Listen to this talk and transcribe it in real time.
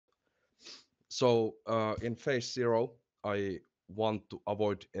So in phase 0, I want to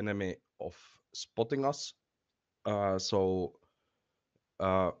avoid enemy of spotting us. So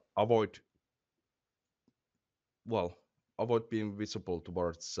avoid being visible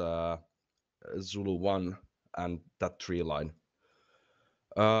towards Zulu 1 and that tree line.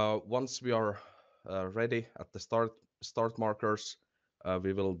 Once we are ready at the start markers,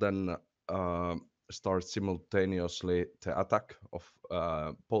 we will then start simultaneously the attack of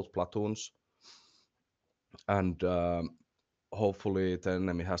both platoons, and hopefully the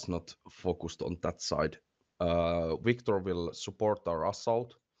enemy has not focused on that side. Victor will support our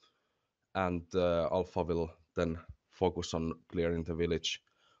assault, and Alpha will then focus on clearing the village.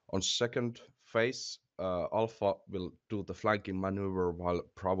 On second phase, Alpha will do the flanking maneuver, while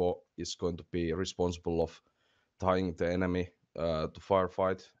Bravo is going to be responsible of tying the enemy to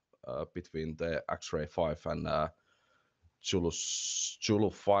firefight between the X-Ray 5 and Zulu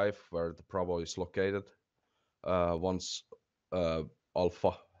 5, where the Bravo is located. Once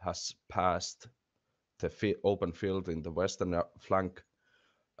Alpha has passed the open field in the western flank,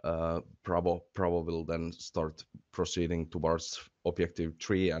 Bravo will then start proceeding towards objective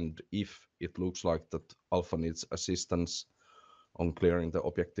 3, and if it looks like that Alpha needs assistance on clearing the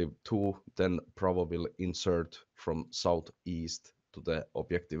objective 2, then Bravo will insert from southeast to the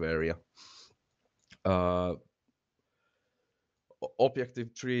objective area. Objective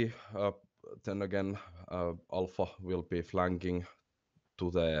 3, then again, Alpha will be flanking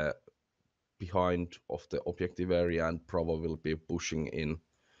to the behind of the objective area, and Bravo will be pushing in.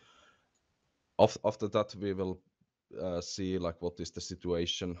 After that, we will see like what is the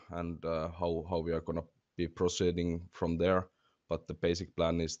situation and how we are gonna be proceeding from there. But the basic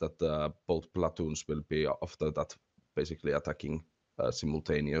plan is that both platoons will be after that basically attacking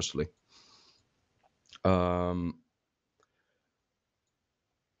simultaneously.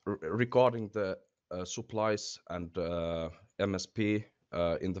 Regarding the supplies and MSP,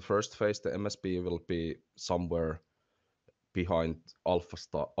 in the first phase, the MSP will be somewhere behind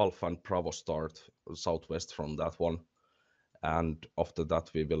Alpha and Bravo start, southwest from that one. And after that,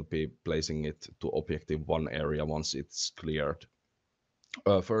 we will be placing it to objective 1 area once it's cleared.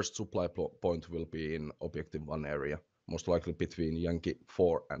 First supply point will be in objective 1 area, most likely between Yankee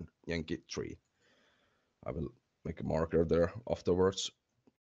 4 and Yankee 3. I will make a marker there afterwards.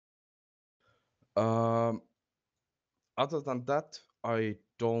 Other than that, I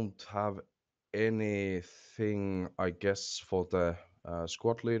don't have anything, I guess, for the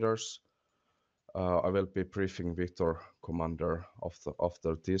squad leaders. I will be briefing Victor, commander,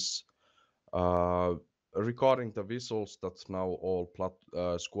 after this. Regarding the visuals that now all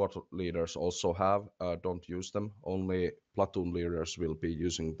squad leaders also have, don't use them. Only platoon leaders will be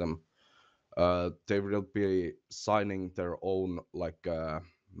using them. They will be signing their own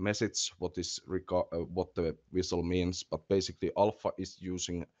message, what the whistle means. But basically, Alpha is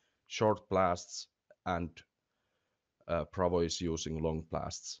using short blasts and Bravo is using long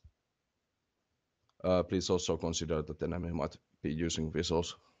blasts. Please also consider that the enemy might be using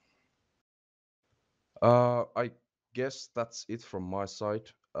visuals. I guess that's it from my side.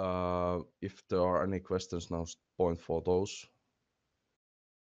 If there are any questions now, point for those.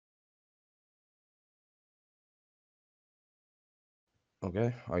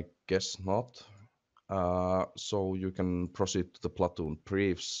 Okay, I guess not. So you can proceed to the platoon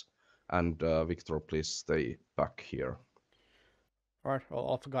briefs, and Victor, please stay back here. Alright, all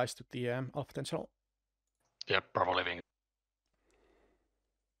Alpha guys took the Alpha Tensional. Yep, Bravo leaving.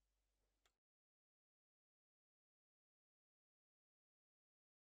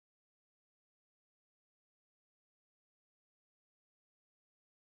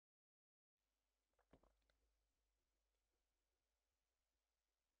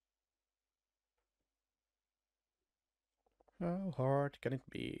 How hard can it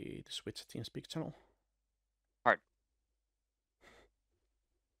be to switch a TeamSpeak channel? Hard.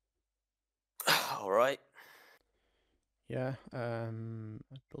 Alright. Yeah, I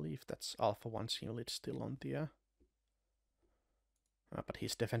believe that's Alpha 1's unit still on the... but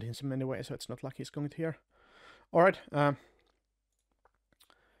he's defending him anyway, so it's not like he's going to hear. Alright. You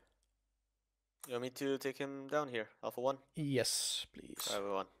want me to take him down here, Alpha 1? Yes, please.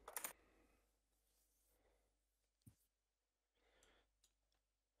 Alpha 1.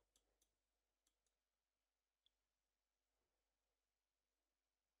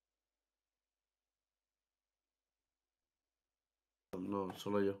 No,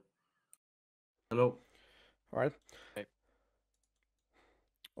 solo yo. Hello. Alright. Hey.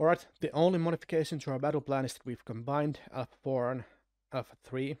 Alright, the only modification to our battle plan is that we've combined Alpha 4 and Alpha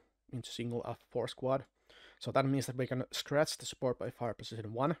 3 into single Alpha 4 squad. So that means that we can scratch the support by fire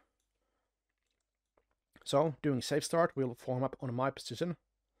position 1. So, doing safe start, we'll form up on my position.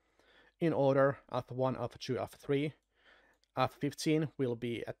 In order, Alpha 1, Alpha 2, Alpha 3. Alpha 15 will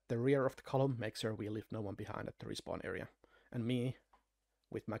be at the rear of the column, make sure we leave no one behind at the respawn area. And me,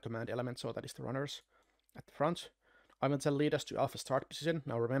 with my command element, so that is the runners, at the front. I will then lead us to Alpha start position.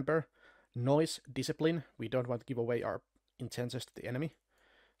 Now remember, noise, discipline, we don't want to give away our intentions to the enemy.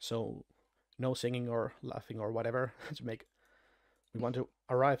 So, no singing or laughing or whatever to make. We want to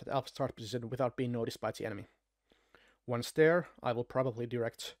arrive at Alpha start position without being noticed by the enemy. Once there, I will probably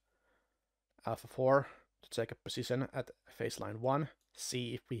direct Alpha 4 to take a position at phase line 1,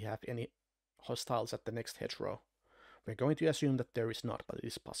 see if we have any hostiles at the next hedgerow. We're going to assume that there is not, but it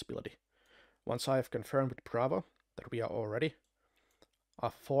is a possibility. Once I have confirmed with Bravo that we are all ready,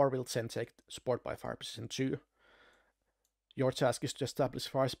 Alpha 4 will then take support by fire position 2. Your task is to establish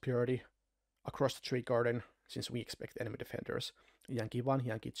fire superiority across the tree garden, since we expect enemy defenders, Yankee 1,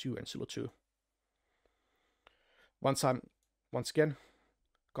 Yankee 2, and Zulu 2. Once again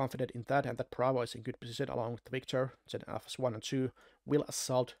confident in that and that Bravo is in good position along with Victor, then Alphas 1 and 2 will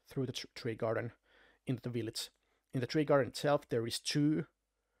assault through the tree garden into the village. In the tree garden itself, there is 2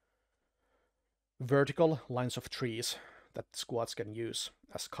 vertical lines of trees that squads can use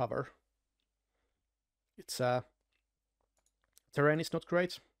as cover. It's terrain is not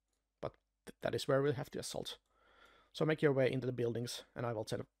great, but that is where we'll have to assault. So make your way into the buildings, and I will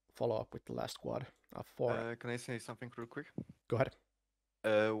then follow up with the last squad of 4. Can I say something real quick? Go ahead.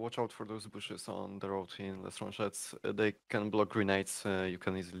 Watch out for those bushes on the road in Les Ronchettes. They can block grenades. You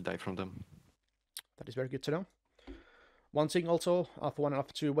can easily die from them. That is very good to know. One thing also, Alpha 1 and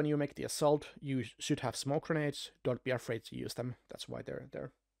Alpha 2, when you make the assault, you should have smoke grenades. Don't be afraid to use them. That's why they're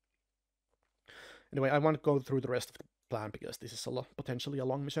there. Anyway, I won't go through the rest of the plan because this is potentially a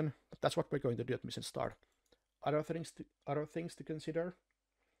long mission. But that's what we're going to do at mission start. Other things to consider.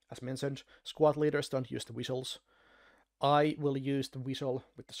 As mentioned, squad leaders don't use the whistles. I will use the whistle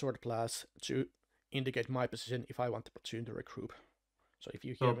with the sword class to indicate my position if I want the platoon to regroup. So if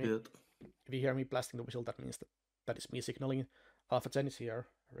you hear me blasting the whistle, that means that is me signaling Alpha 10 is here,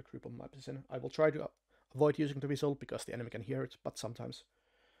 regroup on my position. I will try to avoid using the whistle because the enemy can hear it, but sometimes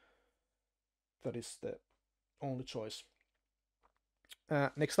that is the only choice.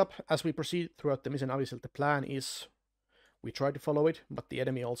 Next up, as we proceed throughout the mission, obviously the plan is we try to follow it, but the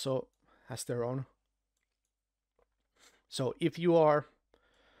enemy also has their own. So if you are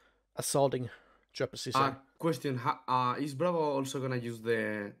assaulting to a position... Question, is Bravo also gonna use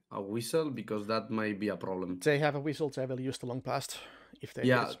the whistle? Because that might be a problem. They have a whistle, they will use the long blast if they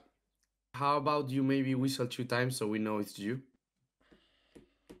Yeah. use. How about you maybe whistle 2 times so we know it's you?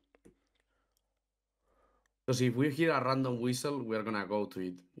 Because if we hear a random whistle, we're gonna go to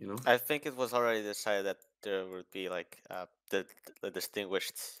it, you know? I think it was already decided that there would be like the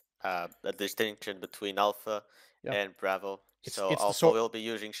distinction between Alpha and Bravo. So Alpha will be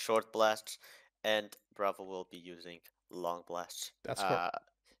using short blasts, and Bravo will be using long blasts. That's correct.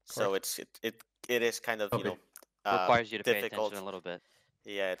 So it is kind of requires you to difficult. pay attention a little bit.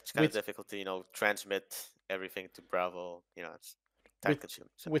 Yeah, it's kind of difficult to transmit everything to Bravo. It's time consuming.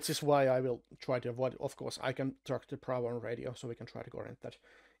 So. Which is why I will try to avoid. Of course, I can talk to Bravo on radio, so we can try to go that.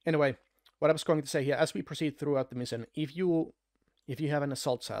 Anyway, what I was going to say here, as we proceed throughout the mission, if you have an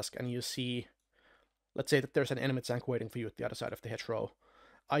assault task and you see, let's say that there's an enemy tank waiting for you at the other side of the hedgerow,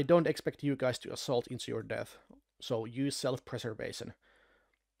 I don't expect you guys to assault into your death, so use self-preservation.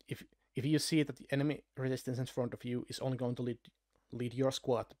 If you see that the enemy resistance in front of you is only going to lead your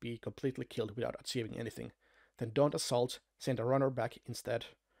squad to be completely killed without achieving anything, then don't assault, send a runner back instead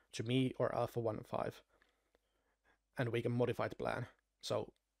to me or Alpha 1 and 5, and we can modify the plan.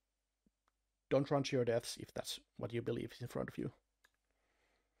 So don't run to your deaths if that's what you believe is in front of you.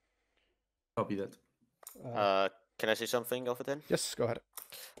 Copy that. Can I say something, Alpha 10? Yes, go ahead.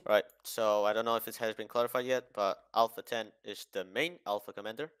 Right, so I don't know if it has been clarified yet, but Alpha 10 is the main Alpha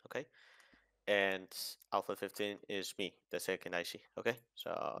commander, okay? And Alpha 15 is me, the second IC, okay?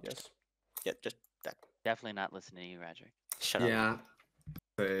 So, yes. Just that. Definitely not listening to you, Roger. Shut up. Yeah,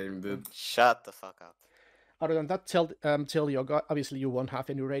 same, dude. Shut the fuck up. Other than that, tell your guys, obviously you won't have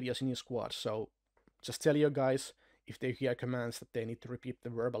any radios in your squad, so just tell your guys if they hear commands that they need to repeat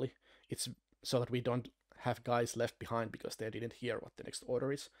them verbally. It's so that we don't have guys left behind because they didn't hear what the next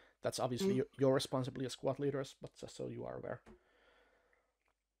order is. That's obviously your responsibility as squad leaders, but just so you are aware.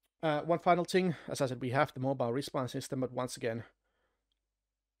 One final thing, as I said, we have the mobile respawn system, but once again,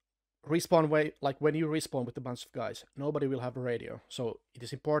 respawn way, like when you respawn with a bunch of guys, nobody will have a radio, so it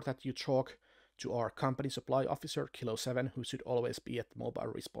is important that you talk to our company supply officer, Kilo 7, who should always be at the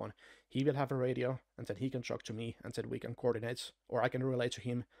mobile respawn. He will have a radio, and then he can talk to me, and then we can coordinate, or I can relay to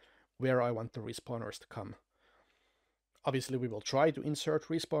him where I want the respawners to come. Obviously, we will try to insert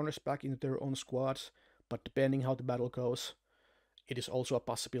respawners back into their own squads, but depending how the battle goes, it is also a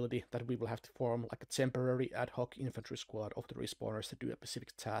possibility that we will have to form like a temporary ad hoc infantry squad of the respawners to do a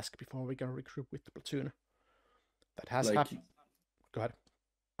specific task before we can regroup with the platoon. That has Like, happened. Go ahead.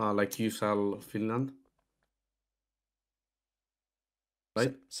 like usual Finland,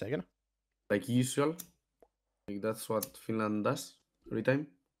 right? Say again? Like usual, like that's what Finland does every time.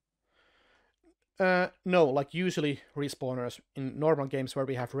 No, like usually respawners in normal games where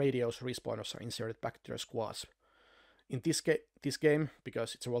we have radios, respawners are inserted back to their squads. In this game,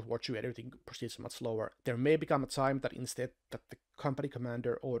 because it's a World War II, everything proceeds much slower. There may become a time that instead that the company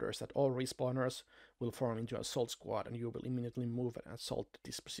commander orders that all respawners will form into an assault squad, and you will immediately move and assault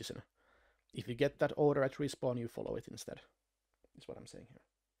this position. If you get that order at respawn, you follow it instead. Is what I'm saying here.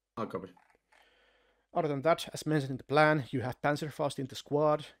 I'll copy. Other than that, as mentioned in the plan, you have Panzerfaust in the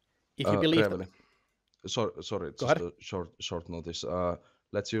squad. If you believe Reveli. Sorry, Go just ahead. a short notice.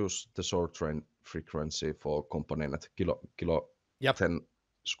 Let's use the short train frequency for company net, kilo Yep. 10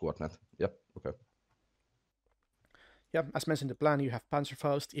 squad net. Yep, okay. Yeah, as mentioned in the plan, you have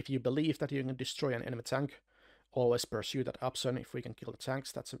Panzerfaust. If you believe that you can destroy an enemy tank, always pursue that option. If we can kill the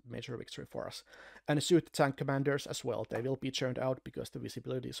tanks, that's a major victory for us. And shoot the tank commanders as well. They will be churned out because the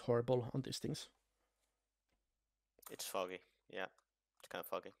visibility is horrible on these things. It's foggy. Yeah, it's kind of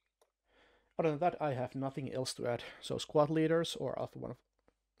foggy. Other than that, I have nothing else to add. So squad leaders or Alpha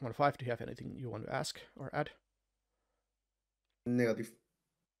 1-5, do you have anything you want to ask or add? Negative.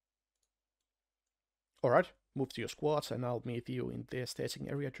 Alright, move to your squads and I'll meet you in the staging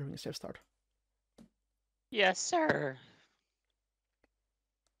area during safestart. Yes, sir.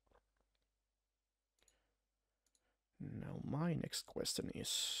 Now my next question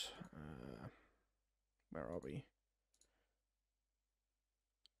is, where are we?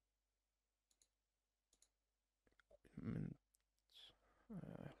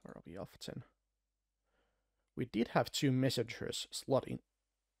 Where are we off 10? We did have 2 messengers slot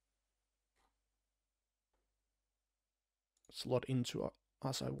into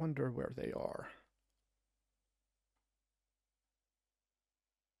us. I wonder where they are.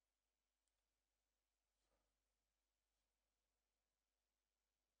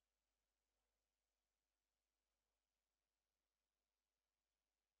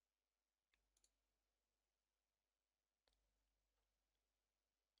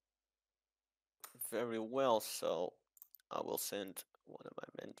 Very well, so I will send one of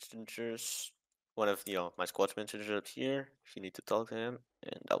my messengers, one of my squad messengers up here. If you need to talk to him,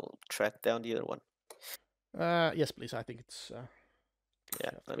 and I will track down the other one. Yes, please. I think it's.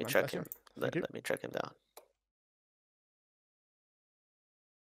 Yeah, let me track him. Let me track him down.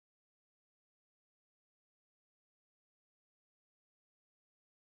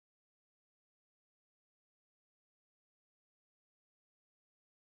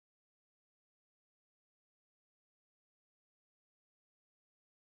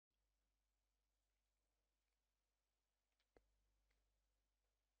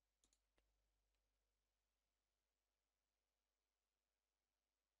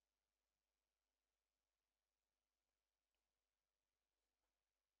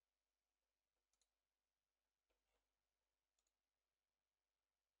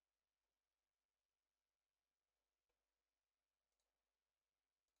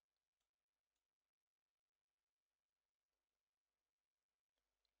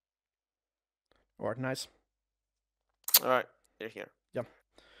 Alright, nice. Alright, they're here. Yeah.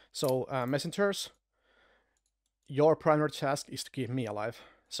 So, messengers, your primary task is to keep me alive.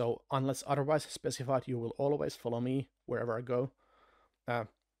 So, unless otherwise specified, you will always follow me wherever I go. As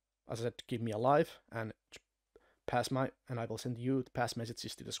I said, to keep me alive and and I will send you to pass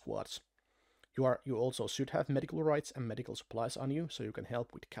messages to the squads. You also should have medical rights and medical supplies on you, so you can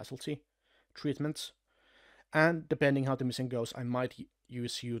help with casualty treatments. And depending how the mission goes, I might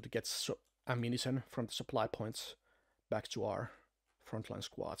use you to get ammunition from the supply points back to our frontline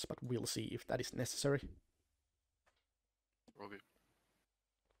squads, but we'll see if that is necessary. Okay.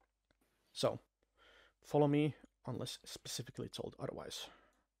 So, follow me unless specifically told otherwise.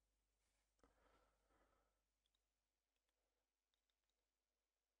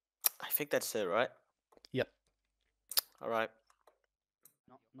 I think that's it, right? Yep. Alright.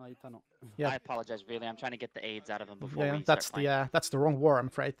 No, no. Yeah. I apologize, really. I'm trying to get the aids out of him before Yeah, we that's start playing. that's the wrong war, I'm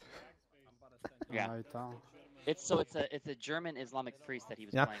afraid. Yeah. It's a German Islamic priest that he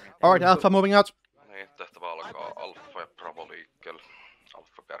was Yeah. playing right there. Alright, Alpha moving out. Niin, tehtävä alkaa Alfa ja Bravo liikkeelle.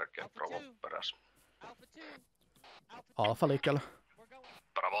 Alfa kärkeä, Bravo perässä. Alpha liikkeelle.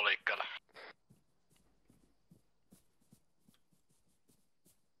 Bravo liikkeelle.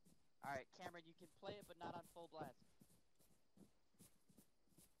 Alright, Cameron, you can play it, but not on full blast.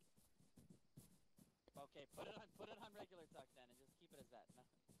 Okay, put it on regular talk then, and just keep it as that. No.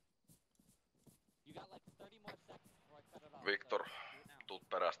 You got like 30 more seconds before I cut it off. Victor, so do it now. tuut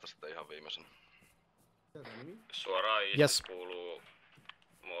perästä sitten ihan viimeisen. Suoraan Yes. kuuluu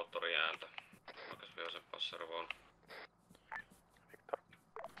moottoriääntä. Otas vielä se passervoon.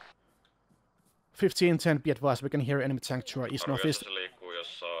 15-10, be advised, we can hear enemy tank to our east northeast. Se liikkuu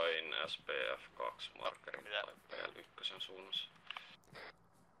jossain SPF2 markerin tai PL1 suunnassa.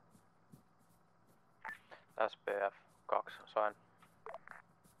 SPF 2, sain.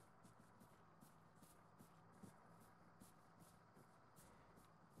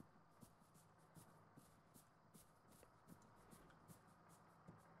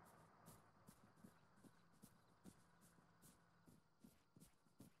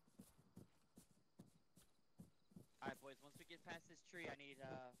 Alright, boys, once we get past this tree, I need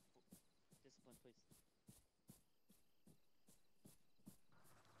discipline, please.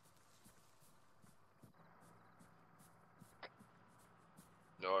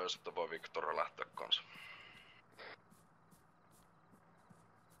 Joo, ja sitten voi Victor lähteä kanssa.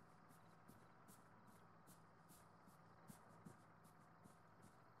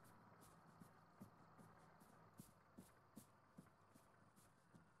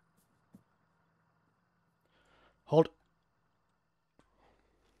 Hold.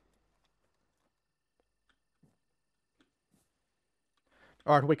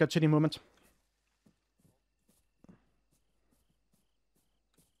 Alright, we continue movement.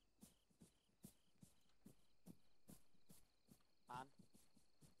 On.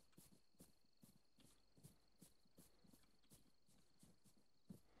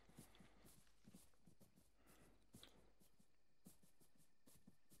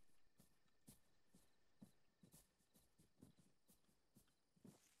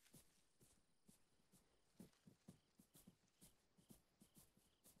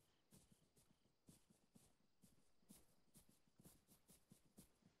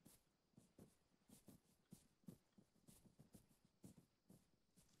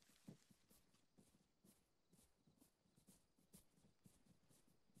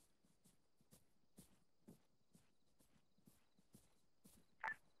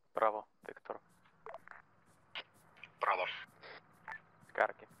 Bravo, Victor. Bravo.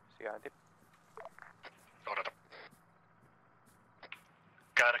 Kärki, sijainti. Odota.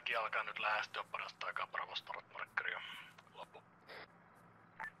 Kärki alkaa nyt lähestyä parasta aikaa. Bravo, start markeri on loppu.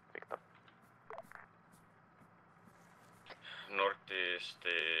 Victor.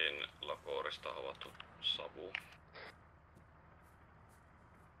 Northeastin laborista havaittu savu.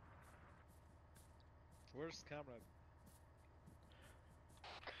 Where's Cameron?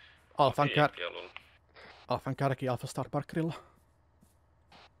 Alfan kärki Alfa Start markerilla.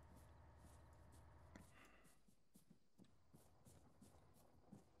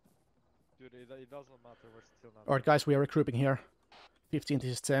 Dude, it doesn't matter, we're still not. Alright guys, we are regrouping here. 15,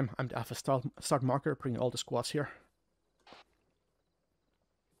 this is Sam. I'm the Alpha Start marker, bringing all the squads here.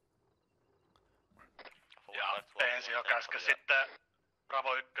 Ja ensin jo käsky sitten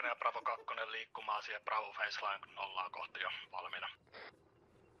Bravo 1 ja Bravo 2 liikkumaan siihen Bravo Faceline 0 kohti jo valmiina.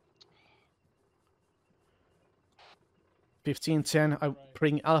 15-10, I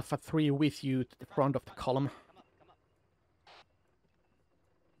bring Alpha 3 with you to the front of the column.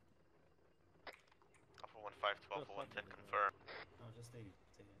 Alpha 1-5 to Alpha 1-10, confirm. No, just take it.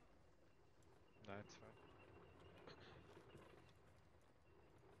 No, it's fine.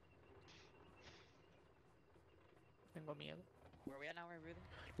 Where are we at now, Ruben?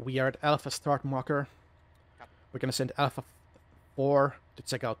 We are at Alpha Start marker. We're gonna send Alpha 4 to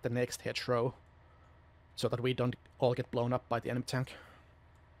check out the next hedgerow, so that we don't all get blown up by the enemy tank.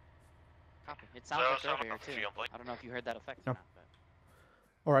 Copy. It sounds like they're over here too. I don't know if you heard that effect or No. not,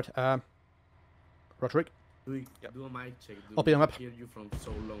 but... Alright, Roderick, Do a mic check. Open them up. Hear you from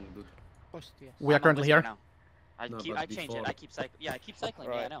so long, dude. we are I'm currently listening here. now. I No, keep, but I change it. before- I keep cycling. Yeah, I keep cycling.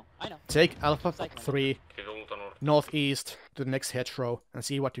 Yeah, I know. Take Alpha Cycling. 3 Kivultanut. northeast to the next hedgerow and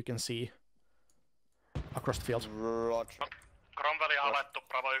see what you can see across the field. Cromwelli havaittu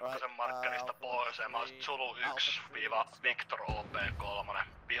Bravo 1 markkerista pohjoiseen. Mä olisin Zulu 1-Victor OP3.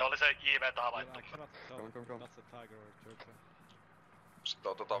 Vihollisen IV:tä havaittu. I cannot tell that's a tiger or a turtle.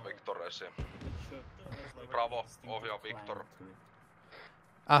 Sitten otetaan Victor esiin. Bravo, ohjaa Victor.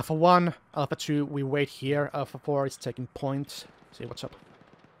 Alpha 1, Alpha 2, we wait here. Alpha 4 is taking points. See what's up.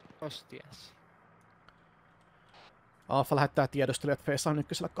 Alpha lähettää tiedostelijat Faceline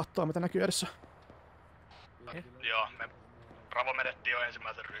 1 katsoa mitä näkyy edessä. Joo, Bravo menetti jo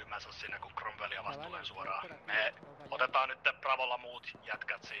ensimmäisen ryhmänsä sinne, kun Cromwell avasi tulee suoraan. Me otetaan nyt Bravolla muut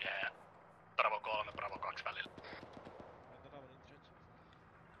jätkät siihen Bravo 3, Bravo 2 välillä.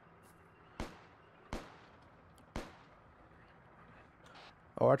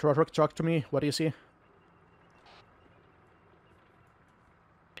 Alright, Roderick, talk to me. What do you see?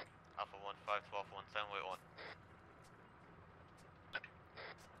 Alpha 1-5, 12, 1-10, we're on.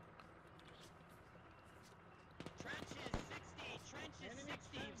 Trenches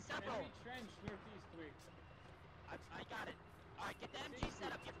 60, several. Enemy trench northeast 3. I got it. Alright, get the MG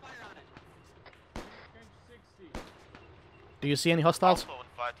set up, get fire on it. Trench 60. Do you see any hostiles? Alpha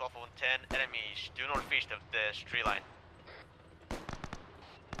 1-5, 12, 1-10, enemies due northeast of the tree line.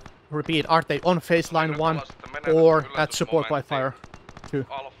 Repeat, are they on phase line 1 or at support by fire? 2.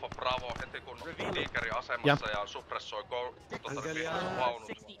 Alfa Bravo heti kun tiikeri asemassa ja suppressoi vaunut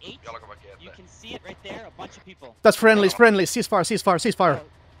 68. jalkaväki You eteen. can see it right there, a bunch of people. That's friendlies, friendlies. Ceasefire, ceasefire, ceasefire.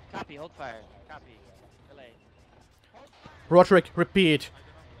 Copy, hold fire. Copy. Delay. Roderick, repeat.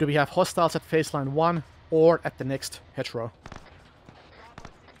 Do we have hostiles at phase line 1 or at the next hedgerow?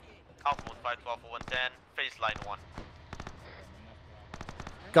 Alpha 1-5, 12, 1-10, phase line 1.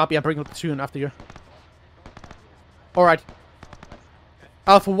 Copy, I'm bringing the platoon after you. Alright.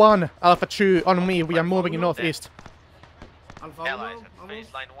 Alpha 1, Alpha 2, on me, we are moving in northeast. Alpha Allies 1, at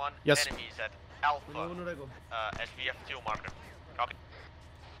phase line 1, Yes. enemies at Alpha, SVF2 marker. Copy.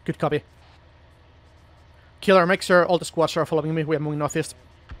 Good copy. Killer, make sure all the squads are following me, we are moving northeast.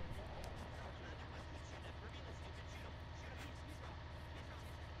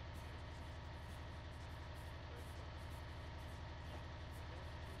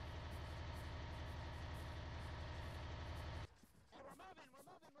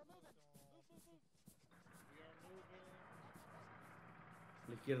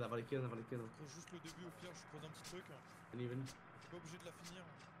 Para la izquierda, para la izquierda. Juste le début au pire, je pose un petit truc. Vení, vení. Je suis pas obligé de la finir.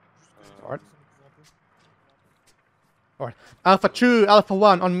 Juste que Alright. ça me couvre un peu. Alright. Alpha 2, Alpha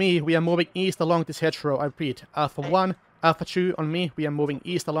 1 on me, we are moving east along this hedgerow, I repeat. Alpha 1, Alpha 2 on me, we are moving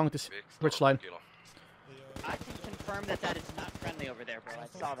east along this ridge line. I can confirm that that is not friendly over there, bro. I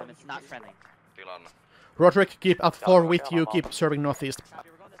saw them. It's not friendly. Tilanne. Roderick, keep Alpha 4 with you, keep serving northeast. Alpha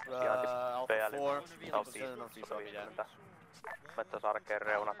 4, Metsäsarkeen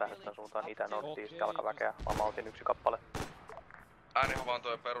reuna tähdettä suuntaan itä-northeast jalkaväkeä. Vamautin 1 kappale.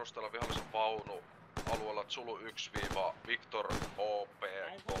 Äänihavaintojen perusteella vihollisen vaunu alueella Zulu 1-Victor OP3.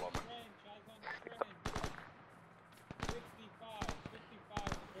 Victor.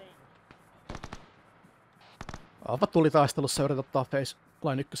 Alpha tuli taistelussa, yrität ottaa phase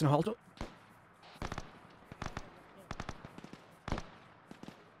line 1 haltuun.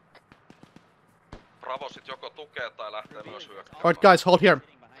 Bravo sit joko tukee tai lähtee myös hyökkäämään. Alright guys, hold here.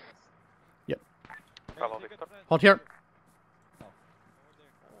 Yep. Bravo Victor. Hold here.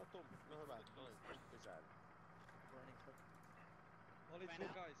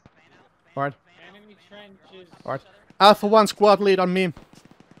 Alright. Alright. Alpha 1 squad lead on me.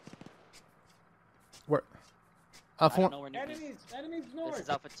 Where? Alpha 1. Enemies north. This is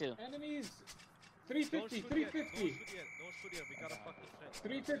Alpha 2. Enemies 350, 350. Don't shoot yet, we gotta fuck the trench.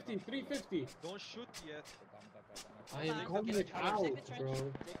 350, 350. Don't shoot yet. I am coming out,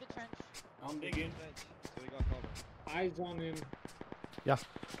 bro. I'm digging. So we got cover. Eyes on him. Yeah.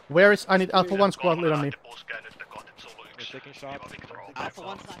 Where is... I need Alpha 1 squad lead on me. We're taking shots. Alpha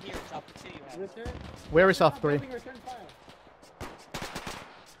 1's not here. It's Alpha 2 you have. Where is Alpha 3?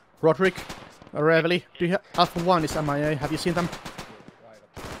 Roderick, Reveley, do you have... Alpha 1 is MIA, have you seen them?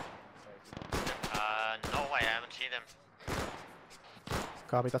 No, I haven't seen them.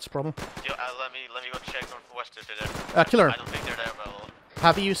 Copy, that's a problem. Let me go check northwest if they're there. Killer, I don't think they're there, but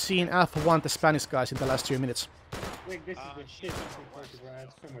have you seen Alpha 1, the Spanish guys, in the last 2 minutes? Wait, this is the shit. Bro. I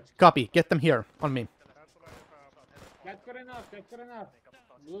have so much. Copy, get them here, on me. That's good enough, that's good enough.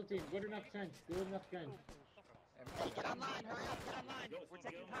 Blue team, good enough trench, good enough trench. Hey, get online, hurry up, get online. We're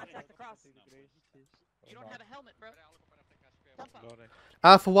taking contact across. You don't have a helmet, bro. Jump up.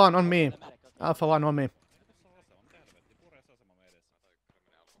 Alpha 1 on me. Alpha 1 on me.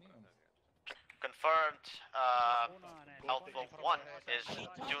 confirmed. Alpha 1 is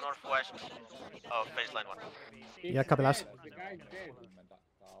due northwest of baseline 1. Yeah, copy that.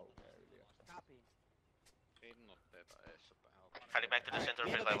 Heading back to the center of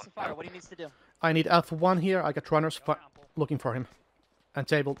baseline 1. What he needs to do? I need Alpha 1 here. I got runners looking for him. And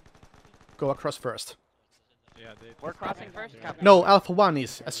they will go across first. Yeah, we're crossing first? Copy. No, Alpha 1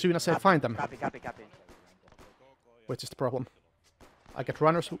 is as soon as I find them. Copy, copy, copy. Which is the problem. I got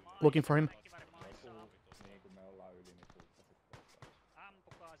runners looking for him.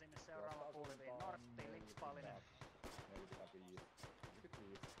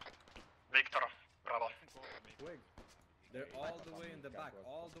 They're all the way in the back,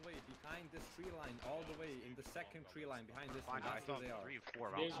 all the way behind this tree line, all the way in the second tree line behind this one. That's where they are. 3 and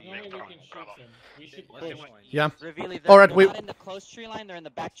 4 There's rounds. no way we can shoot them. We should Unless they push. went- Yeah. Revealy, All right, they're not in the close tree line, they're in the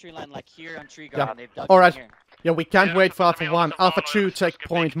back tree line, like here on tree guard, and they've dug All in right. here. Yeah, we can't wait for Alpha 1. Alpha 2, take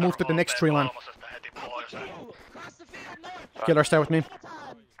point, move to the next tree line. Killer, stay with me.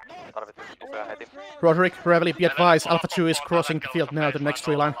 Tarvitset tukea heti. Roderick, Reveille, be advised, Alpha 2 is crossing the field now to the next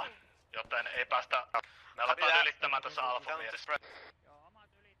tree line. Joten ei päästä... Me aletaan ylittämään tässä alfa mielessä.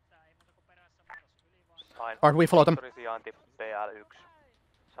 Alright, we follow them. Sijainti PL1.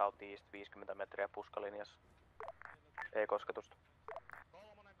 Southeast 50 metriä puskalinjassa. Ei kosketusta.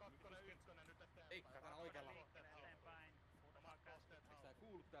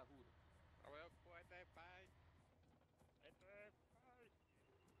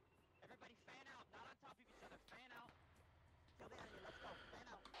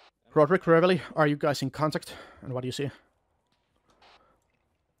 Roderick, Reveille, are you guys in contact? And what do you see?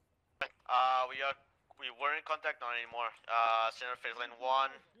 We were in contact, not anymore. Center phase lane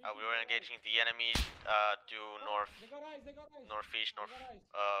 1. We were engaging the enemies due northeast of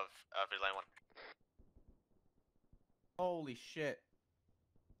phase lane 1. Holy shit.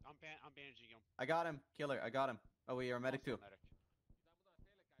 I'm bandaging him. I got him. Killer, I got him. Oh, wait, you're a medic too.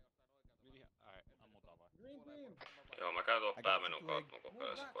 Joo, mä käyn tuon päämenun kautta mun koko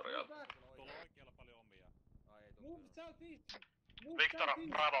ajan se korjaa. Victor,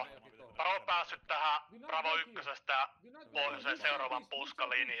 Bravo. Bravo päässyt tähän Bravo 1 pohjoiseen seuraavan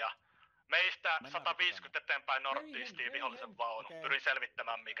puskalinjaan. Meistä 150 eteenpäin northeastiin vihollisen vaunu. Pyrin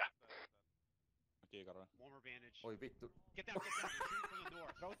selvittämään mikä. Oi vittu. Get down, shoot from the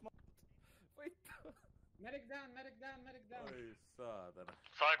door. Vittu. Medic down, medic down, medic down. Oi saatana.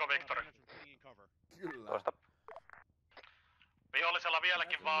 Saiko Victori? Kyllä. Toista. Vihollisella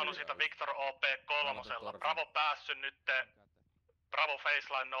vieläkin vaunu siitä Victor OP3. Bravo päässyt nytte Bravo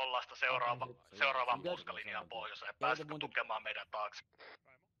Faceline 0 seuraavaan puskalinjaan pohjoiseen. Pääsitte tukemaan meidän taakse.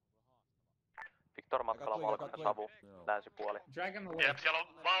 Victor matkalla valkoinen savu, länsipuoli. Jep, siellä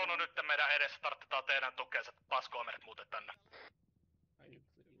on vaunu nyt meidän edessä. Tarvitaan teidän tukeensa. Paskoo meidät muuten tänne.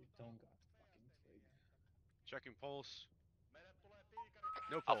 Checking pulse.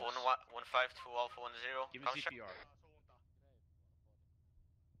 No pulse. Alpha 152, Alpha 10. Give me CPR.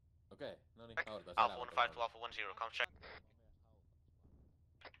 Okei, no niin, Alpha 152, Alpha 10, come check.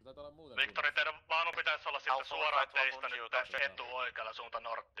 Victori, teidän vaunu pitäisi olla sitten suoraan teistä nyt etuoikealla suunta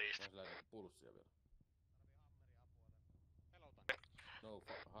northeast. Pulssia vielä. No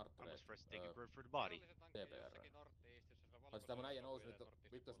heart rate. For the body. CPR. Sitä mun äijä nousi nyt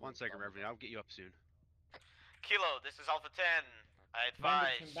vittu. 1 second, Reverend. I'll get you up soon. Kilo, this is Alpha 10. I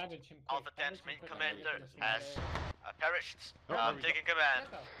advise Alpha 10's main commander has perished. Taking command.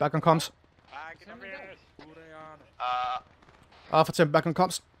 Back on comms. Alpha 10, back on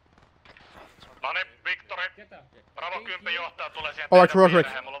comms. No niin, Victori. Bravo 10 johtaja tulee siihen. Alright, Roderick,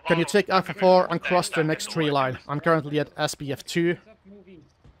 can you take Alpha 4 and cross the next tree line? I'm currently at SBF 2.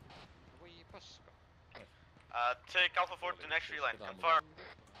 Take Alpha 4 to next tree line. Confirm.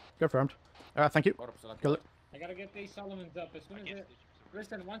 Confirmed. Thank you. Kill it. I gotta get these Solomons up as soon as it...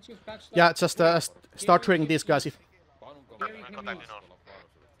 Listen, once you've patched Yeah, just start trading these guys if... Contact you north.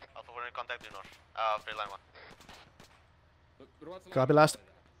 Alpha 4 in contact you north. Free line 1. Copy last.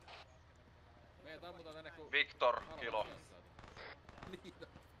 Victor, Kilo.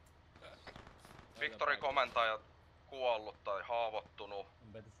 Victorin komentaja kuollut tai haavoittunut.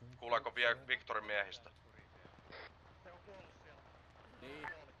 Kuuleeko Victorin miehistä?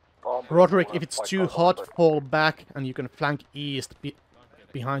 Roderick, if it's too hot, fall back and you can flank east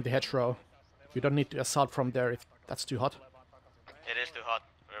behind the hedgerow. You don't need to assault from there if that's too hot. It is too hot.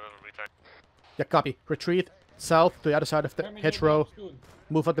 We will return. Yeah, copy. Retreat south to the other side of the hedgerow.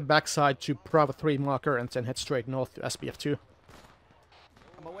 Move at the backside to Bravo 3 marker and then head straight north to SBF 2.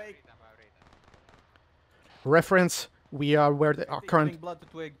 I'm awake. Reference, we are where the our current... Blood to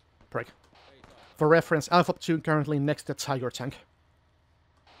twig. Break. For reference, Alpha 2 currently next to the Tiger tank.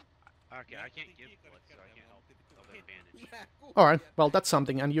 Okay, I can't give blood, so I can't help that bandage. Alright, well that's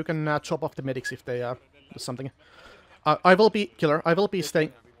something, and you can chop off the medics if they do something. I will be killer. I will be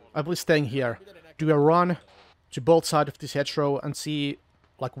staying here. Do a run to both sides of this hedgerow and see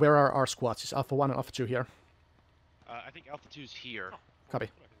like where are our squads. Is Alpha 1 and Alpha 2 here? I think Alpha 2's here.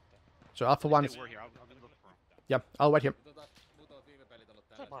 Copy. So Alpha 1 is... We're here. I'll be looking for him. Yeah, I'll wait here.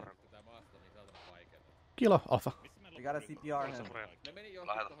 Kilo, Alpha. I got a CPR him.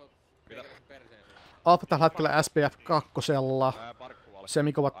 Alpha tällä hetkellä SPF 2.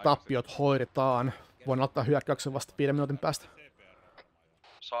 Semikovat tappiot hoidetaan. Voin ottaa hyökkäyksen vasta 5 minuutin päästä.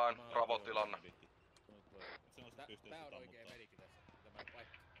 Sain, Bravo tilanne.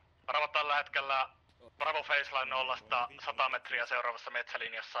 tällä hetkellä Bravo Faceline 0-100 metriä seuraavassa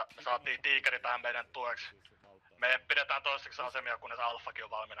metsälinjassa. Me saatiin tiikeri tähän meidän tueksi. Me pidetään toiseksi asemia, kunnes Alfakin on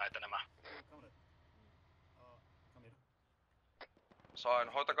valmiina etenemään. Sain,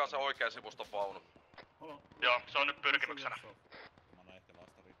 hoitakaa se oikea sivuston vaunu. Joo, se on nyt pyrkimyksenä.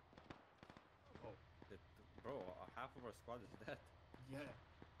 Bro, half of our squad is dead.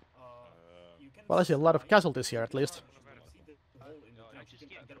 Well, I see a lot of casualties here at least.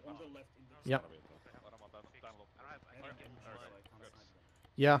 Yeah.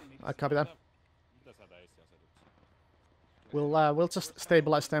 Yeah, I copy that. We'll just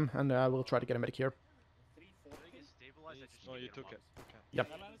stabilize them and we'll try to get a medic here. Oh, you took it. Yep.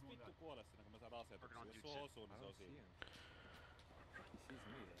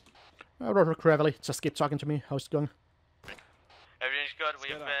 Roderick Reveley, just keep talking to me. How's it going? Everything's good.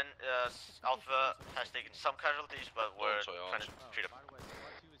 We've been Alpha has taken some casualties, but we're trying to treat them.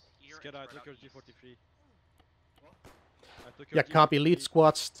 Skid, I took your G43. Yeah, copy. Lead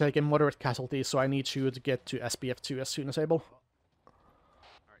squads taking moderate casualties, so I need you to get to SBF2 as soon as able.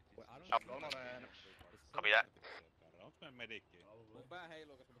 Copy that.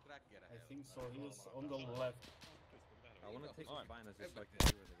 I think so, he's on the left. I want to take the finals just so I can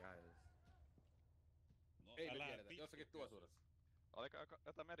see where the guy is. Ei me tiedetä, jossakin tuosuudessa. Oliko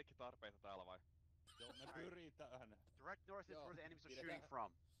jotain medikkitarpeita täällä vai? Joo, me pyritään. Direct north is where the enemies are shooting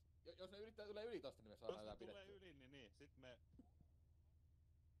from. Jos ne yrittää tulee yli tosta, niin me saadaan tää pidettyä. Jos ne tulee yli, niin sit me...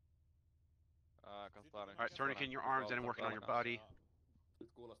 Alright, tourniquet your arms and working on your body.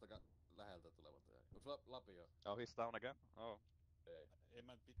 Nyt kuulostaa läheltä tulevalta. Onks lapio? Oh, he's down again? Oh. Ei. En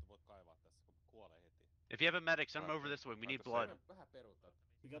mä vittu voi kaivaa tässä, kun kuolee heti. If you have a medic, send him over this way. We need blood. Vähän peruuttaa.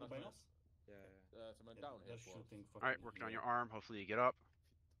 You got a bonus? Yeah. Semmoinen downhill puolella. Alright, working on your arm. Hopefully you get up.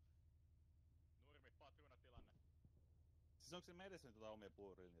 Siis onks se me edes nyt omia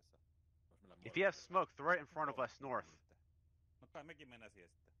puurinjassa? If you have smoke, throw it in front of us north. No kai mekin mennään siihen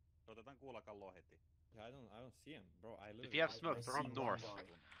sitten. Otetaan kuulakalloa heti. Yeah, I don't see him, bro. If you have smoke, throw him north.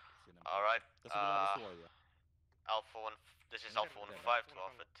 Alright. Alpha 1, this is Alpha 1-5 to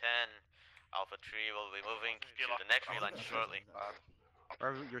Alpha 10. Alpha 3 will be moving to the next reline shortly.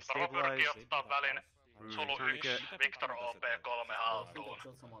 You're stabilized. Ottaa välin sulu 1, Victor OP3 haltuun.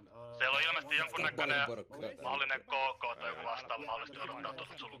 Siellä on ilmeisesti jonkunnäköinen mahdollinen KK tai joku vastaava mahdollisesti odottaa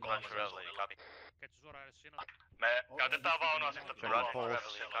tuosta sulu 3 suunnilla. Me käytetään vaunua sitten tuolla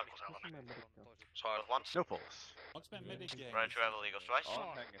No pulse. Onks meidän medikki Right travel Eagles Rice.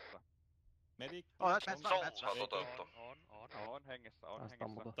 On hengessä. Medikki? Oh, that's Saa toteuttaa. On hengessä, on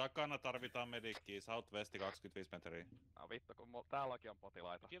hengessä. Takana tarvitaan medikkiä, Southwesti 25 metriä. No vittu, kun täälläkin on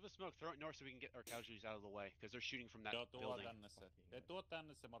potilaita. If you have a smoke, throw it north so we can get our casualties out of the way, because they're shooting from that Joo, building. tänne se. Ei tuo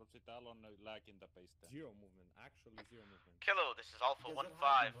tänne se, Marupsi, täällä on lääkintäpiste. Zero movement, actually zero movement. Kilo, this is Alpha 1-5.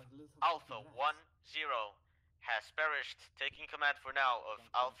 Alpha 1-0 has perished, taking command for now of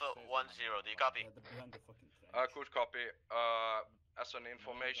Alpha 1-0. Do you copy? Good copy. As an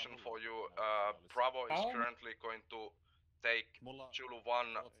information for you, Bravo is currently going to take Zulu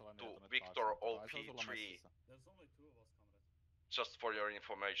 1 to Victor OP3. Just for your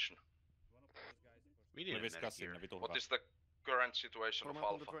information. We need a medic here. What is the current situation of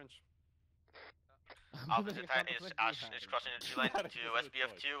Alpha? Alpha is Ash is crossing the tree line to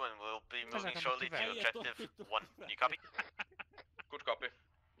SBF2 and will be moving shortly to objective 1. Do you copy? Good copy.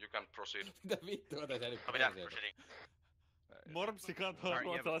 You can proceed. Mitä vittua tässä nyt Copy that, proceeding. Morpsi katsoo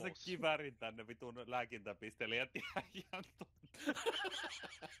sellaisen kiväärin tänne vitun lääkintäpisteelle ja tiedän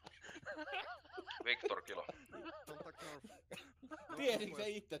Victor Kilo. Tiesitkö sä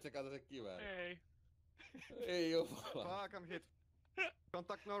itse, että sä katsoi sen kiväärin? Ei. Ei jumala. Come hit.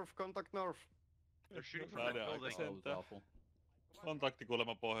 Contact north, contact north. They're shooting from that building. Kontakti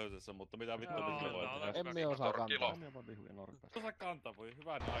kuulemma pohjoisessa, mutta mitä vittua me voi tehdä? Emme osaa kantaa. Emme voi vihuja norkasta. Osaa kantaa, voi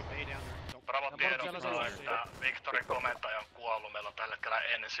hyvän aikaa. Bravo tiedottaa, että Victorin komentaja on kuollut. Meillä on tällä hetkellä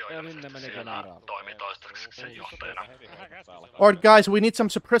Ensio, joka siellä toimii toistaiseksi sen johtajana. Alright guys, we need some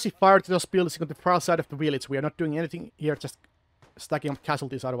suppressive fire to those buildings on the far side of the village. We are not doing anything here, just stacking up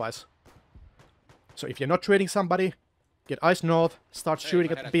casualties otherwise. So if you're not trading somebody, get eyes north, start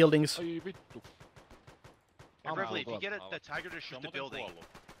shooting at the buildings. And Reveley, if you get the Tiger to shoot the building.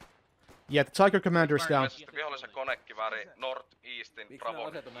 Yeah, the Tiger commander is down. Vihollisen konekivääri North-Eastin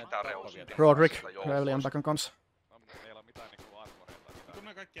Bravon itäreunasta. Roderick, Reveley on back on comms. Meillä on mitään niinku armoreita. Kun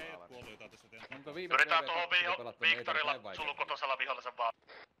me kaikki äijät kuolluita tässä tehdään. Pyritään tuohon Victorilla sulukotosella vihollisen vaan.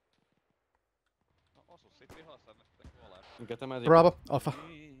 No osu sit vihollisen nyt sitten kuolee. Mikä tämä Bravo, Alpha.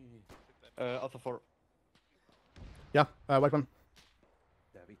 Alpha 4. Yeah, white one.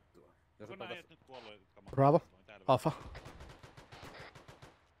 Mitä vittua? Kun äijät nyt kuolluita. Bravo, Alpha.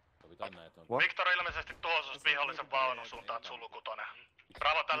 Victor ilmeisesti tuossa vihollisen vaunun suuntaan Zulu 6.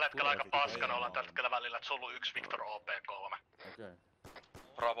 Bravo tällä hetkellä aika paskana, ollaan tällä hetkellä välillä Zulu 1, Victor OP3. Okei.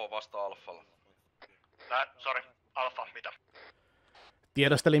 Bravo vasta Alfalla. Sori, Alfa, mitä?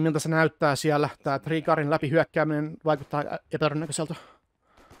 Tiedostelin, miltä se näyttää siellä. Tää Trikarin läpi hyökkääminen vaikuttaa epätodennäköiseltä.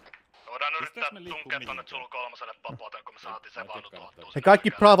 Voidaan yrittää tunkea tonne Zulu 3:lle papuoteen, kun me saatiin se vaunu tuottua. He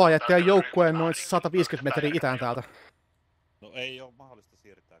kaikki Bravo jättää joukkueen noin 150 metriä itään täältä. No ei oo mahdollista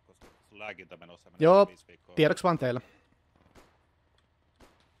siirtää, koska sun lääkintä menossa menee Joo, 5 viikkoa. tiedoksi vaan teille.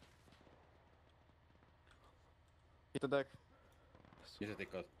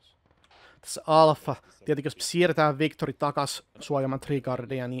 Tässä Alfa. Tietenkin jos siirretään Victory takas suojamaan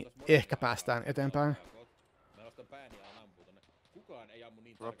Trigardia, niin ehkä päästään eteenpäin. Kukaan ei ammu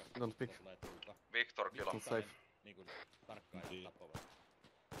niin Rob, tarkasti. don't pick. Victor kilo. Safe. Niinku tarkkaan ja tappava.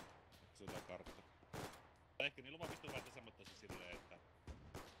 Sillä kartta. Ehkä niillä on vaan vittu vähän semmoittaisi silleen, että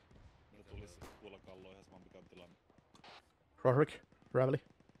niitä tulisi kuulla kalloa ihan saman mikä on tilanne. Roderick, Ravelli.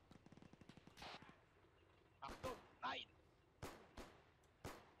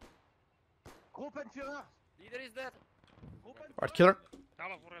 Gruppenführer! Leader is dead! Alright, killer.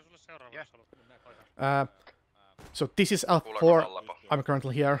 Täällä on Furja sulle seuraavaksi. So this is Alpha 4. I'm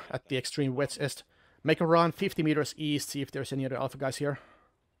currently here at the extreme west east. Make a run 50 meters east, see if there's any other Alpha guys here.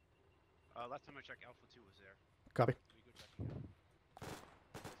 Last time I checked, Alpha 2 was there. Copy.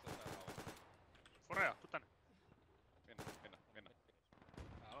 Furja, tuu tänne. Mennä.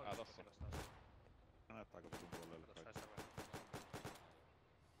 Tossa. Näyttääkö vitun puolelle kaikki?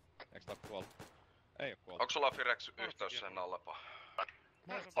 Eiks tää kuollut? Ei oo kuollut. Onks sulla Firex yhteys sen Allepaan?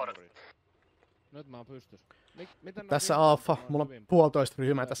 Nyt mä oon pystys. Miten Tässä Alpha, mulla on 1,5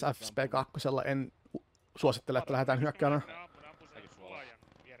 ryhmää tässä FSP2. En suosittele, että lähdetään hyökkäämään. Suojan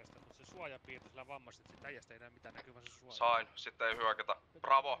vierestä, mutta se suoja piirtyi sillä vammassa, että sit äijästä ei näe mitään näkyvän se suoja. Sain, sitten ei hyökätä.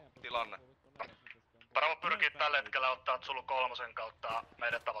 Bravo, tilanne. Bravo pyrkii tällä hetkellä ottaa Zulu 3 kautta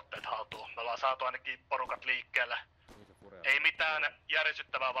meidän tavoitteet haltuun. Me ollaan saatu ainakin porukat liikkeelle. Ei mitään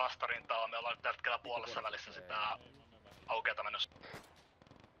järisyttävää vastarintaa, me ollaan tällä hetkellä puolessa välissä sitä aukeata menossa.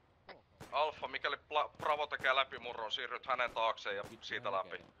 Alfa, mikäli Bravo tekee läpimurron, siirryt hänen taakseen ja siitä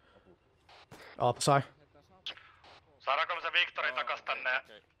läpi. Alpha sai. Saadaanko me se Victorin takas tänne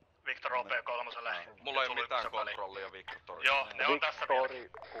Victor OP3:lle? Mulla ei ole mitään kontrollia Victoria. Joo, ne on tässä vielä.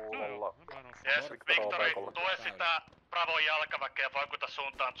 kuulolla. Yes, Victory, tue sitä Bravon jalkaväkeä ja vaikuta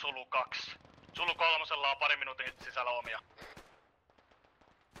suuntaan Zulu 2. Zulu 3:lla on pari minuutin sisällä omia.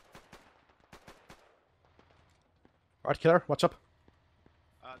 Alright, killer, what's up?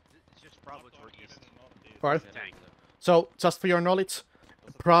 It's just Bravo toward east. Alright. Tank. So, just for your knowledge,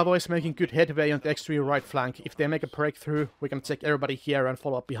 Bravo is making good headway on the extreme right flank. If they make a breakthrough, we can take everybody here and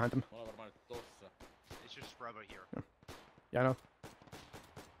follow up behind them. It's just Bravo here. Yeah, I know.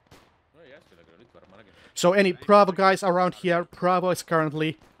 So any Bravo guys around here, Bravo is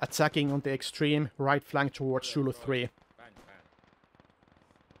currently attacking on the extreme right flank towards Zulu 3.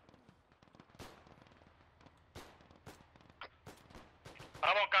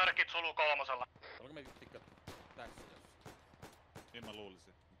 Bravon kärki Zulu 3:lla. Oliko me tikkat tässä jos? Niin mä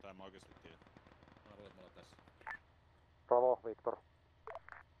luulisin, mutta en mä oikeesti tiedä. Mä luulen, että me ollaan tässä. Bravo, Victor.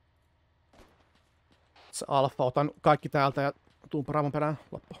 Se Alpha, otan kaikki täältä ja tuun Bravon perään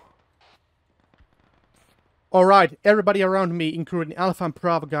loppuun. Alright, everybody around me, including Alpha and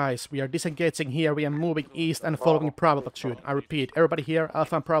Bravo guys, we are disengaging here, we are moving east and following Bravo platoon. I repeat, everybody here,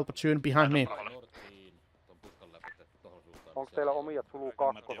 Alpha and Bravo platoon behind me. Onko teillä omia Zulu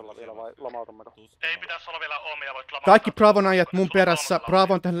 2 vielä vai lomautammeko? Ei pitäisi olla vielä omia, voit lomauttaa. Kaikki Bravon ajat mun perässä,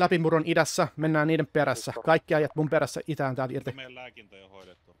 Bravo on tähän läpimurron idässä, mennään niiden perässä. Kaikki ajat mun perässä itään täältä irti. Meidän lääkintä jo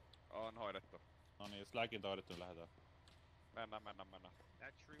hoidettu. On hoidettu. No niin, jos lääkintä on hoidettu, niin lähdetään. Mennään.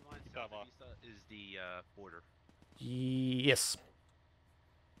 That tree line south of Isa is the border. Yes.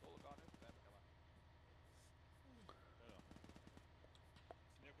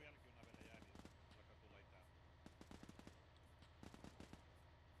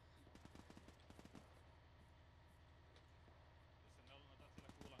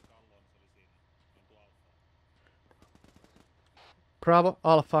 Bravo,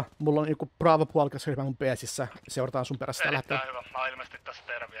 Alpha, mulla on joku Bravo puolikas-ryhmä mun BSissä. Seurataan sun perässä tällä hetkellä. Erittäin hyvä, mä oon ilmeisesti tässä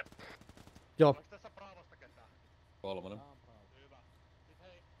teidän vielä. Joo. Onks tässä Bravosta ketään? 3. Hyvä. Sit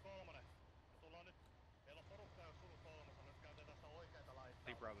hei, 3. Tullaan nyt. Meillä on porukkaa jo Zulu 3, nyt käytetään tässä oikeita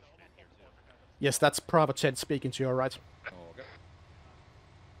laittaa. Yes, that's Bravo Jet speaking to your right. Okay.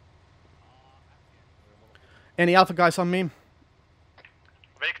 Any Alpha guys on me?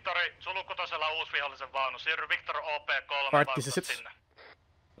 Victory, Zulu 6:lla uusi vihollisen vaunu. Siirry Victor OP3 Alright, this is it. sinne.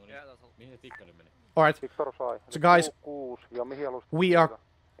 Mihin se tikka nyt meni? Alright. Victor sai. So guys, Kuusi. Ja mihin halusit?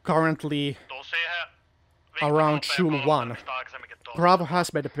 currently Tuu siihen around Victor Zulu OP 1. mistä aikaisemminkin tuossa. Bravo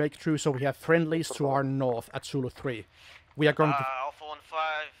has made a breakthrough, so we have friendlies to our north at Zulu 3. We are going to... Alpha 15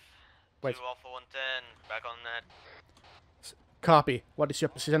 Wait. to Alpha 110, back on net. Copy. What is your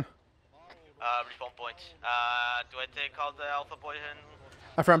position? Respawn point. Do I take all the Alpha boys in?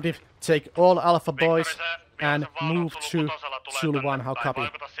 Affirmative. Take all Alpha boys and move to Zulu 1. How copy?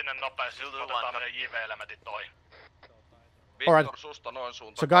 Vaikuta sinne nopeasti, otetaan meidän JV-elementit ohi. Alright. Victor, susta noin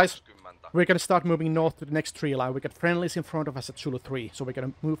suunta So guys, 20. we're gonna start moving north to the next tree line. We got friendlies in front of us at Zulu 3, so we're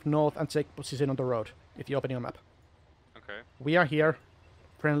gonna move north and take position on the road, if you open your map. Okay. We are here,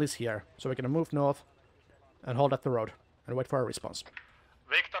 friendlies here, so we're gonna move north and hold at the road and wait for a response.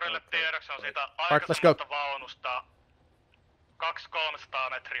 Victorille tiedoksi on siitä Alright, let's go. aikaisemmasta vaunusta 200-300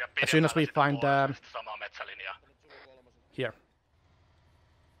 metriä As soon as we pidemmällä find puolesta samaa metsälinjaa. here.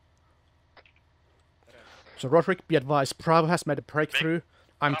 So Roderick, be advised, Bravo has made a breakthrough.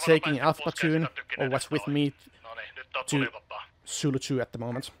 I'm taking Alpha Platoon, or what's with me, to Zulu 2 at the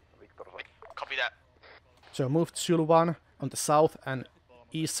moment. Copy that. So move to Zulu 1 on the south and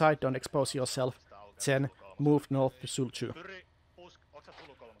east side, don't expose yourself. 10, move north to Zulu 2.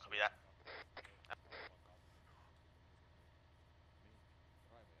 Copy that.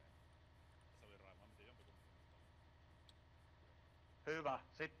 Hyvä.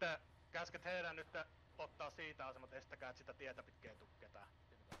 Sitten käsket heidän nyt ottaa siitä asemat, estäkää et sitä tietä pitkin ei tuu ketään.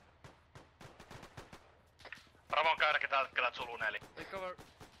 Bravon kärki tällä hetkellä Zulu 4.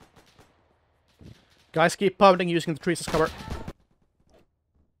 Guys, keep pounding using the trees as cover.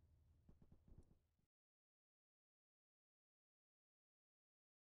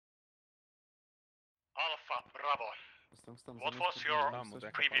 Alpha, Bravo. What was your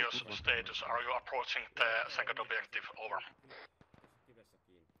previous status? Are you approaching the second objective? Over.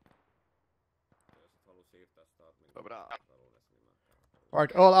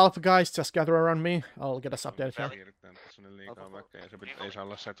 Alright, all Alpha guys, just gather around me. I'll get us updated here.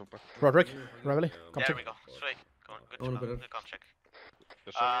 Roderick, Reveille, come There check. we go. Sweet. Good On to know. perä. Good come check.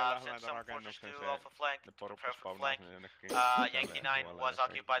 Jos on vielä Send lähellä some rakennuksen forces to Alpha flank, ne to porukka prepare for spawnaa flank. sinne jonnekin. Yankee 9 was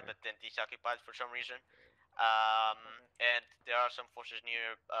occupied, but then decoccupied for some reason. And there are some forces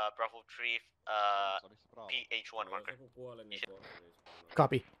near Bravo 3, PH1 marker.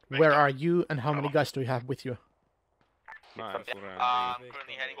 Copy. Where are you and how many guys do you have with you?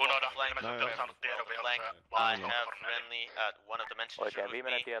 Currently heading to Alpha flank. Flank. I have friendly at one of the mentions. Oikein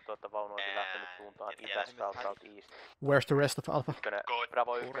viimeinen tieto, että vaunu olisi lähtenyt suuntaan itä, south, east. Where's the rest of Alpha?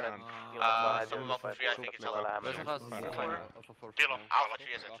 Bravo 1. Some Alpha 3, I think it's Alpha 4. Alpha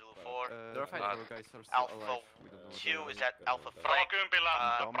 3 is at Zulu 4. Alpha 2 is at Alpha Bravo flank.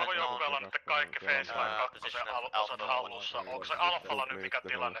 10, Bravo joukkueella on nyt kaikki faceline 2 osat hallussa. Onko se Alfalla nyt mikä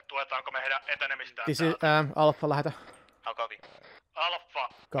tilanne? Tuetaanko me heidän etenemistään This is täältä? Alpha lähetä. How copy? Alfa,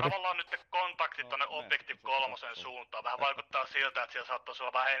 Bravolla on nyt kontaktit tonne Objective 3 suuntaan. Vähän vaikuttaa siltä, että siellä saattaisi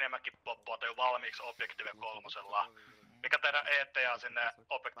olla vähän enemmänkin poppoa jo valmiiksi Objective 3. Mikä tehdään ETA sinne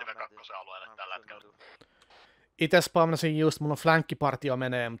Objective 2 alueelle tällä hetkellä? Itse spamnasin just, mulla on flankkipartio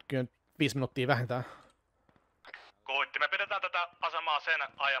menee, mutta kyllä 5 minuuttia vähintään. Kuitti, me pidetään tätä asemaa sen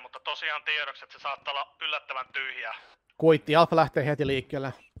ajan, mutta tosiaan tiedoksi, että se saattaa olla yllättävän tyhjä. Kuitti, Alpha lähtee heti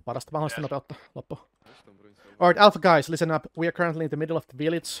liikkeelle. Parasta mahdollista nopeutta. Loppu. Alright, Alpha guys, listen up. We are currently in the middle of the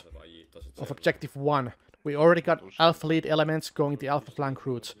village of Objective 1. We already got Alpha lead elements going the Alpha flank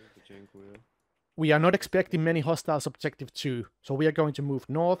routes. We are not expecting many hostiles Objective 2, so we are going to move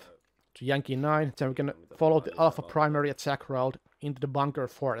north to Yankee 9, then we're going to follow the Alpha primary attack route into the bunker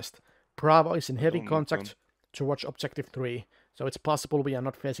forest. Bravo is in heavy contact towards Objective 3, so it's possible we are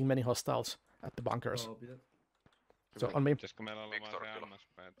not facing many hostiles at the bunkers. So on me. Victor,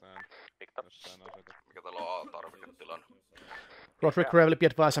 mikä täällä on A-tarviketilanne? Roderick, Reveille, be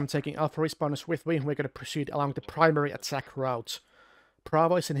advised, I'm taking Alpha respawners with me. We're going to proceed along the primary attack routes.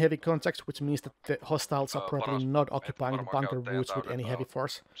 Bravo is in heavy contact, which means that the hostiles are probably not occupying the bunker routes with any heavy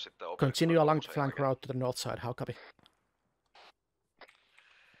force. Continue along the flank route to the north side. How copy?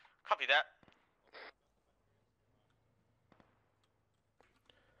 Copy that.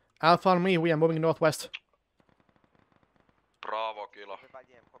 Alpha on me, we are moving northwest. Bravo, kilo.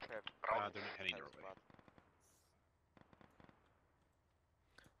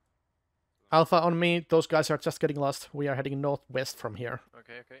 Alpha on me, those guys are just getting lost. We are heading northwest from here.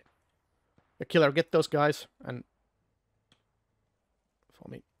 Okay. The killer, get those guys and... For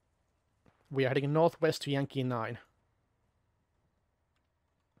me. We are heading northwest to Yankee 9.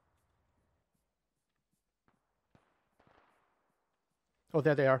 Oh,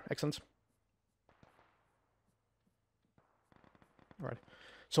 there they are. Excellent. Alright.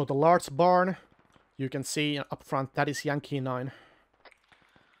 So the large barn, you can see up front, that is Yankee 9.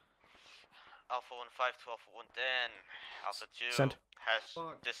 Alpha 1 5 12 1 10. Alpha 2 Send. has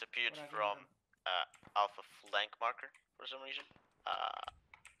disappeared from Alpha flank marker for some reason.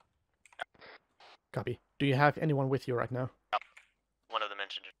 Copy. Do you have anyone with you right now? One of them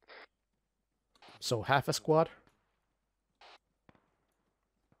mentioned it. So half a squad?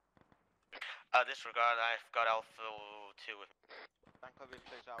 Disregard, I've got Alpha 2 with me.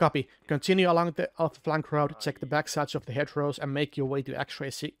 Copy. Continue along the Alpha flank route, check the backsides of the hedgerows, and make your way to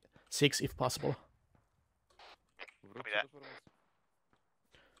X-ray 6 if possible. Copy that.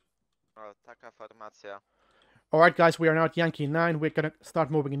 Alright guys, we are now at Yankee 9. We're gonna start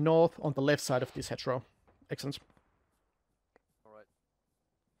moving north on the left side of this hedgerow. Excellent. Alright.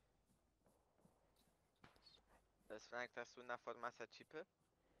 Desconectaste una formación chip?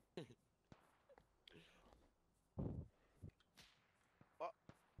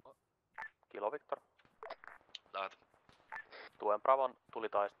 Kilo Victor. Lähet. Tuen Bravon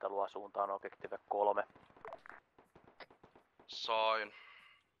tulitaistelua suuntaan objektive 3. Sain.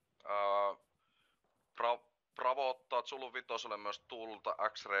 Bravo ottaa Zulu vitoselle myös tulta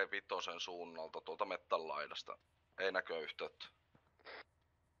X-ray vitosen suunnalta tuolta mettän laidasta. Ei näköyhteyttä.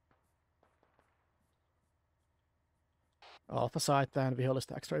 Alpha side tähän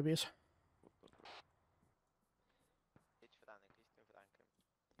vihollista X-ray 5.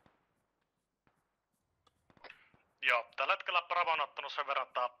 Joo, tällä hetkellä Bravo on ottanut sen verran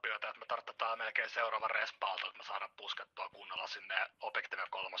tappioita, että me tarvitaan melkein seuraavan respaalta, että me saadaan puskettua kunnolla sinne objektiivin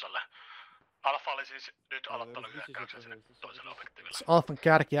 3. Alfa oli siis nyt aloittanut hyökkäyksen sinne toiselle objektiiville. Alphan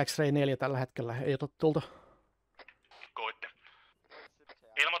kärki X-ray 4 tällä hetkellä, ei ota tulta. Kuitti.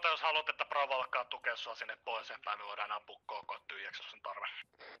 Ilmoita jos haluat, että Bravo alkaa tukea sua sinne pohjoiseenpäin, me voidaan ampua KK tyhjäksi, jos on tarve.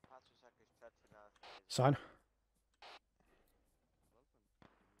 Sain.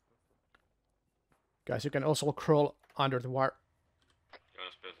 Guys, you can also crawl under the wire.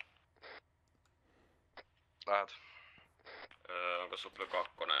 Joonas Piet. Lähet. Onko Supple 2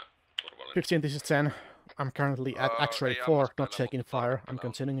 turvallinen? 15, this is 10. I'm currently at X-ray 4, not taking fire. I'm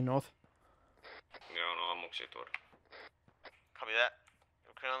continuing north. Joo, no ammuksia tuoda. Copy that.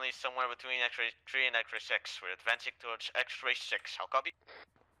 We're currently somewhere between X-ray 3 and X-ray 6. We're advancing towards X-ray 6. How copy?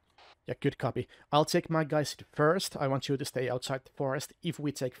 Yeah, good copy. I'll take my guys first. I want you to stay outside the forest. If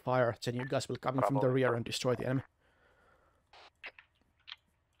we take fire, then you guys will come in from the rear and destroy the enemy.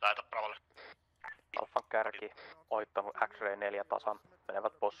 Lähetä Bravolle. Alfan kärki ohittanut X-ray 4 tasan.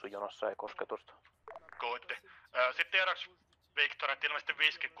 Menevät possujonossa, ei kosketusta. Kuitti. Sitten tiedoksi Victor, että ilmeisesti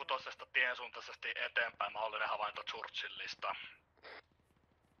 56 tien suuntaisesti eteenpäin mahdollinen havainto Churchillista.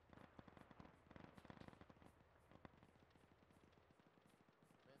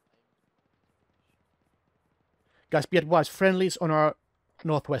 Guys, be advised, friendlies on our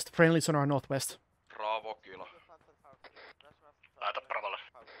northwest. Friendlies on our northwest. Bravo, kilo. Lähetä Bravolle.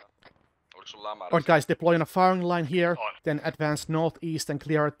 Oliko sun lämärä? Alright guys, deploy on a firing line here, then advance northeast and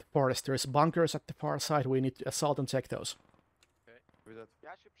clear the forest. There's bunkers at the far side, we need to assault and take those. Okay.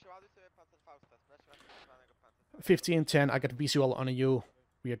 15-10, I got visual on you.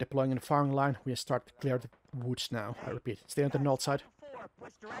 We are deploying in a firing line. We start to clear the woods now. I repeat, stay on the north side.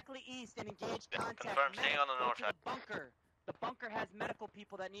 Push directly east and engage contact. Confirm, staying on the north side. Bunker. The bunker has medical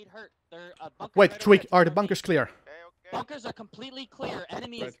people that need hurt. They're bunker. Wait, Twig, are the bunkers clear? Bunkers are completely clear.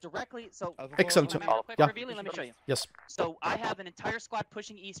 Enemy is directly so. Excellent. Quick Yeah. revealing, let me show you. Yes. So I have an entire squad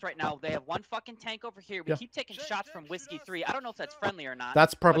pushing east right now. They have one fucking tank over here. We Yeah. keep taking shots from Whiskey 3. I don't know if that's friendly or not.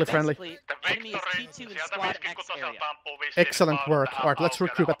 That's probably but friendly. basically, Enemy is T2 in squad X area. Excellent work. Alright, let's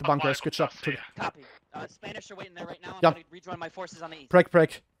recruit at the bunkers. Good job, Twig. Copy. Spanish are waiting there right now. I'm Yeah. gonna rejoin my forces on the east.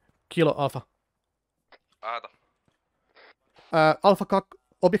 Break. Kilo Alpha. Lähetä. Alpha 2,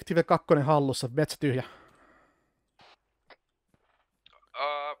 objektiivi 2 hallussa, metsä tyhjä.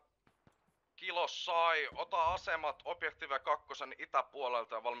 Kilo sai. Ota asemat objektiivi 2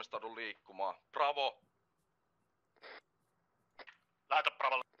 itäpuolelta ja valmistaudu liikkumaan. Bravo. Lähetä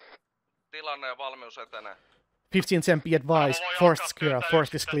Bravolle. Tilanne ja valmius etenee. 15-10, be advised, forest is clear,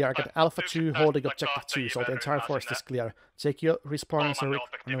 forest is clear. I got Alpha 2 holding objective 2, so the entire forest is clear. Take your respawn, sir.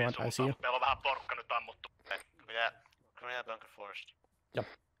 I see you. Meillä on vähän porukka nyt ammuttu. Coming out bunker forest. Jep.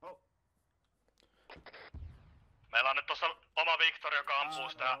 Meillä on nyt tossa oma Victor, joka ampuu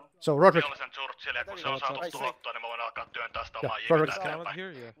sitä So, Roderick. vihollisen Churchillia, kun se on saatu tuhottua, niin me voidaan alkaa työntää sitä Yeah, omaa Roderick. jikitä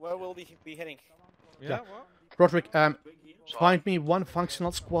eteenpäin. Where will we be heading? Yeah. Roderick, find me one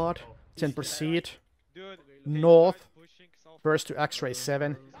functional squad, then proceed north, first to X-ray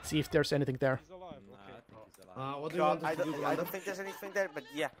 7, see if there's anything there. What do you want us to do, I Commander? don't think there's anything there, but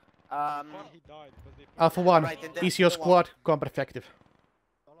yeah. Alpha 1, Right, then is your squad combat effective?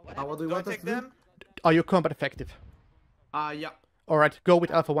 What do you want us to do? Are you combat effective? Yeah. Alright, go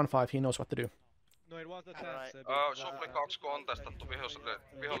with Alpha 1-5, he knows what to do. No, it was the test. Supply 2 kontestattu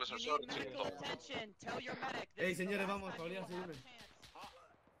vihollisen searching. Ei, señores, vamos, Paulina, seguidme.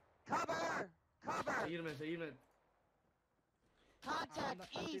 Cover! Cover! Seguidme. Contact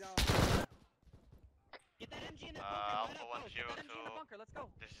east! Get that MG in that bunker! Alpha 102. Let's go!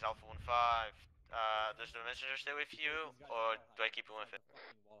 This is Alpha 15. Does the messenger stay with you, or do I keep him with it?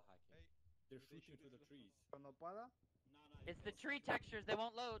 They're shooting through the trees. It's the tree textures, they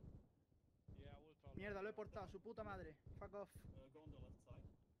won't load. Mierda, lo he portado, su puta madre. Fuck off.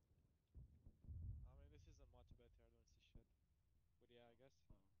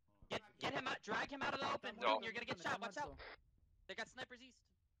 Get him out, drag him out of the open. No. You're gonna get shot, watch out. They got snipers east.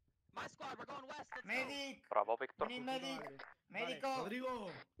 My squad, we're going west. Let's Medic! Bravo, Victor. Medic! Médico!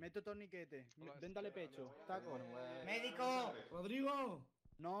 Rodrigo! Meto torniquete. Véndale pecho. Taco. Médico! Rodrigo!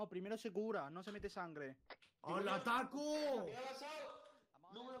 No, primero se cura, no se mete sangre. ¡Hola, Taco!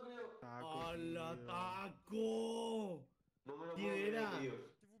 No me lo creo. ¡Hola, Taco! ¿Quién era?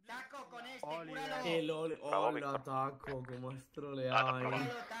 Taco con este, Hola, Taco, ¿cómo has troleado ahí?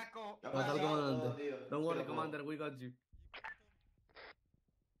 Mata al comandante. Don't worry, commander, we got you.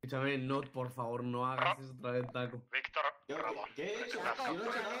 Escúchame, no, por favor, no hagas eso otra vez, Taco. Víctor, bravo. ¿Qué he hecho?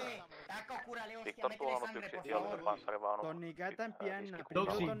 Taco, cúrale, hostia, Victor métele tuohon sangre, por yksi sieltä favor. panssarivaunu. Torniqueta en pierna.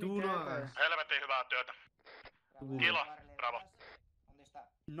 Toksi, tú no hagas. Helvetin hyvää työtä. Kilo, bravo.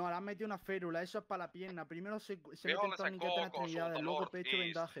 No, le han metido una férula, eso es para la pierna. Primero se mete el Vihollisen torniquete en KK extremidades, suunta luego north pecho, east.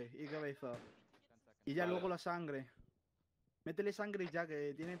 vendaje y cabeza. Y ya luego la sangre. Métele sangre ya,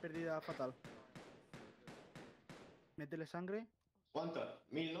 que tiene pérdida fatal. Métele sangre. ¿Cuánta?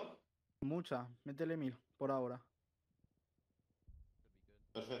 1000, ¿no? Mucha, métele 1000 por ahora.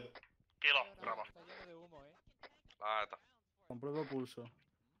 Perfecto. Kilo, bravo. Lähetä. Compruebo pulso.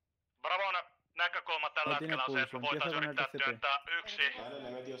 Bravon näkökulma tällä Ahí tiene hetkellä on se, että pulso. me voitaisiin Empieza con el yrittää TCP. työntää yksi Vale, le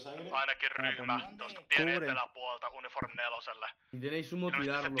he metido sangre. ainakin ryhmä tosta pienen Kuulen. eteläpuolta Uniform 4:lle. Y tenéis humo, Minusta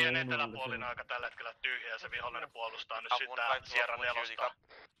se tirarlo pieni uno, eteläpuoli on aika tällä hetkellä tyhjä ja se vihollinen puolustaa nyt sitä Sierra 4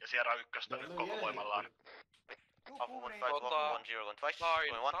 ja Sierra 1 nyt koko voimallaan.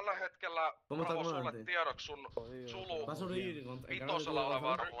 Tällä hetkellä Bravo sulle tiedoksi sun Zulu vitosella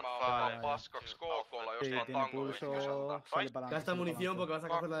oleva ryhmä on paskaksi KK:lla jostain Tango ykköseltä. Gasta munición porque vas a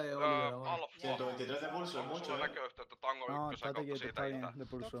coger la de Oliver. Alfa, 123 de pulso, onko mucho, sulla näköyhteyttä Tango No, ykkösen estate kautta quieto, siitä está bien, itään? de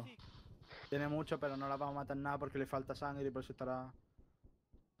pulso. Tiene mucho, pero no la vamos a matar nada porque le falta sangre y por eso estará...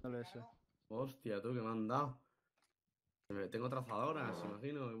 Dale ese. Hostia, tú, que me han dado. Tengo trazadoras,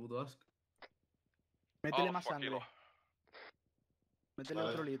 imagino, de puto asco. Métele más Alfa, sangre. kilo. Métele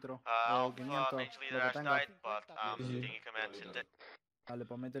otro litro. O Alpha, 500, mage lo que leader has tenga. died, but thingy commands in dead. Vale,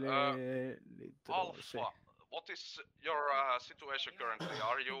 pues métele litro, sí. Alpha, what is your situation currently?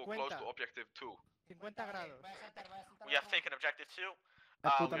 Are you close to objective 2? 50 grados. We have taken objective 2.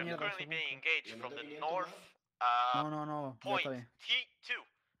 La puta We are mierda, currently según. being engaged from the north No, ya point está bien. T2.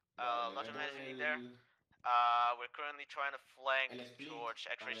 Not anything there. We're currently trying to flank towards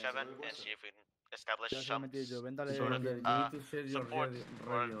X-ray 7 and see if we can establish Ya se lo some metí yo, véndale... Sort of, you need to set your support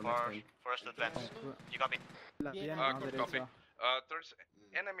radio next time. for us to advance. You got me. La pierna Good copy. derecha. There's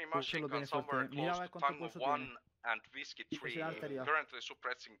enemy Pulso machine lo gun tiene somewhere fuerte. Mira a close ver to cuánto Tango pulso 1 tiene. and Whiskey Y 3, presión arterial. currently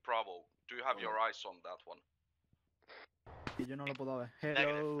suppressing Bravo. Do you have your eyes on that one? Y yo no lo puedo ver.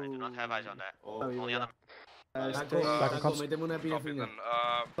 Negative. I do Hello. not have eyes on that. Está vivo Only ya. on the Taco, méteme una Copy epinefrina. then.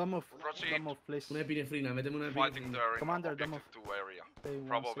 Don't Proceed. move, please. Una epinefrina, méteme una Fighting epinefrina. there in Commander, don't objective 2 area. Stay one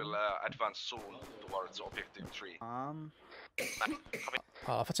Bravo second. will advance soon towards objective 3.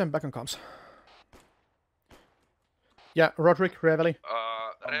 Alpha 10 back on comms. Yeah, Roderick, Revelli.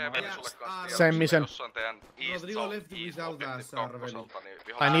 Reeveli sulle kanssa Same tiedoksi, mission. jossain teidän east Rodrigo south left east without us, objective Revelli. kakkoselta, niin I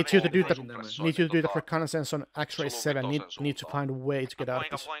vihollinen need you to do suppressoi need you to do the tota reconnaissance on X-ray 7. Need to find a way to get out of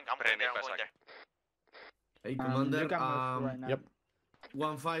this. I'm going there, I'm going there. Hey, You Commander, can move right now. Yep.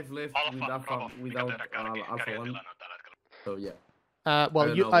 1-5 left Alpha, with Alpha, bravo. without Mikä teidän Alpha 1. kärjen tilanne on tällä hetkellä? So yeah.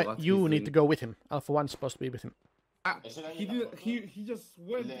 Well, I don't know what you he's need to doing. go with him. Alpha 1 is supposed to be with him. He just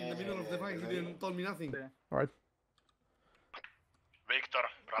went in the middle of the fight. He didn't tell me nothing. Alright. Victor,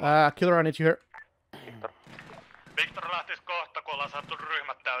 bravo. Killer, I need you here. Victor lähtisi kohta, kun ollaan saatu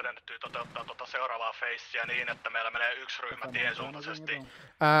ryhmät täydennettyä toteuttaa tuota seuraavaa facea niin, että meillä menee yksi ryhmä tiensuuntaisesti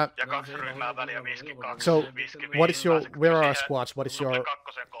ja kaksi ryhmää väliä viski 2, So, viski 5. what is your, where are our squads? What is your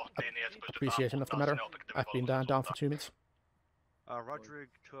kakkosen kohtiin niin, että pystytään appreciation of the matter? I've been down for 2 minutes.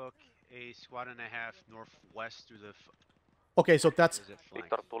 Roderick took a squad and a half northwest through the. Okay, so that's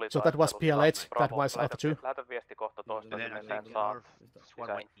Victor tuli so that was taistelusta. PL8, that was Bravo, Alpha 2. Lähetä viesti kohta toista And then I nimessä, think että saa north squad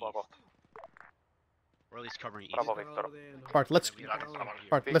went lisäinfoa kohta. or at least covering east. Bravo, Victor. Alright,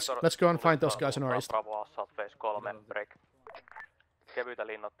 let's go and find those guys on our east. Bravo, South Base 3, break. kevyitä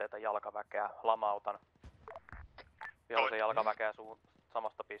linnoitteita jalkaväkeä, lamautan. Vihollisen jalkaväkeä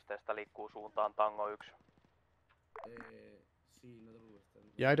samasta pisteestä liikkuu suuntaan Tango 1.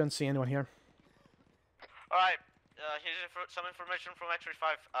 Yeah, I don't see anyone here. Alright, here's some information from X-ray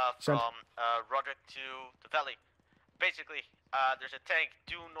 5 Send. from Roderick to the valley. Basically, there's a tank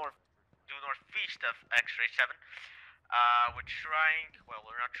due northeast of X-ray 7. We're trying, well,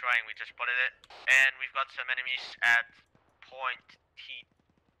 we're not trying, we just spotted it, and we've got some enemies at point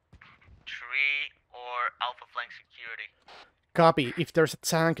T3 or Alpha Flank Security. Copy. If there's a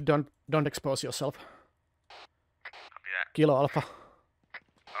tank, don't expose yourself. Copy that. Kilo Alpha.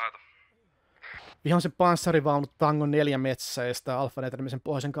 Vihollisen panssarivaunut Tango 4 metsässä ja sitä Alfa etenemisen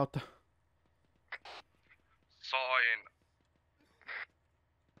pohjoisen kautta. Sain.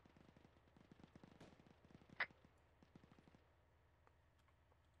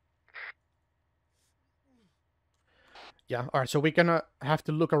 Yeah, alright, so we're gonna have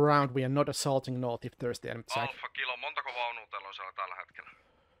to look around. We are not assaulting north if there's the enemy tank. Alfa Kilo, montako vaunua teillä on siellä tällä hetkellä?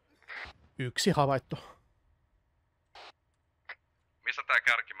 1 havaittu. Missä tää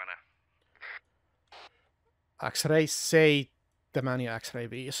kärki menee? X-ray 7 ja X-ray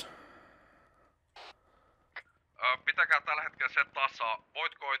 5. Pitäkää tällä hetkellä se tasa.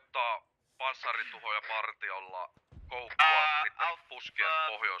 Voit koittaa panssarituhoja partiolla koukkua niiden puskien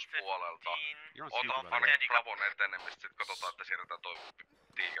pohjoispuolelta. Ota ainakin Bravon etenemistä, sit katsotaan, että siirretään toi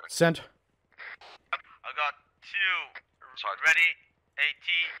tiikeri. Send. I got 2 ready AT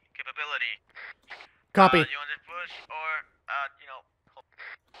capability. Copy. You want to push or, you know...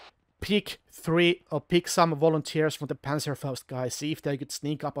 Pick 3 or pick some volunteers from the Panzerfaust guys. See if they could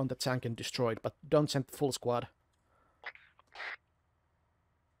sneak up on the tank and destroy it, but don't send the full squad.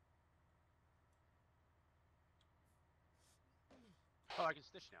 Oh, I can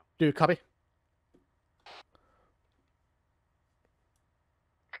stitch now. Do you copy?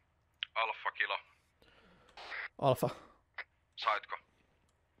 Alfa Kilo. Alfa. Saitko?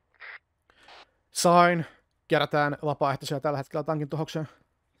 Sain. Kerätään vapaaehtoisia tällä hetkellä tankin tuhokseen.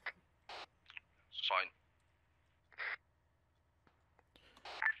 Sain.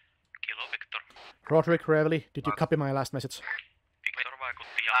 Kilo Victor. Roderick Reveley, did you copy my last message? Victor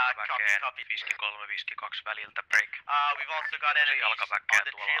vaikutti jalkaväkeen 53-52 väliltä break. We've also got enemies on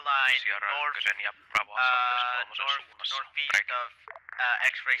the tree line northeast of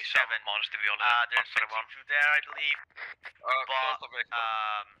X-ray 7. There's a T2 there, I believe.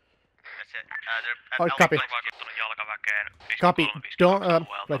 That's it. They're Oh, copy. Vaikuttunut jalkaväkeen Copy. Don't,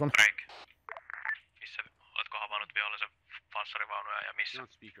 wait one. break. Missä oletko havainnut vihollisen panssarivaunuja ja missä?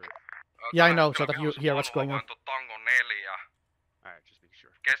 Yeah, I know, so that you hear what's going on. Tango 4.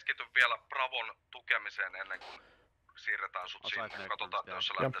 Keskity vielä Bravon tukemiseen ennen kuin siirretään sut sinne. Katsotaan, että jos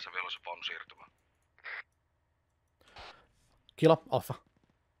se lähtee se vihollisen vaunu siirtymään. Kilo, Alfa.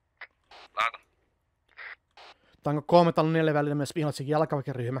 Lähetä. Tango 3 talon 4 välillä myös vihollisen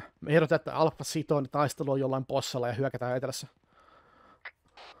jalkaväkiryhmä. Me ehdotetaan, että Alfa sitoo taistelua jollain bossalla ja hyökätään etelässä.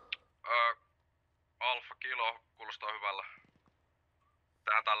 Alfa Kilo kuulostaa hyvällä.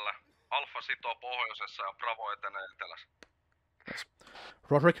 Tehdään tällä. Alfa sitoo pohjoisessa ja Bravo etenee etelässä. Yes.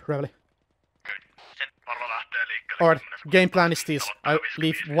 Roderick, Reveley. Sen varma lähtee liikkeelle. Alright, game plan is this. I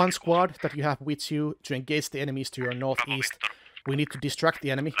leave one squad that you have with you to engage the enemies to your northeast. We need to distract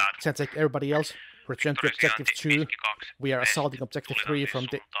the enemy. Then take everybody else. Return to objective 2. We are assaulting objective 3 from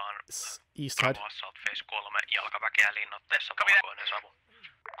the east side. Assault phase 3 jalkaväkeä linnoitteessa valkoinen savu.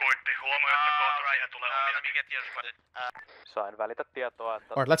 Koitti huomioon, että kohdalla tulee omia. Sain välitä tietoa,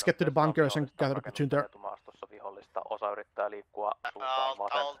 että... Alright, let's get to the bunkers and gather the platoon there. Maastossa vihollista. Osa yrittää liikkua suuntaan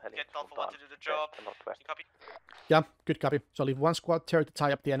vasen, eli suuntaan northwest. Yeah, good copy. So leave one squad there to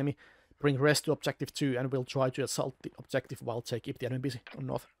tie up the enemy. Bring rest to objective 2 and we'll try to assault the objective while keep the enemy busy on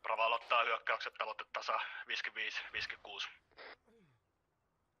north. Bravo aloittaa hyökkäykset, pelote tasa 55-56.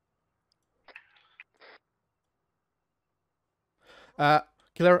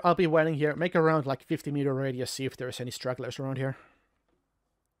 Killer, I'll be waiting here. Make around like 50-meter radius, see if there's any stragglers around here.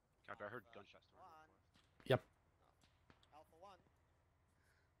 Okay, I heard gunshots. Yep. Alpha 1.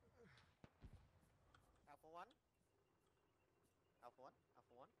 Alpha 1. Alpha 1.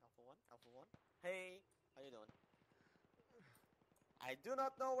 Alpha 1. Alpha 1. Alpha 1. Hey, how you doing? I do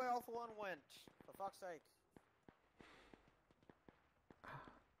not know where Alpha 1 went. For fuck's sake.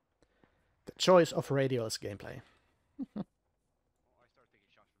 The choice of radial's gameplay.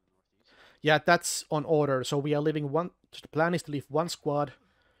 Yeah, that's on order. So we are leaving one. The plan is to leave one squad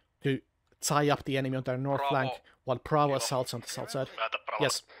to tie up the enemy on their north flank, while Bravo assaults on the south side.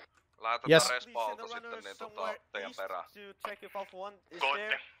 Yes. Lähetetään Yes. respaalta sitten niin teidän perään. To check if Alpha 1 is Koitti.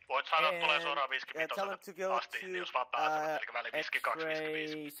 there. Voit sanoa, tulee And, suoraan 55 tell him to go asti, to jos vaan pääsevät, eli väli 52,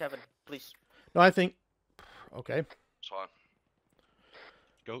 55. X-ray 7, please. No, I think... Okay. Fine.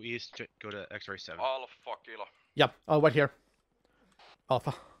 Go east, go to X-ray 7. Alpha kilo. Yeah, I'll wait here.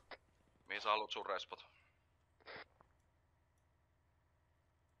 Alpha. Mihin sä haluat sun respot?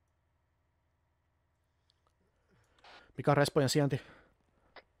 Mikä on respojen sijainti?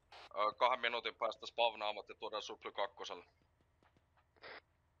 2 minuutin päästä spavnaamat ja tuodaan suply 2.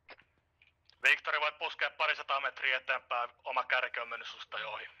 Victori, voit puskea parisataa metriä eteenpäin, oma kärki on mennyt susta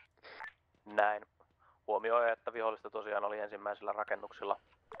jo ohi. Näin. Huomioi, että vihollista tosiaan oli ensimmäisillä rakennuksilla.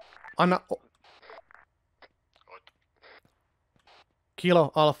 Anna...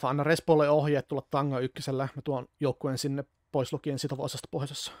 Kilo Alfa, anna respolle ohjeet tulla Tango 1. Mä tuon joukkueen sinne pois lukien sitova osasta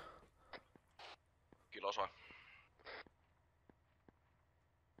pohjoisessa. Kilo soi.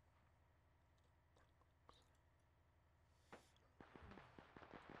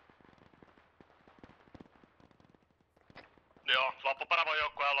 Joo, loppuparavon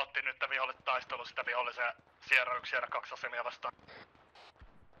joukkue aloitti nyt vihollitaistelu sitä vihollisen Sierra 1, Sierra 2 asemia vastaan.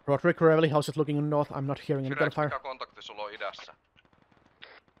 Roderick Revelli, how's it looking in north? I'm not hearing any Syrex, gunfire. mikä kontakti sulla on idässä?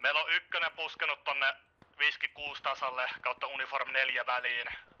 Meillä on ykkönen puskenut tonne 56 tasalle kautta uniform 4 väliin.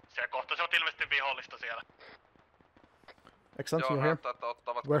 Se kohtasivat ilmeisesti vihollista siellä. Excellent, Joo, you're here. näyttää, että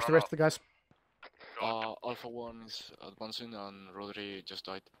ottavat Where's the rest of the guys? Alpha 1 is advancing and Rodri just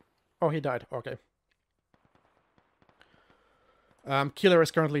died. Oh, he died. Okay. Killer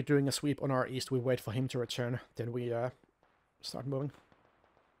is currently doing a sweep on our east. We wait for him to return, then we start moving.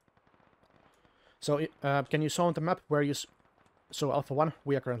 So, can you show on the map where you... So, Alpha 1,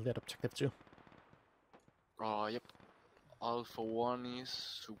 we are currently at Objective 2. Yep. Alpha 1 is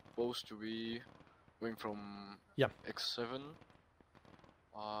supposed to be going from X7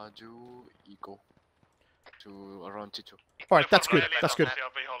 to Eco to around T2. Alright, that's good. That's good.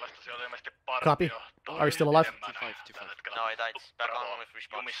 Copy. Are you still alive? No, I died. Back on with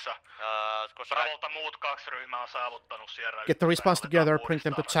response. Bravolta muut 2 ryhmää on saavuttanut Sierra. Get the response together, bring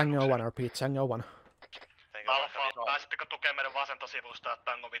them to Tango 1. Repeat, Tango 1. Alfa, pääsittekö tukea meidän vasenta sivusta,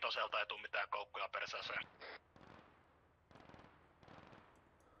 että Tango 5 ei tuu mitään koukkuja persäseen?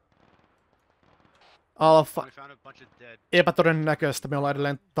 Alfa. Epätodennäköistä. Me ollaan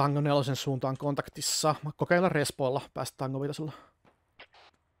edelleen Tango 4 suuntaan kontaktissa. Kokeillaan respoilla. Päästä Tango 5.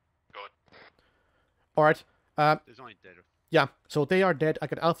 Alright. Yeah, so they are dead. I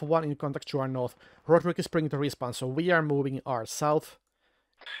got Alpha 1 in contact to our north. Roderick is bringing the respawn, so we are moving our south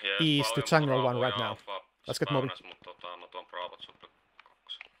east to Tango 1 right now. Let's get moving.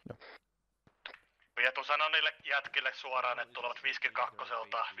 Vietu sanoo niille jätkille suoraan, että tulevat 52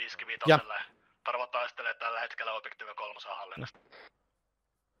 55 Tarvo taistelee tällä hetkellä Objective 3 hallinnasta.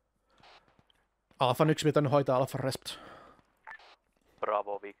 Alpha 1 hoitaa Alpha resp.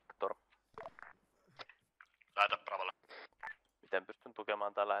 Bravo Victor. Lähetä Bravolle. Miten pystyn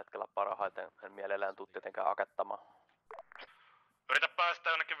tukemaan tällä hetkellä parhaiten? En mielellään tuu tietenkään akettamaan. Yritä päästä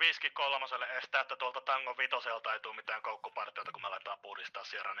jonnekin 53 estää, että tuolta Tango 5 ei tuu mitään koukkupartioita, kun me aletaan puhdistaa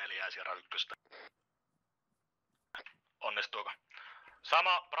Sierra 4 ja Sierra 1. Onnistuuko?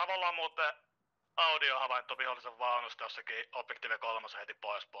 Sama, Bravolla on muuten audiohavainto vihollisen vaunusta jossakin Objective 3 heti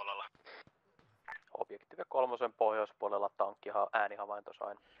pohjoispuolella. Objective 3 pohjoispuolella äänihavainto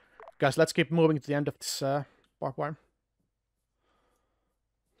sain. Guys, let's keep moving to the end of this barbed wire.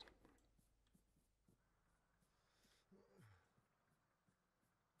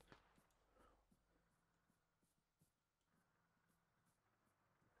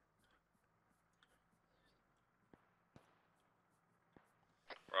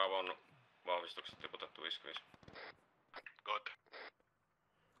 Bravo on vahvistukset tiputettu 55. Good.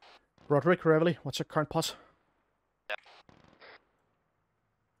 Roderick, Revelli, what's your current pulse?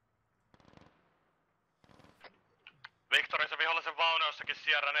 Victor, se vihollisen vaunu jossakin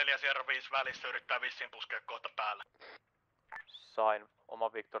Sierra 4 ja Sierra 5 välissä yrittää vissiin puskea kohta päälle. Sain.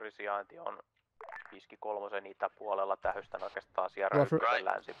 Oma Victorin sijainti on 53 itäpuolella, tähystän oikeastaan Sierra 1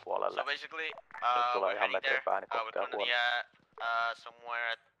 länsipuolelle. So basically, tulee we're ihan heading there. metrin pääni We're kokea currently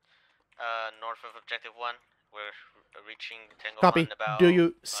somewhere at north of Objective 1. We're reaching Tango Copy. 1 about... Do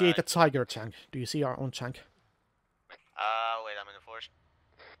you see the Tiger tank? Do you see our own tank? Wait, I'm in the forest.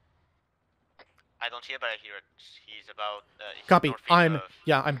 I don't see it, but I hear it. He's about... he's Copy. northeast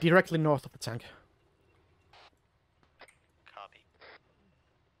of... I'm directly north of the tank. Copy.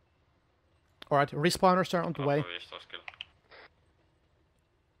 Alright, respawners are on the way. 15 kilo.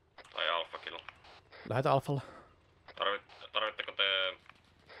 Tai alfa kilo. Lähetä Alfalle. Tarvitteko te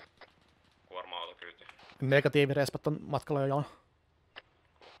kuorma-autokyytiä? Negatiivi respat on matkalla jo jalan.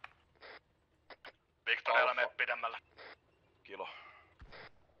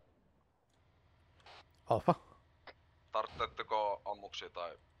 Alpha. Tarvitsetteko ammuksia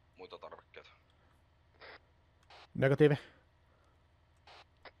tai muita tarvikkeita? Negatiivi.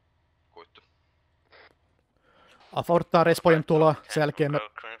 Kuittu. Alpha odottaa respojen tuloa, sen jälkeen me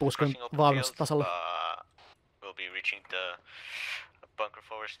pusken vaunusta tasalle. We'll be reaching the bunker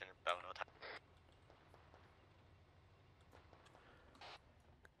forest in about no time.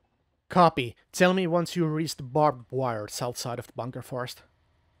 Copy. Tell me once you reach the barbed wire south side of the bunker forest.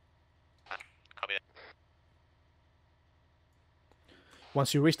 Copy that.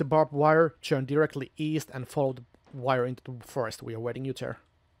 Once you reach the barbed wire, turn directly east and follow the wire into the forest. We are waiting you there.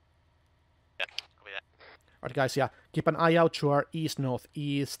 Yeah, copy that. Alright guys, yeah, keep an eye out to our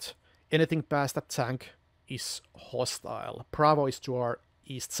east-northeast. Anything past that tank is hostile. Bravo is to our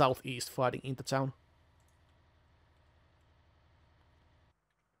east-southeast, fighting into town.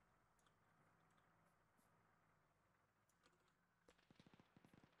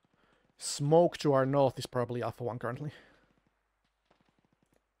 Smoke to our north is probably Alpha 1 currently.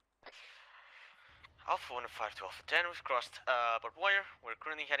 Alpha 1 and 5 to Alpha 10, we've crossed barbed wire. We're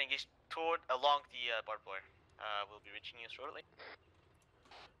currently heading east along the barbed wire. We'll be reaching you shortly.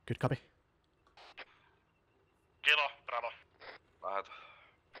 Good copy. Kilo, Bravo. Lähet.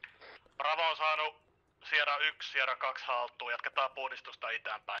 Bravo on saanut Sierra 1, Sierra 2 haltuun. Jatketaan puhdistusta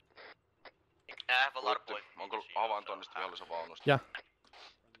itäänpäin. Onko havaintoa niistä vihollisen vaunuista? Ja.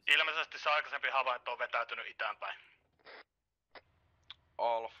 Ilmeisesti se aikaisempi havainto on vetäytynyt itäänpäin.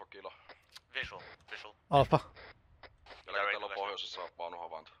 Alfa, kilo. Visual. Alfa. Teillä on pohjoisessa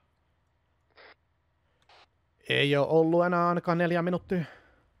vaunuhavainto. Ei oo ollut enää ainakaan 4 minuuttia.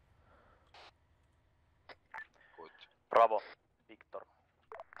 Bravo, Victor.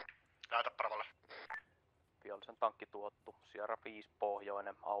 Lähetä Bravolle. Vihollisen tankki tuottu. Sierra 5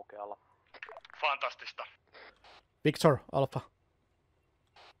 pohjoinen aukealla. Fantastista. Victor, Alfa.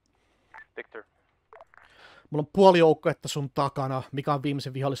 Victor. Mulla on puoli joukkuetta sun takana. Mikä on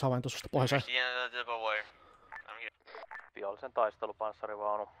viimeisen vihollishavainto susta pohjoiseen? Vihollisen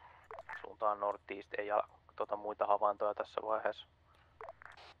taistelupanssarivaunu. Suuntaan northeast. Ei muita havaintoja tässä vaiheessa.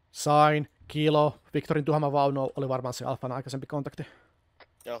 Sain. Kilo. Victorin tuhama vaunu oli varmaan se Alfan aikaisempi kontakti.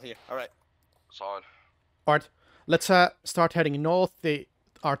 Yo, here. Alright. Sain. Alright. Let's start heading north.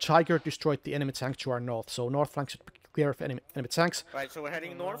 Our Tiger destroyed the enemy tank to our north, so north flank should be clear of enemy tanks. Right, so we're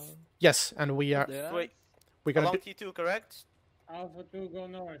heading north? Yes, and we are... Wait. We're gonna along T2, correct? Alpha 2, go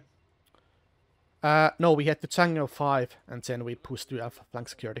north. No, we head to Tango 5, and then we push to Alpha flank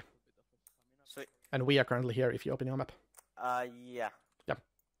security. Sweet. And we are currently here, if you open your map. Yeah. Yeah.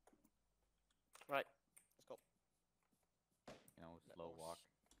 Right, let's go. Slow walk.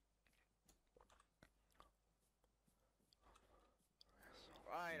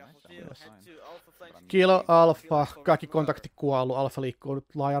 Right, Alpha 2, head to Alpha flank. Kilo, Alfa, kaikki kontakti kuollut. Alfa liikkuu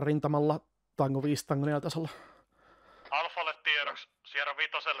nyt laajan rintamalla Tango 5, Tango 4 tasolla. Alfalle tiedoksi. Sierra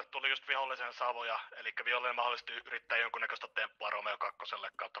 5 tuli just vihollisen savoja, eli vihollinen mahdollisesti yrittää jonkunnäköistä temppua Romeo 2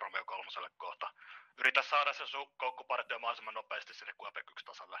 kautta Romeo 3 kohta. Yritä saada se sun koukkupartio mahdollisimman nopeasti sinne Quebec 1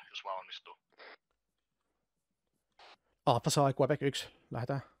 tasalle, jos vaan onnistuu. Alfa saa Quebec 1,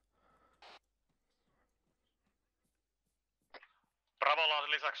 lähdetään. Bravolla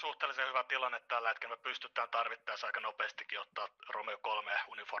on lisäksi suhteellisen hyvä tilanne tällä hetkellä. Me pystytään tarvittaessa aika nopeastikin ottaa Romeo 3 ja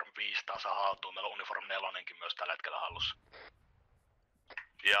Uniform 5 tasa haltuun. Meillä on Uniform 4 myös tällä hetkellä hallussa.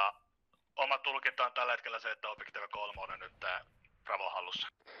 Ja oma tulkinta on tällä hetkellä se, että Objective 3 on nyt Bravo hallussa.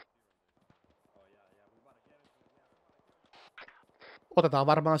 Otetaan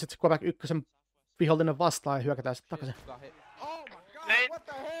varmaan sitten Quebec 1 vihollinen vastaan ja hyökätään sitten takaisin.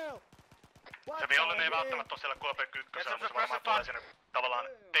 Se vihollinen ei välttämättä ole siellä Quebec 1, mutta se varmaan tulee sinne tavallaan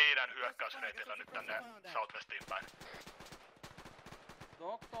teidän hyökkäysreitillä nyt tänne Southwestiin päin.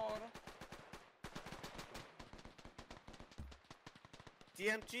 Doktor!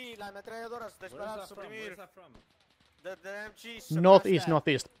 TMG, la ametralladoras, disparar, suprimir. The MG suppress Northeast, that.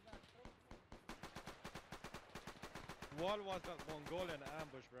 northeast. One was that Mongolian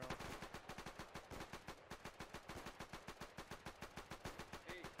ambush, bro.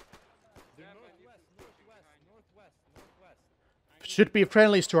 Should be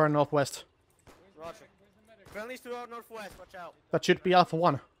friendlies to our northwest. Roger. Friendlies to our northwest, watch out. That should be Alpha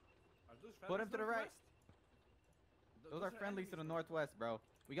 1. Put him to the right. Those are friendlies to the northwest, bro.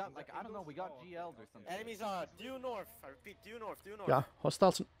 We got, like, I don't know, we got GLs or something. Enemies are due north. I repeat, due north, due north. Yeah,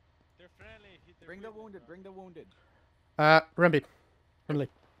 hostiles. They're friendly. Bring the wounded, bring the wounded. Rembi. Friendly.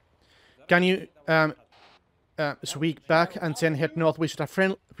 Can you sweep back and then head north? We should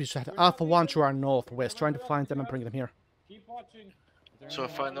have Alpha 1 to our northwest, trying to find them and bring them here. Keep watching. So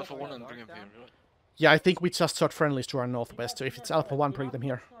find Alpha 1 and bring him here, right? Yeah, I think we just shot friendlies to our northwest, so if it's Alpha 1, bring them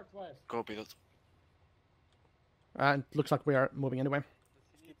here. Copy that. And looks like we are moving anyway.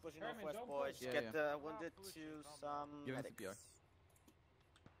 Keep pushing northwest, boys. Get the wounded to some medics. CPR.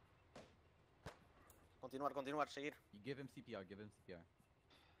 Continuar, seguir. You give him CPR, give him CPR.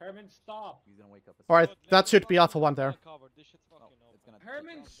 Herman, stop! He's gonna wake up. Alright, that should be Alpha 1 there.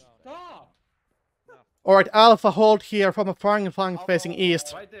 Herman, stop! Alright, Alpha, hold here from a firing line facing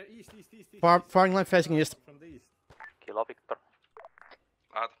east. Right there, east. Firing line facing east. From the east. Kilo Victor.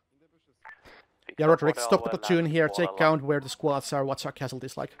 Yeah, Roderick, stop the platoon here, take count where the squads are, what's our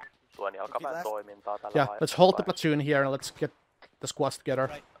casualties like. Tuen jalkaväen toimintaa tällä Yeah, let's hold the platoon here and let's get the squads together.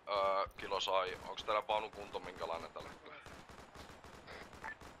 Kilo sai. Onks täällä vaunun kunto minkälainen tällä hetkellä?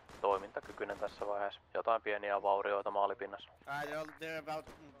 Toimintakykyinen tässä vaiheessa. Jotain pieniä vaurioita maalipinnassa.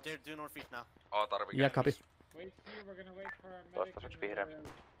 They're due northeast now. Tarvii. Yeah, copy. Wait here, we're gonna wait for a medic. Toistaiseksi vihreä.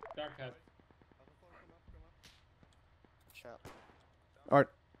 Darkhead. Alright,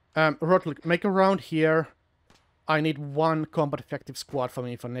 Roderick, make a round here. I need one combat effective squad for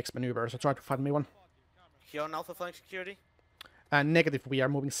me for next maneuver, so try to find me one. Here on Alpha flank security. And negative, we are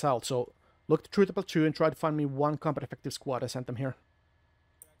moving south, so look through the platoon, try to find me one combat effective squad and send them here.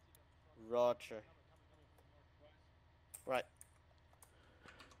 Roger. Right.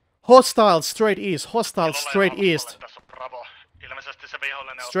 Hostiles straight east, hostiles straight east. Tässä on Bravo. Ilmeisesti se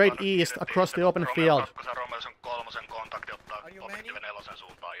vihollinen Straight east, across the open field. Romeosen kolmosen kontakti ottaa objektiivi nelosen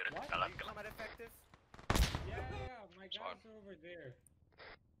suuntaan yritti tällä hetkellä. Yeah, my guys are over there.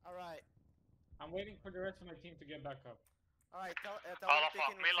 Alright. I'm waiting for the rest of my team to get back up. Alright,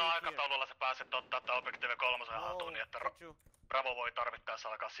 Alfa, millä aikataululla sä pääset ottaa tää objektiivi kolmosen haltuun niin, että Bravo voi tarvittaessa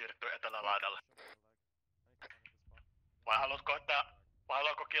alkaa siirtyä etelälaidalle? Vai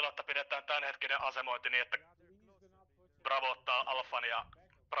haluatko Kilo, että pidetään tämänhetkinen asemointi niin, että Bravo ottaa Alfan ja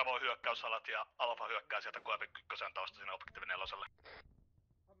Bravo hyökkäysalat ja Alfa hyökkää sieltä Koevi 1 tausta sinne objektiivi 4:lle?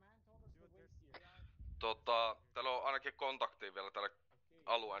 Täällä on ainakin kontaktia vielä tällä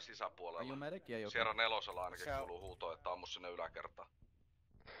alueen sisäpuolella. Sierra 4:lla ainakin kuuluu huuto, että ammu sinne yläkertaan.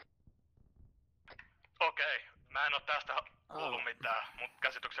 Okei, mä en oo tästä kuullut mitään, mut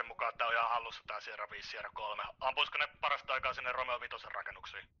käsityksen mukaan tää on ihan hallussa tää Sierra 5, Sierra 3. Ampuisiko ne parasta aikaa sinne Romeo 5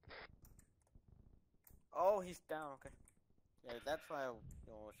 rakennuksiin? Oh, he's down, okay. Yeah, that's why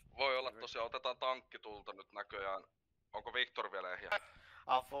Voi olla tosiaan, otetaan tankkitulta nyt näköjään. Onko Victor vielä ehjä?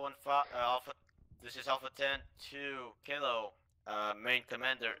 Alpha 1, Alpha, this is Alpha 10 to Kilo. Main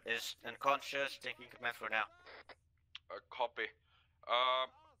commander is unconscious, taking command for now. Copy.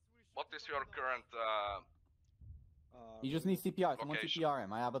 What is your current You just need CPR. Someone location? CPR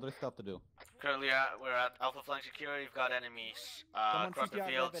him. I have other stuff to do. Currently, we're at Alpha flank security. We've got enemies across the CPR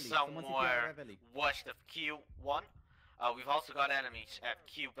field, heavily. Someone CPR somewhere heavily. west of Q1. We've also got enemies at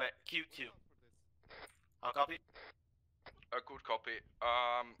Q2. I'll copy. Good copy.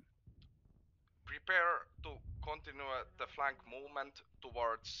 Prepare to continue the flank movement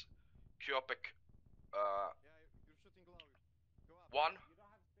towards Kyopek 1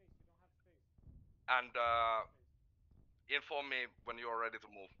 and inform me when you are ready to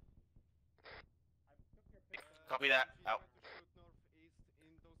move. Copy that. Out.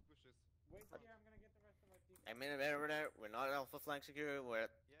 I mean, over there. We're not at Alpha flank security. We're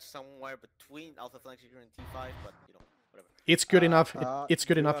somewhere between Alpha flank security and T5, but you know, whatever. It's good enough. It's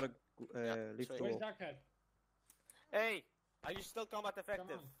good enough. Where's Darkhead? Hey, are you still combat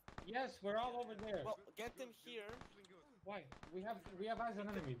effective? Yes, we're all over there. Well, get them here. Why? We have eyes on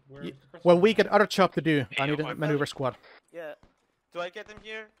enemy. We're Well, we got other job to do. I need a maneuver squad. Yeah. Do I get them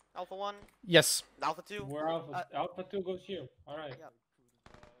here? Alpha 1? Yes. Alpha 2? We're Alpha 2 goes here. Alright. Yeah.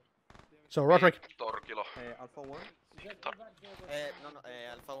 So, Roderick. Torkilo. Alpha 1? No,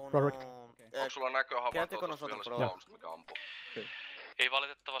 Alpha 1. Roderick. Onko sulla näköhavaintoa tuossa vihollisesta vaunusta, mikä ampuu? Ei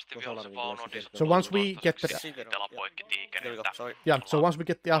valitettavasti vihollisen vaunu, niin So once we get the poikki tiikeriltä. Yeah, so once we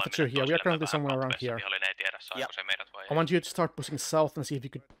get the Alpha 2 here, we are currently somewhere around here. Vihollinen ei tiedä, saako se meidät vai I want you to start pushing south and see if you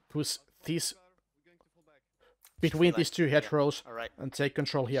could push this between these two hedgerows and take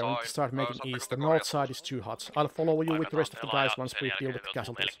control here and start making east. The north side is too hot. I'll follow you with the rest of the guys once we deal with the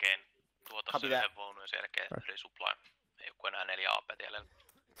casualties. Tuota se yhden vaunun ja sen jälkeen resupply. Ei oo enää 4 AP jäljellä.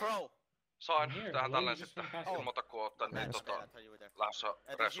 Pro! Sain, tähän tälleen sitten ilmoita kun ootte niin lähdössä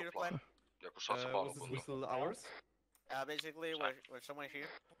resupply. Joku saa se vaunun kuntoon. Basically, we're somewhere here.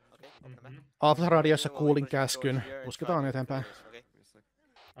 Okay. Alpha radiossa kuulin käskyn. Pusketaan eteenpäin.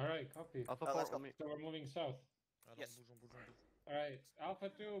 Alright, copy. Alpha 4 on me. So we're moving south. Yes. Alright, Alpha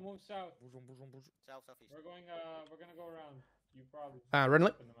 2, move south. Southeast. We're gonna go around. You probably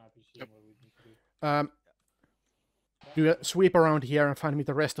Renly? on the map, you see what we need to do. Do a sweep around here and find me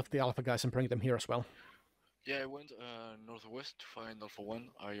the rest of the Alpha guys and bring them here as well. Yeah, I went northwest to find Alpha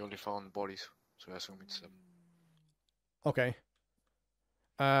 1. I only found bodies, so I assume it's them. Okay.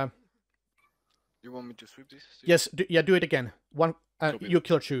 You want me to sweep this? Yes, do it again. One, you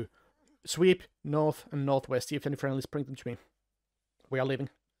kill 2. Sweep north and northwest. See if any friendlies bring them to me. We are leaving.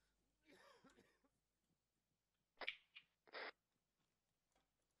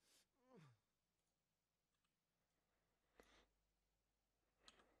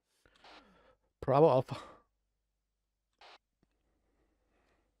 Bravo Alpha.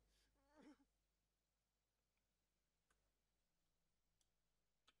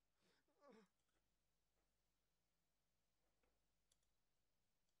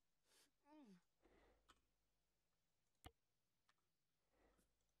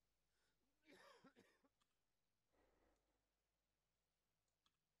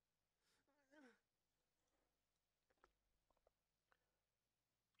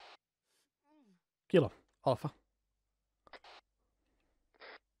 Kilo Alpha.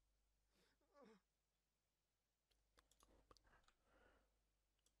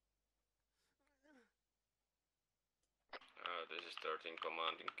 This is 13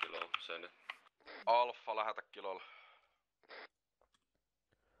 commanding Kilo, send it. Alfa, lähetä Kilolle.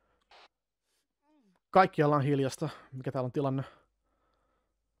 Kaikkialla on hiljasta. Mikä täällä on tilanne?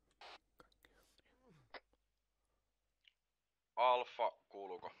 Alfa,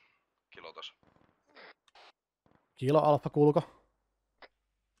 kuuluuko? Kilo tässä. Kilo Alpha, kuuluuko?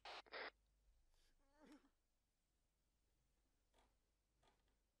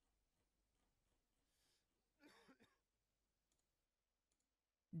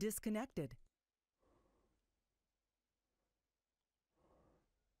 Disconnected.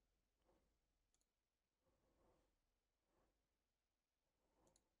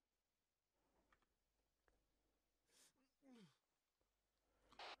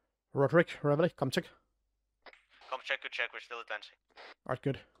 Roderick, Reveille, come check. Come check, good check, we're still advancing. Alright,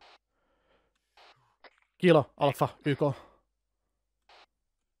 good. Kilo, Alpha, YK.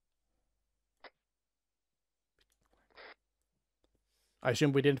 I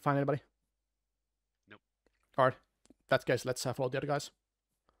assume we didn't find anybody? Nope. Alright, in that case, let's follow the other guys.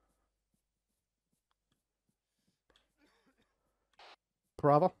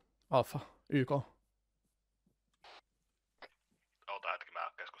 Bravo, Alpha, YK. Ota hetki,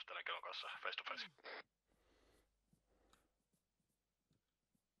 mä keskustelen Kilon kanssa face to face.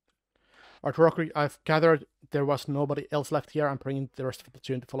 Alright, Rockery, I've gathered there was nobody else left here. I'm bringing the rest of the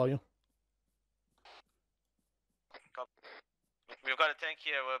platoon to follow you. We've got a tank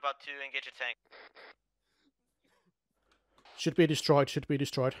here, we're about to engage a tank. Should be destroyed, should be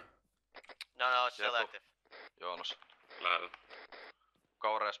destroyed. No, it's still active. Joonas. Lähellä.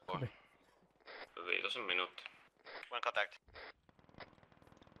 Kauan respoi. 5 minuutti. One contact.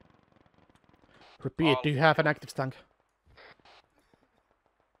 Repeat, do you have an active tank?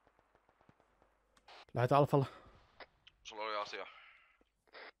 Lähetä Alfalla. Sulla oli asia.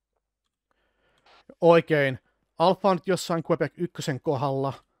 Oikein. Alfa on nyt jossain Quebec 1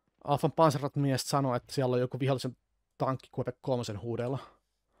 kohdalla. Alfan pansarat mies sanoo, että siellä on joku vihollisen tankki Quebec 3 huudella.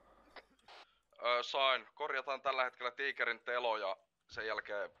 Sain. Korjataan tällä hetkellä Tigerin telo ja sen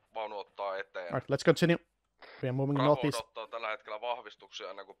jälkeen vaunu ottaa eteen. Alright, let's continue. We are moving Bravo northeast. odottaa tällä hetkellä vahvistuksia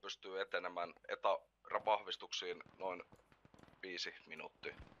ennen kuin pystyy etenemään vahvistuksiin noin 5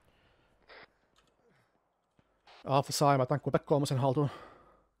 minuuttia. Alfa sai, mä otan Quebec 3 haltuun.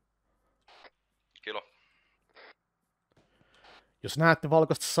 Kilo. Jos näette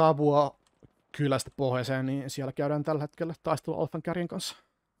valkoista savua kylästä pohjoiseen, niin siellä käydään tällä hetkellä taistelu Alfan kärjen kanssa.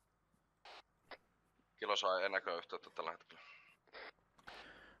 Kilo sai ennäköyhteyttä tällä hetkellä.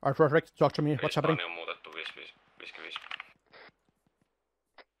 Alright, Roderick, talk to me. What's happening? on muutettu 55.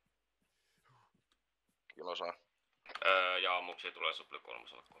 Kilo sai. Ja ammuksia tulee supply 3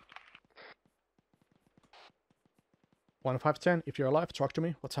 kohta. 1510, if you're alive, talk to me.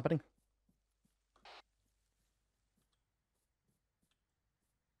 What's happening?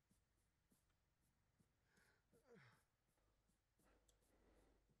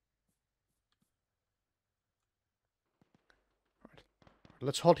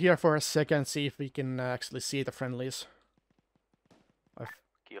 Let's hold here for a second, see if we can actually see the friendlies.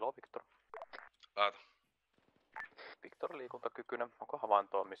 Kilo, Victor. Laita. Victor, liikuntakykyinen. Onko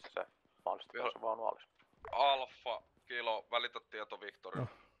havaintoa, missä se mahdollisesti se vaunu olisi? Alfa, Kilo, välitä tieto Victorille.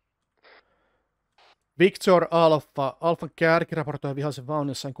 No. Victor Alpha. Alphan kärki raportoi vihollisen vaunun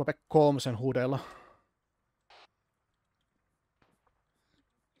jossain Quebec 3 huudella.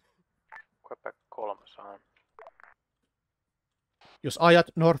 Quebec 3. Jos ajat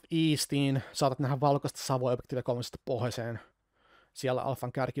northeastiin, saatat nähdä valkoista savua objektiivia 3 pohjoiseen. Siellä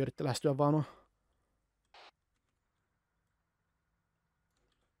Alfan kärki yritti lähestyä vaunua.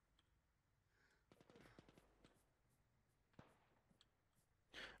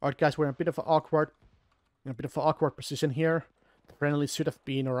 Alright, guys, we're in a bit of an awkward position here. The friendlies should have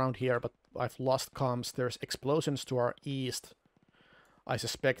been around here, but I've lost comms. There's explosions to our east. I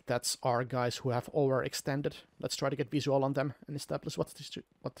suspect that's our guys who have overextended. Let's try to get visual on them and establish what the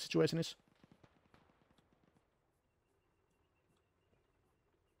situation is.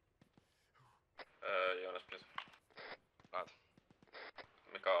 Joonas, please.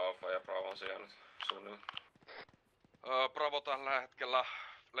 Mikä on Alfa ja Bravo siellä nyt suunnilleen? Bravo tällä hetkellä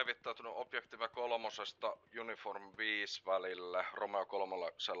levittäytynyt Objective 3:sta Uniform 5 välille. Romeo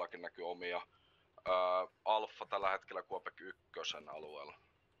 3:sellakin näkyy omia. Alfa tällä hetkellä Quebec 1 alueella.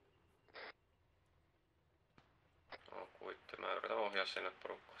 No kuitti, mä yritän ohjaa sinne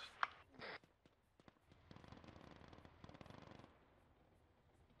porukkaan.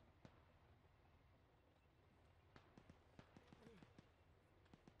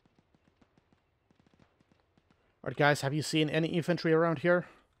 Alright, guys, have you seen any infantry around here?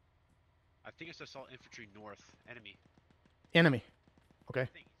 I think it's assault infantry north. Enemy. Enemy. Okay.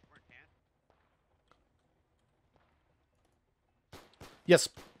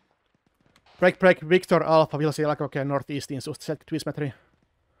 Yes. Break, Victor Alpha, vihollisen jalkaväkeen northeastiin, suht 75 metriä.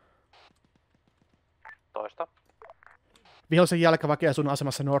 Toista. Vihollisen jalkaväkeä sun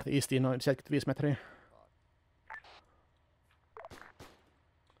asemassa northeastiin, noin 75 metriä.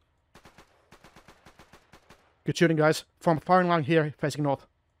 Good shooting, guys. Form a firing line here, facing north.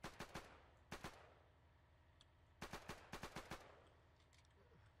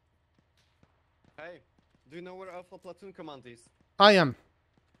 Hey, do you know where Alpha Platoon Command is? I am.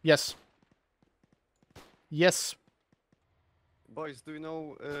 Yes. Yes. Boys, do you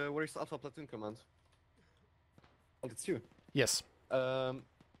know where is Alpha Platoon Command? Oh, it's you. Yes. Well,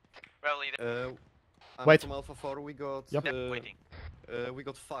 I'm Wait. from Alpha 4. We got. Yep. Waiting. We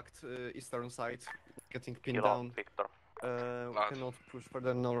got fucked. Eastern side, getting pinned Kilo, down. Victor. We cannot push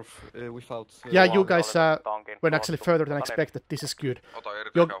further north without. Yeah, you guys went actually further than expected. This is good.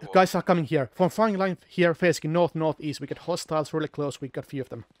 Your guys are coming here. From firing line here, facing north-northeast. We get hostiles really close. We got few of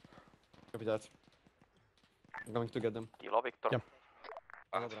them. Copy that. I'm going to get them. Kilo, Victor. Yeah.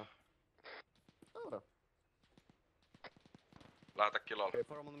 Lähetä kilolle. Okay,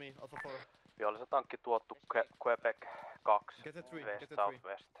 form on me, Alpha 4. Vihollisen tankki tuottu Quebec 2. Get a 3, West, get a 3.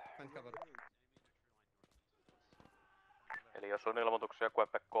 southwest. Find cover. Eli jos on ilmoituksia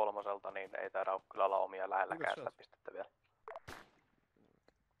Quebec 3:lta, niin ei taida kyllä olla omia lähelläkään sitä pistettä vielä.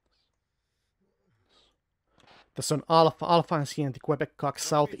 Tässä on Alfan sijainti Quebec 2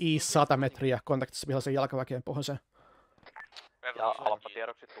 Southeast 100 metriä kontaktissa vihollisen jalkaväkeen pohjoiseen. Ja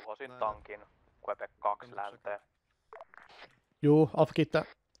Alfa-tiedoksi tuhosin tankin Quebec 2 länteen. Juu, Alfa kiittää.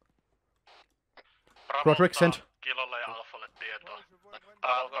 Roderick send. Kilolle ja Alfalle tietoa.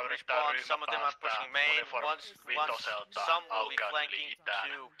 Alfa yrittää ryhmä päästää Uniform 5:lta aukean yli itään.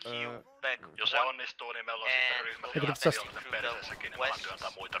 Jos se onnistuu, niin meillä on sitten ryhmä tilanne perseessäkin, niin me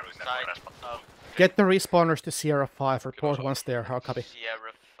työntää muita ryhmiä kuin respattua. Get the respawners to Sierra 5. Report once there. How copy?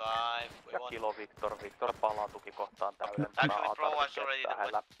 Sierra 5. Ja Kilo Victor palaa tukikohtaan täydentää A-tarvikkeet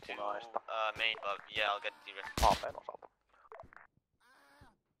lähellä punaista. Main, but yeah, I'll get the rest. AP:n osalta.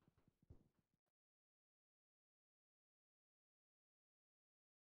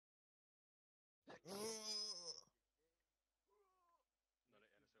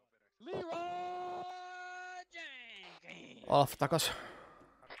 Alfa takas.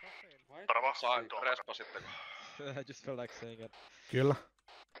 Bravo, Respasitteko? I just felt like saying it. Kyllä.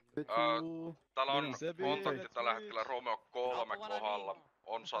 Täällä on kontakti tällä hetkellä Romeo 3 kohdalla.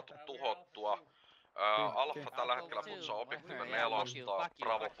 On saatu tuhottua. Alfa tällä hetkellä putsaa Objective 4,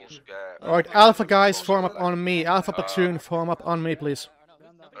 Bravo puskee. Alright, Alpha guys, form up on me. Alpha platoon, form up on me, please.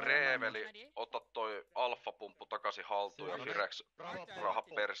 Reeveli, ota toi Alfa-pumppu takaisin haltuun ja Firex raha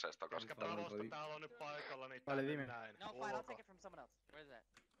perseestä takaisin. Täällä on nyt paikalla, niin näin.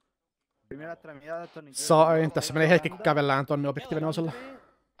 Tässä menee hetki, kun kävellään tonne Objective 4.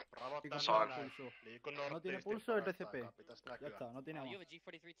 No tiene pulso el RCP. Ya está, no tiene más.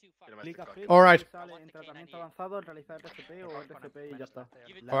 Alright. Sale en tratamiento avanzado, realizar RCP o RCP y ya está.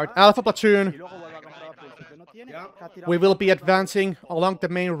 Alright, Alpha platoon. Y luego vuelve a comprar pulso. Que no tiene, We will be advancing along the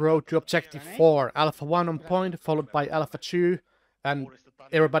main road to Objective 4. Alpha 1 on point, followed by Alpha 2, and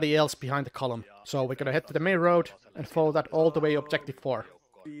everybody else behind the column. So we're gonna head to the main road and follow that all the way Objective 4.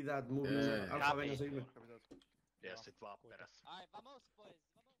 See that movement. Alpha Venus even. Yes, sit vaan perässä.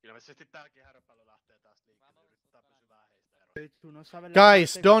 Ilmeisesti tääkin härpäily lähtee taas liikkeelle. Yrittää pysyvää heistä eroa.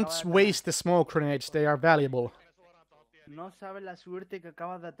 Guys, don't waste the smoke grenades, they are valuable. No sabes la suerte que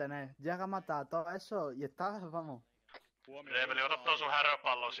acabas de tener. Llega a matar todo eso y estás, vamos. Rebeli, ota tuon sun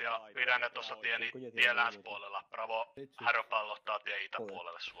häröpallos ja pidä ne tuossa tien länsipuolella. Bravo, häröpallottaa tien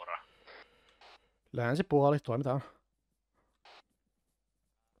itäpuolelle suoraan. Länsipuoli, toimitaan.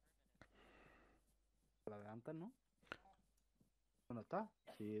 ¿La de antes, no? ¿Dónde está?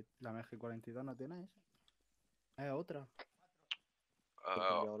 Si la MG42 no tiene eso. Es otra.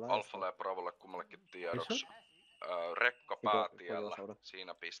 Alfalle ja Bravolle kummallekin tiedoksi. Rekka päätiellä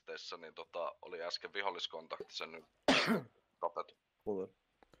siinä pisteessä, niin oli äsken viholliskontakti, sen nyt tapettu.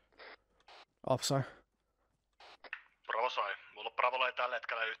 Offside. Bravo sai. Mulla Bravolla ei tällä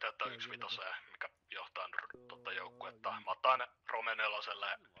hetkellä yhteyttä 1-5, mikä johtaa joukkuetta. Mä otan Rome 4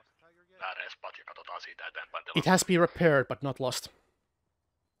 nää respat ja katsotaan siitä eteenpäin. It has been repaired, but not lost.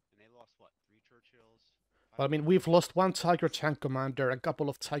 Well, I mean, we've lost one Tiger tank commander and a couple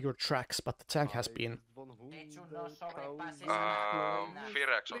of Tiger tracks, but the tank has been...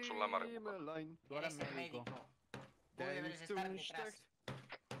 Firex, onko sun lämäri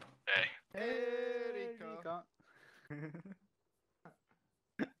Ei. Erika.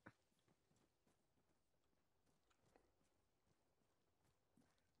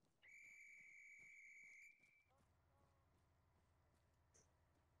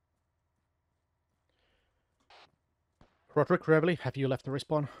 Roderick Reveley, have you left the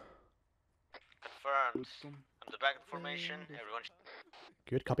respawn? Confirmed. I'm the back of the formation. Everyone.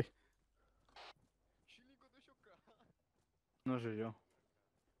 Good, copy. No sé yo.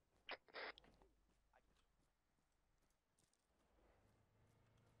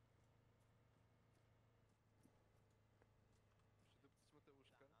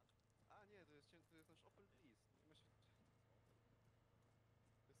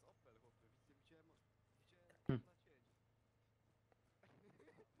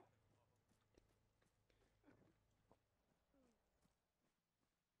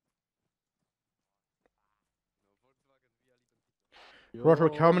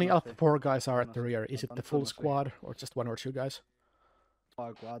 Roderick, how many Alpha 4 guys are at the rear? Is it the full squad or just 1 or 2 guys?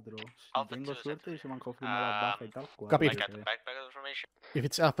 4. Si tengo suerte y se me han confirmado las bajas y tal. Copy. Back of the formation. If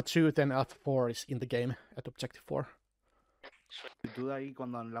it's Alpha 2, then Alpha 4 is in the game at Objective 4. Y tú de ahí,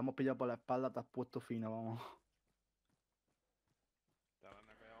 cuando la hemos pillado por la espalda, te has puesto fino, vamos.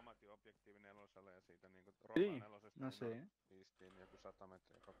 Sí, no sé.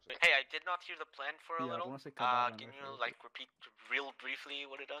 Hey, I did not hear the plan for a Yeah, little. algunos se escaparon, Can you like repeat real briefly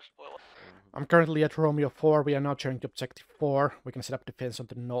what it does? I'm currently at Romeo 4. We are now turning to Objective 4. We can set up defense on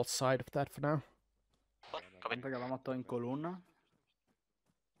the north side of that for now. Cuenta que vamos todos en columna.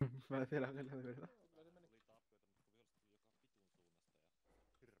 Parece la guerra de verdad.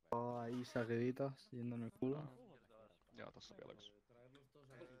 Oh, ahí saqueditas, yendo en el culo.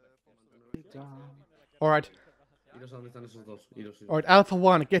 Alright. Alright, Alright, Alpha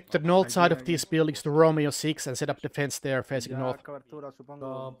 1, get to the north side of these buildings to Romeo 6 and set up defense there facing north.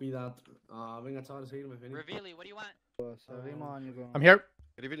 Copy that. Venga, chavales, seguirme, venid. Revealy, what do you want? I'm here.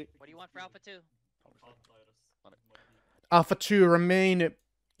 What do you want for Alpha 2? Alpha 2, remain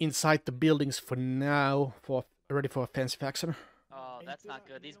inside the buildings for now, ready for offensive action. Oh, that's not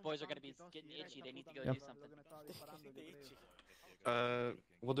good. These boys are gonna be getting itchy. They need to go do something.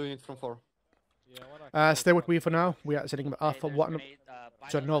 What do you need from 4? Stay with me for now. We are setting Alpha 1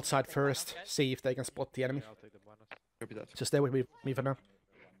 to the north side first, see if they can spot the enemy. So stay with me for now.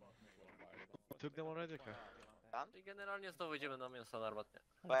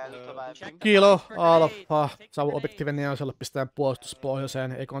 Kilo, Alfa, saavu objektiivin neoselle, pistetään puolustus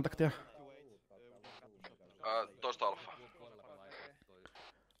pohjoiseen, ei kontaktia. Toista Alfa.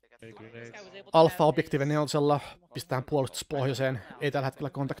 Alfa objektiivin neosella, pistetään puolustus pohjoiseen, ei tällä hetkellä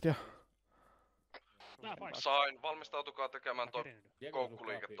kontaktia. Sain, valmistautukaa tekemään tuon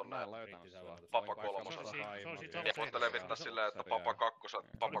koukkuliike tonne Papa 3. Voitte levittää silleen, että Papa 2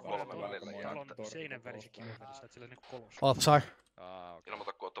 Papa 3 välillä jäätte. Seinän välissä kiven välissä, että sillä niinku kolos. Alfa sai.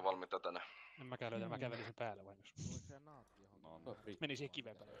 Ilmoita, kun ootte valmiit etenee. En mäkään löytä, mä kävelin sen päälle vain jos. Meni siihen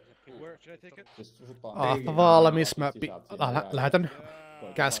kiven päälle. Alfa valmis, mä lähetän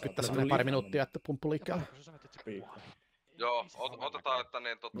käskyt tässä pari minuuttia, että pumppu liikkeelle. Joo, otetaan, että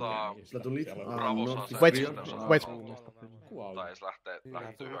niin Bravo saa sen wait. Tai edes lähtee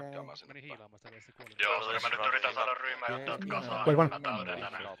hyökkäämään sinne. Joo, mä nyt yritän saada ryhmää kasaan.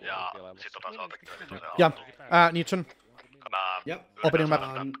 Ja sit otan saltekkiä. Yeah, Newton. Opening map.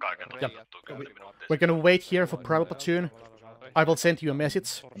 Yeah. We're gonna wait here for Bravo Platoon. I will send you a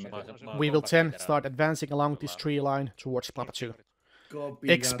message. We will then start advancing along this tree line towards Papa 2.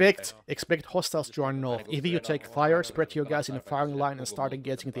 Expect hostiles to our north. If you take fire, spread your guys in a firing line and start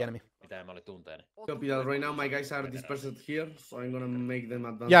engaging the enemy. mitä mä olin tunteeni. Copy that. Right now my guys are dispersed here, so I'm gonna make them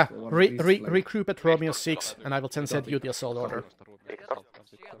advance Yeah, towards this flank. regroup at Romeo 6, and I will then send you the assault order.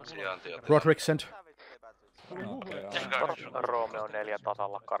 Roderick sent. Romeo 4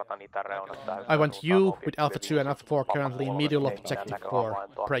 tasalla kartan itäreunasta. I want you with Alpha 2 and Alpha 4 currently in middle of objective 4.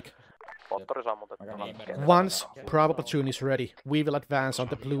 Break. Moottori sammutettuna. Once Bravo Platoon is ready, we will advance on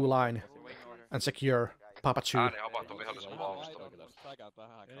the blue line and secure Papa 2.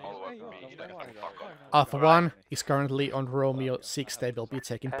 Alpha 1 is currently on Romeo 6, they will be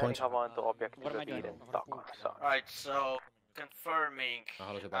taking point. Alright, so confirming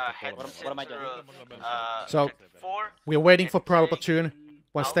What am I doing? So, we're waiting for Bravo Platoon.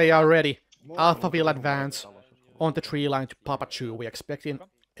 Once they are ready, Alpha will advance on the tree line to Papa 2. We're expecting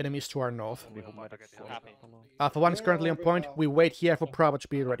enemies to our north. Alpha 1 is currently on point. We wait here for Bravo to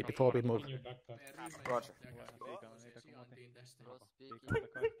be ready before we move. Roger.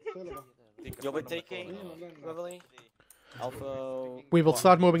 You'll be taking Reveille? Alpha... We will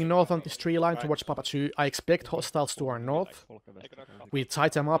start moving north on this tree line towards Papa 2. I expect hostiles to our north. We tie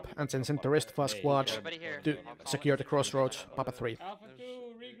them up and then send the rest of our squad to secure the crossroads, Papa 3. Alpha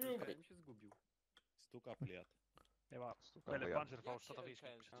 2, regroup.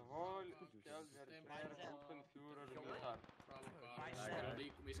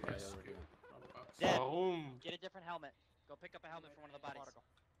 Get a different helmet. Go pick up a helmet from one of the bodies.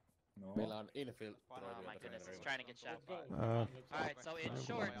 Meillä on infantry. Oh my goodness, he's trying to get shot. Alright, so in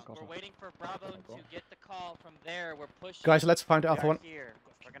short, we're waiting for Bravo to get the call from there. We're pushing. Guys, let's find Alpha 1. Here.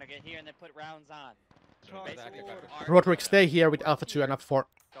 We're gonna get here and then put rounds on. Roderick, stay here with Alpha 2 and Alpha 4.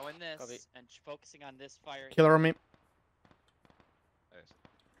 Go in this and focusing on this fire. Killer on me.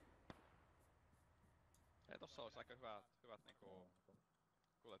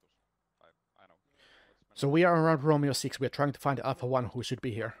 So we are around Romeo 6. We are trying to find Alpha 1 who should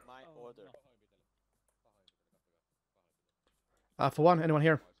be here. Alpha 1, anyone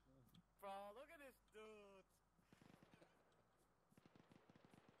here?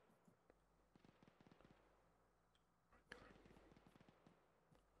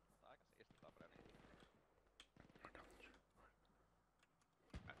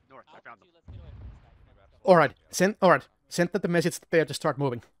 North, I found them. Alright, send the message there to start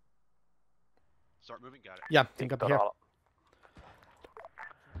moving. Start moving, got it. Yeah, think up here.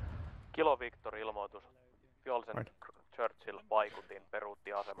 Kilo Victor ilmoitus. Vihollisen Churchill vaikutin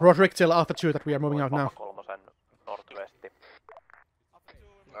peruutti asema. Roderick, tell Alpha 2 that we are moving out now. Kolmosen nordwesti.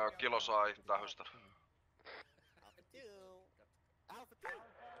 Kilo sai tähystä.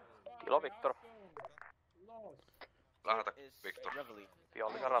 Kilo Victor. Lähetä Victor.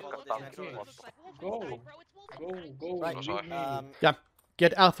 Vihollisen ratkaistaan. Kilo sai. Yeah,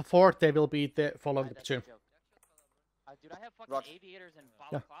 get Alpha 4, they will be the following the platoon. Dude, I have fucking aviators and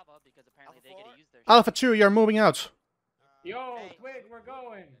Yeah. Baba because apparently they get to use their Alpha 2, you're moving out. Yo, quick, we're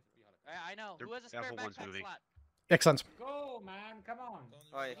going. I know. Who has a spare backpack slot? Excellent. Go, man, come on.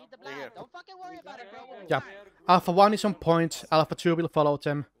 Alright, Don't fucking worry about it, bro. Yeah. Alpha 1 is on point, Alpha 2 will follow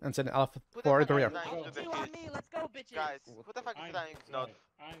them, and then Alpha 4 in the rear. Let's go, bitches. Guys, who the fuck is standing north?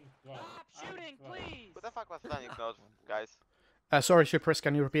 Stop shooting, please. Who the fuck was standing north, guys? Sorry, Shipwreck,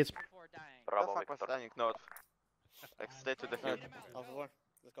 can you repeat? Who the fuck was standing north? Like, stay to the field. Alpha 4,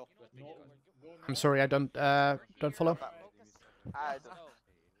 let's go. I'm sorry, I don't follow.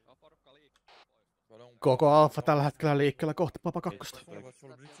 Koko Alpha tällä hetkellä liikkeellä kohti Papa 2.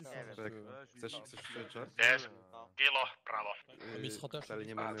 Yes. Kilo, Bravo.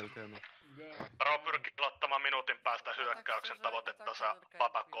 Bravo pyrkii pilottamaan minuutin päästä hyökkäyksen tavoitetaso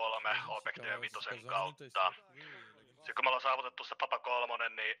Papa 3 objektiivin 5 kautta. Sitten kun me ollaan saavutettu se Papa 3,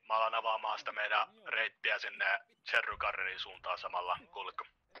 niin mä alan avaamaan sitä meidän reittiä sinne Cherry-Garrerin suuntaan samalla. Kuulitko?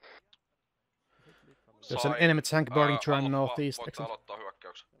 There's an enemy tank boarding turn northeast. Voitte aloittaa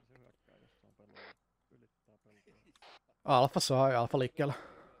hyökkäyksen. Alpha sai, Alpha liikkeellä.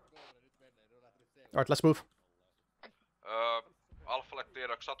 Alright, let's move. Alfalle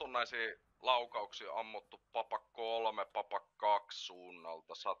tiedoksi satunnaisia laukauksia ammuttu Papa 3, Papa 2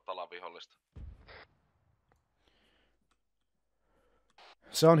 suunnalta. Saattaa olla vihollista.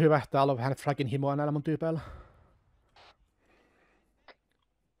 Se on hyvä, täällä on vähän fragin himoa näillä mun tyypeillä.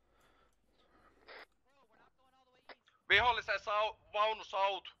 Vihollisen vaunu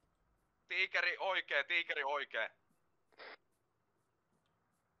saut. Tiikeri oikee, tiikeri oikee.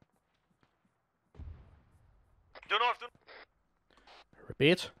 Due north,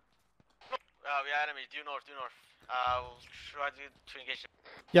 Repeat. we are enemy, due north, we'll try to engage.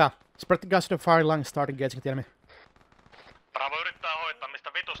 Yeah, spread the guys to the fire line, start engaging the enemy. Bravo yrittää hoitaa,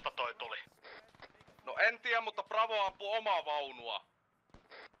 mistä vitusta toi tuli. No en tiedä, mutta Bravo ampuu omaa vaunua.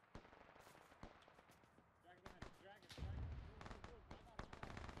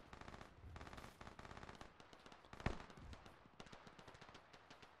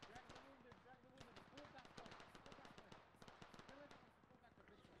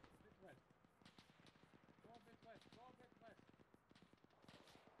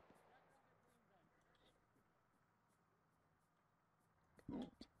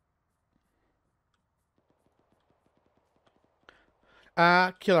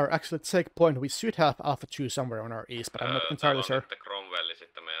 Killer, actually take point. We should have Alpha 2 somewhere on our east, but I'm not entirely sure. Täällä on Cromwell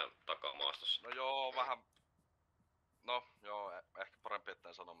sitten meidän takamaastossa. No joo, vähän... No joo, ehkä parempi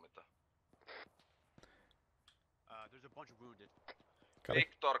etten sano mitään. There's a bunch of wounded.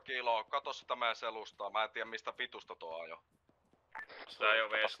 Victor Kilo, kato sitä meidän selustaa. Mä en tiedä mistä vitusta tuo ajo. Se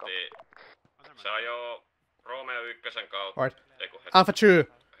ajoi vestiin. Se ajoi Romeo 1 kautta. Alright. Alpha 2,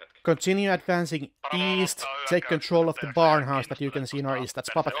 continue advancing east. Take control of the barn house that you can see in our east.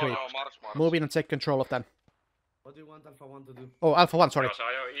 That's Papa 3. Move in and take control of that. What do you want Alpha 1 to do? Oh, Alpha 1, sorry.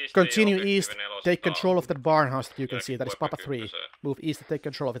 Continue east. Take control of that barn house that you can see. That is Papa 3. Move east and take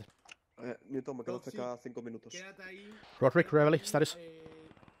control of it. Ni toma que lo saca 5 minutos. Roderick, Reveille, status.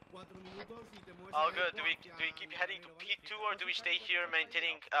 All good. Do we keep heading to P2 or do we stay here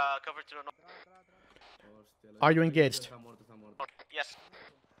maintaining cover to the north? Are you engaged? Yes.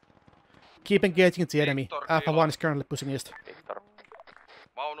 Keep engaging the enemy. Alpha 1 is currently pushing east.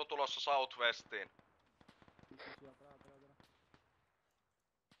 Vaunu tulossa southwestiin.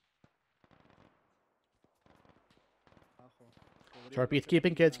 So repeat, keep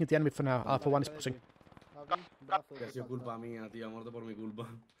engaging the enemy for now. Alpha 1 is pushing. Que ha sido culpa mía, tío. Ha muerto por mi culpa.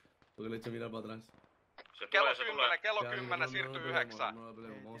 Porque le he hecho mirar para atrás. Kello 10 siirtyy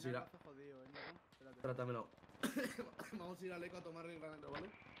 9. Vamos a ir a... Trátamelo. Vamos a ir a Leco a tomar reglamento, ¿vale?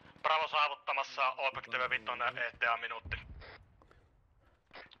 Bravo saavuttamassa Objective 5 ETA minuutti.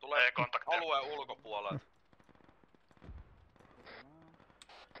 Tulee alueen ulkopuolelle.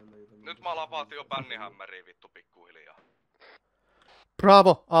 Nyt mä alan vaatii jo bännihämmäriä vittu pikkuhiljaa.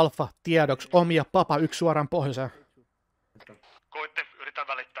 Bravo, Alpha, tiedoksi. Omia Papa 1 suoraan pohjoiseen. Kuitti, yritän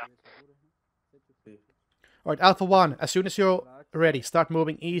välittää. Alright, Alpha 1, as soon as you're ready, start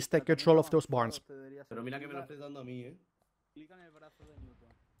moving east, take control of those barns. Pero mira que me lo estés dando a mí, eh. Clica en el brazo de Newton.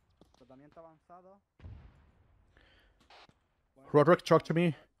 Tratamiento avanzado. Roderick, talk to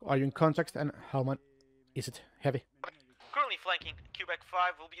me. Are you in contact and how much is it heavy? Currently flanking Quebec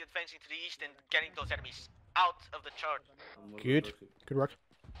 5. We'll be advancing to the east and getting those enemies out of the chart. Good. Good work.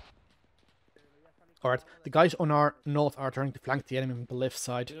 Alright, the guys on our north are trying to flank the enemy on the left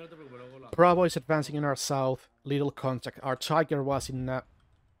side. Bravo is advancing in our south. Little contact. Our Tiger was in a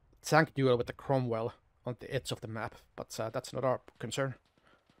tank duel with the Cromwell on the edge of the map, but that's not our concern.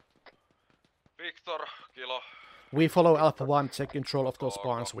 Victor, Kilo. We follow Alpha 1, take control of those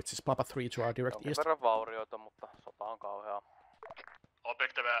barns, which is Papa 3 to our direct east. vaurioita, mutta sota on kauhea.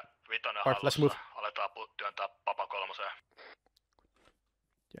 Objective 5 Alright, let's move. Aletaan työntää Papa 3.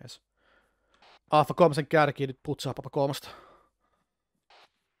 Yes. Alpha 3 kärki nyt putsaa Papa 3.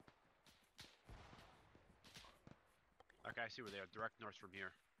 Okay, I see where they are. Direct north from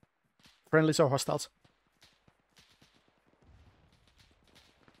here. Friendlies or hostiles?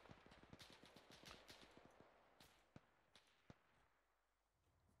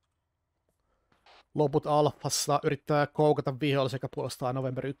 Loput Alfassa yrittää koukata vihollisen, sekä puolustaa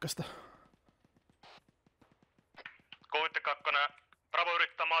November 1. Kuitti 2. Bravo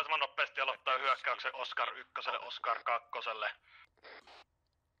yrittää mahdollisimman nopeasti aloittaa hyökkäyksen Oscar 1, Oscar 2.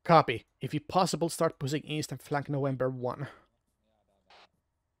 Copy. If you possible, start pushing east and flank November 1.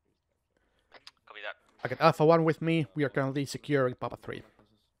 Copy that. I got Alpha 1 with me. We are currently securing Papa 3.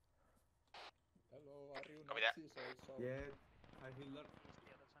 Copy that. Yeah, I feel that.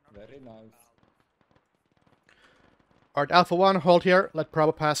 Very nice. Alright, Alpha 1, hold here. Let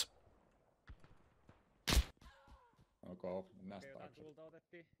Bravo pass. Okay, näistä taakse.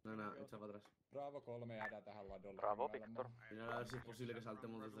 No, echa para atrás. Bravo 3 jäädään tähän ladolle. Bravo, Victor. Mira a ver si es posible que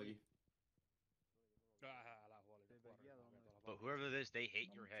saltemos desde aquí. But whoever it is, they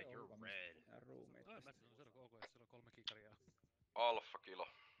hate your head. You're red. Alfa Kilo.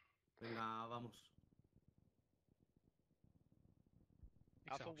 Venga, vamos.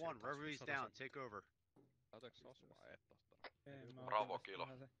 Alpha 1, wherever he's down, take over. Bravo Kilo.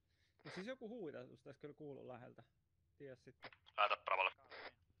 No siis joku huidatus tässä kyllä kuuluu läheltä. Ties sitten. Lähetä Bravolle.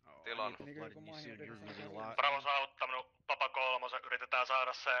 Tilanne. Bravo saavuttanut Papa 3. Yritetään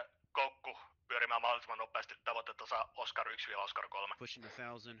saada se koukku pyörimään mahdollisimman nopeasti. Tavoitetta saa Oscar 1-Oscar 3. Pushing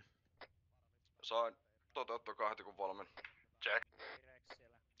 1000. Sain toteuttaa heti kun valmiin. Check.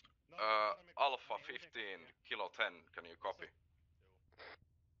 Alpha 15, Kilo 10, can you copy?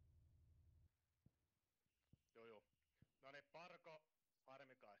 Joo. No niin, Parko,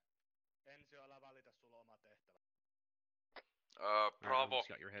 Harmikai. Ensi älä välitä, sulla on oma tehtävä. Bravo,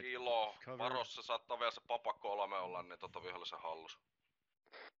 Kilo. Varossa saattaa vielä se Papa 3 olla, niin vihollisen hallus.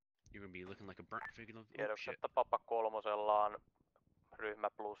 You're gonna be looking like a burnt figure of Tiedoksi, että Papa 3 on ryhmä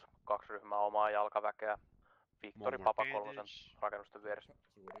plus 2 ryhmää omaa jalkaväkeä. Victori Papa 3 rakennusten vieressä.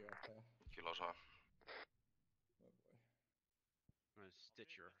 Kilo saa.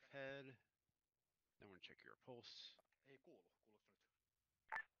 at your head. Then we're gonna check your pulse.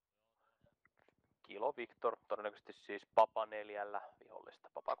 Kilo Victor, todennäköisesti siis Papa 4 vihollista,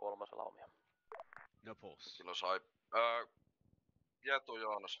 Papa 3 omia. No pulse. Kilo sai. Jetu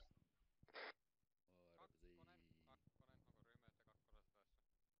Joonas.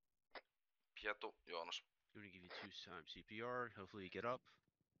 Jetu Joonas. I'm gonna give you 2 times CPR. Hopefully you get up.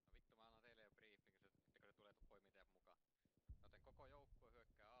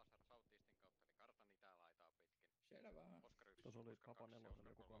 Tuossa oli Papa 4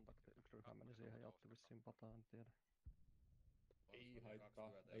 joku kontakti, yksi ryhmä meni siihen ja otti vissiin pataan, en tiedä. Ei haittaa,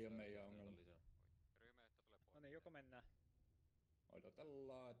 ei oo meidän ongelma. No niin, joko mennään?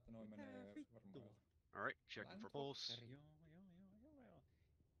 Odotellaan, että noin menee varmaan. Alright, checking for pulse.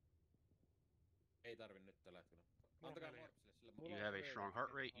 Ei tarvi nyt tällä hetkellä. Antakaa Morpsille sille. You have a strong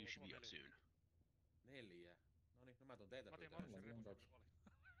heart rate, you should be up soon. 4. Noniin, no mä tuun teitä pyytämään.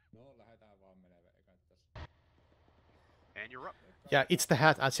 No, lähdetään vaan menee ekan tässä. And you're up. Yeah, it's the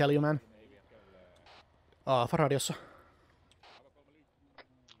hat, I tell you, man. Alfa radiossa.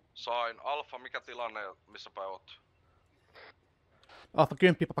 Sain. Alfa, mikä tilanne, missä päin oot? Alfa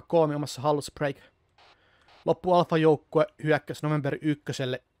 10, Papa 3 omassa hallussa, break. Loppu Alfa-joukkue hyökkäsi November 1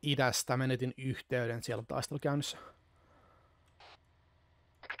 idästä, menetin yhteyden, siellä on taistelu käynnissä.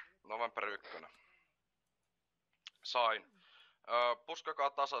 November 1. Sain. Puskakaa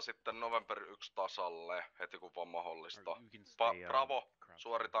tasa sitten November 1 tasalle, heti kun vaan mahdollista. Bravo,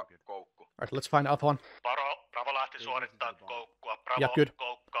 suorita koukku. Alright, let's find Alpha 1. Bravo lähti suorittaa koukkua. Bravo Yeah, good.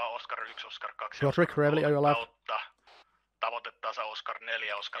 koukkaa Oscar 1, Oscar 2. Roderick, Revelli, are you alive? Tavoite tasa Oscar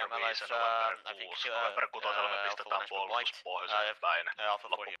 4, Oscar 5, November 6. November 6 me pistetään puolustus pohjoiseen päin.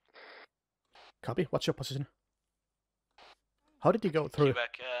 Copy, what's your position? How did you go through?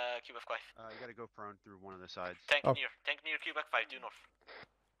 Quebec 5. You gotta go prone through one of the sides. Tank near Quebec 5, due north.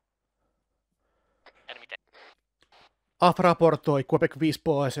 Enemy tank. Alfa raportoi Quebec 5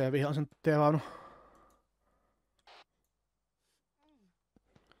 pohjoiseen vihollisen T-vaunu.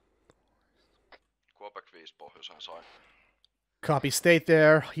 Quebec 5 pohjoiseen sain. Copy, stay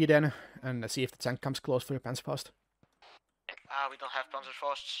there, hidden, and see if the tank comes close for your Panzerfaust. We don't have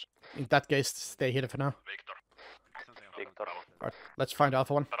Panzerfausts. In that case, stay hidden for now. Victor. Alright, let's find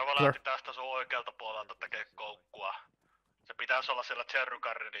Alpha 1. Bravo Clear. lähti tästä sun oikealta puolelta tekee koukkua. Se pitäisi olla siellä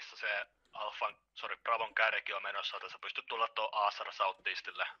Cherrygardenissa se Bravon kärki on menossa, että sä pystyt tulla tuon Aasar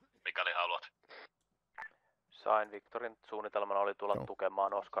Southeastille, mikäli haluat. Sain Victorin suunnitelmana oli tulla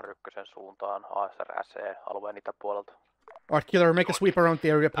tukemaan Oscar 1 suuntaan ASRSE-alueen itäpuolelta. Alright, Killer, make a sweep around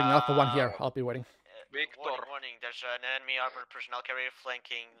the area, bring Alpha 1 here. I'll be waiting. Victor. Warning, there's an enemy armored personnel carrier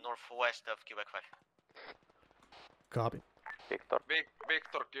flanking northwest of Quebec 5. Copy. Victor.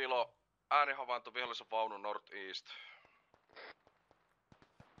 Victor Kilo. Äänihavainto vihollisen vaunu northeast.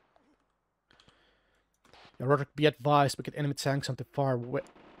 Yeah, Roderick, be advised, we get enemy tanks on the far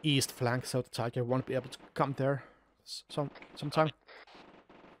east flank, so the Tiger won't be able to come there sometime.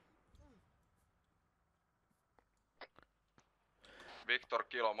 Victor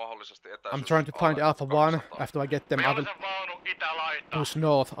Kilo mahdollisesti etäisyys. I'm trying to find Alpha 1. After I get them, I will push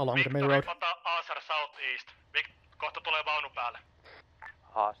north along the main road. Aasar Southeast. Kohta tulee vaunu päälle.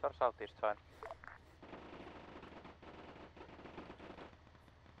 Aasar Southeast sain.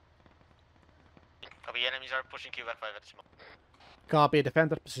 Copy, enemies are pushing Quebec 5 at this moment. Copy,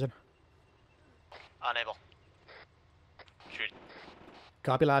 defender position. Unable. Shoot.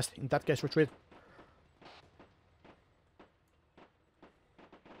 Copy last. In that case, retreat.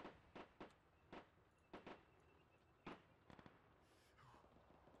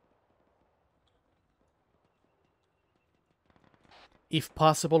 If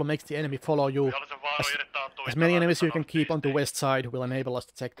possible, make the enemy follow you. As many enemies you can keep on the west side will enable us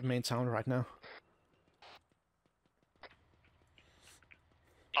to take the main town right now.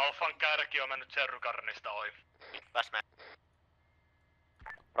 Alfan kärki on mennyt Cherrygardenista ohi. Pääsmään.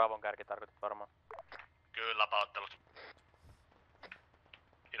 Bravon kärki tarkoitat varmaan. Kyllä, pahoittelut.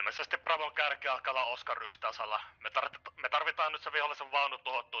 Ilmeisesti Bravon kärki alkaa olla Oscar tasalla. Me tarvitaan nyt se vihollisen vaunu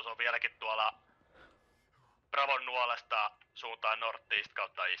tuhottua, se on vieläkin tuolla Bravon nuolesta suuntaan northeast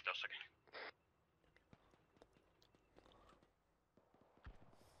kautta east jossakin.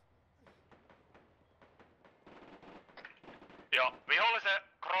 Joo, vihollisen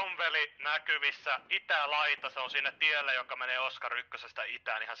Cromwelli näkyvissä itälaita, se on siinä tiellä, joka menee Oscar 1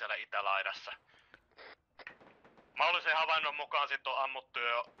 itään ihan siellä itälaidassa. Mahdollisen havainnon mukaan sit on ammuttu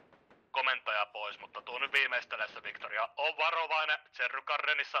jo komentaja pois, mutta tuu nyt viimeisteleessä Victoria. On varovainen,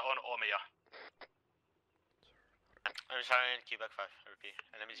 Cherrygardenissa on omia. I'm sorry in Quebec 5, repeat.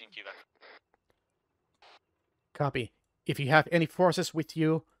 Enemies in Quebec. Copy. If you have any forces with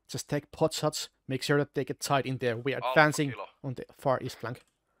you, just take pot shots. Make sure that they get tied in there. We are advancing on the far east flank.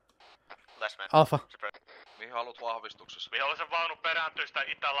 Alpha. Mihin haluat vahvistuksessa? Vihollisen vaunu perääntyy sitä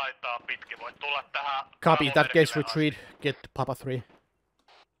itälaitaa pitkin. Voit tulla tähän... Copy, that case retreat. Get Papa 3.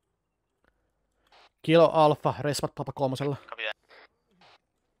 Kilo Alpha, respat Papa 3.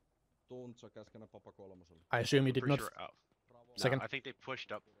 Tuntsa käskenä Papa 3. I assume you did not... Second. No, I think they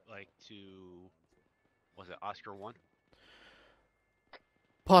pushed up like to... Was it Oscar 1?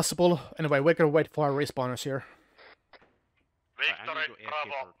 Possible. Anyway, we're gonna wait for our respawners here. Victory,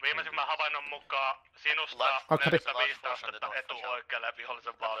 Bravo. Viimeisimmän havainnon mukaan sinusta 4-5 astetta etuoikealle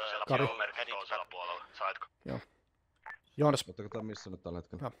vihollisen vaunu siellä piomerkin toisella puolella. Saitko? Joo. Joonas. Oletteko tää missä nyt tällä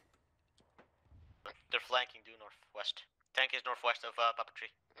hetkellä? No. They're flanking due northwest. Tank is northwest of Papa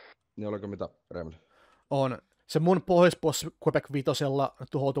 3. Niin oliko mitä, Remli? On. Se mun pohjoispuolessa Quebec 5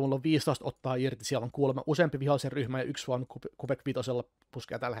 tuhoutumalla 15 ottaa irti. Siellä on kuulemma useampi vihollisen ryhmä ja yksi vaan Quebec 5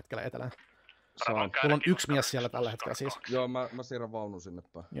 puskee tällä hetkellä etelään. Mulla on yksi mies siellä tällä hetkellä siis. Joo, mä siirrän vaunun sinne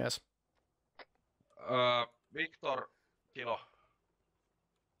päin. Yes. Victor, Kilo.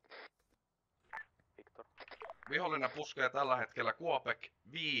 Victor. Vihollinen puskee tällä hetkellä Quebec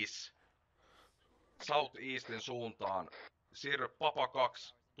 5 South Eastin suuntaan. Siirry Papa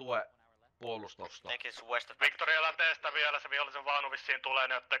 2, tue puolustusta. Victoria lähteestä vielä, se vihollisen vaunu vissiin tulee,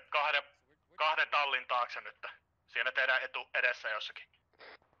 niin otte kahden tallin taakse nyt. Siinä teidän edessä jossakin.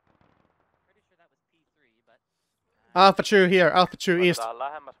 Alpha 2 here, Alpha 2 east. Otetaan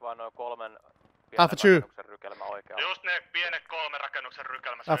lähemmäs vaan noin 3 Alpha 2. rakennuksen rykelmä oikealla. Just ne pienet 3 rakennuksen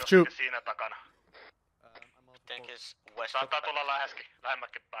rykelmä, se Alpha on 2. siinä takana. Saattaa tulla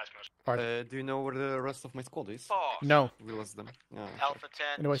lähemmäkin pääs myös. Do you know where the rest of my squad is? No. We lost them. Yeah. Alpha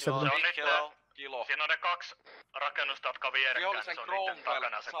 10, Anyway, Kilo. Kilo. Siinä on ne 2 rakennusta, jotka on vierekkäin, se on niiden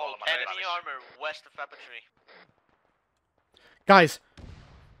takana se 3. Enemy armor west of Papa 3. Guys.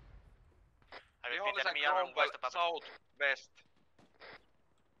 Vihollisen Cromwell South West.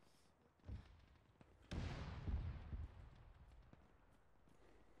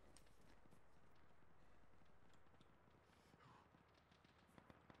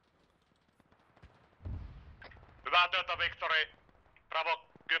 Hyvää työtä, Victory. Bravo,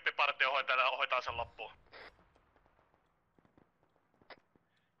 10 partio hoitaa sen loppuun.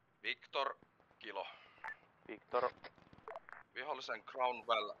 Victor, Kilo. Victor. Vihollisen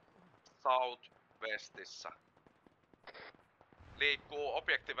Crownwell South Westissä. Liikkuu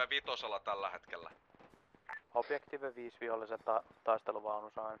Objective 5 tällä hetkellä. Objective 5 vihollisen taisteluvaunu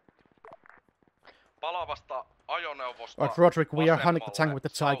sain. Palavasta ajoneuvosta. Alright, Roderick, we are hunting the tank with the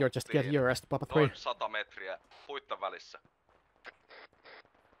Tiger. Just get your rest, Papa 3. Noin 100 metriä puitten välissä.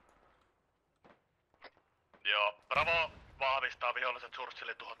 Joo, Bravo vahvistaa viholliset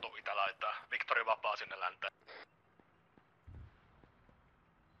Churchillin tuhottu itälaitaa. Victory vapaa sinne länteen.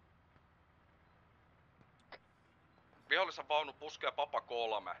 Vihollisen vaunu puskee Papa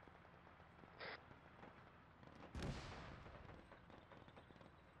 3.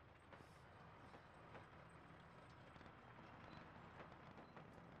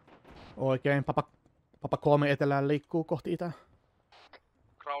 Oikein, Papa 3 etelään liikkuu kohti itää.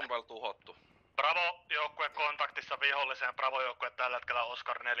 Crownwell tuhottu. Bravo joukkue kontaktissa viholliseen. Bravo joukkue tällä hetkellä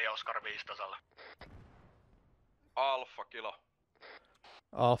Oscar 4, Oscar 5 tasalla. Alpha, Kilo.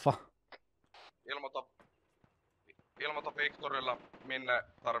 Alpha. Ilmoita Victorilla, minne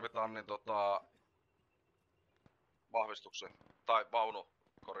tarvitaan niin vahvistuksen. Tai vaunu,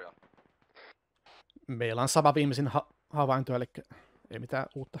 korjaan. Meillä on sama viimeisin havainto, eli ei mitään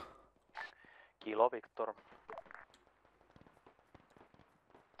uutta. Kilo Victor.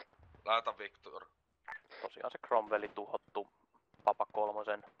 Lähetä Victor. Tosiaan se Cromwelli tuhottu Papa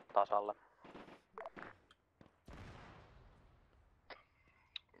 3 tasalle.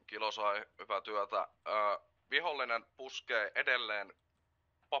 Kilo sai hyvää työtä. Vihollinen puskee edelleen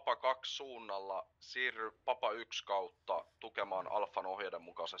Papa 2 suunnalla. Siirry Papa 1 kautta tukemaan Alfan ohjeiden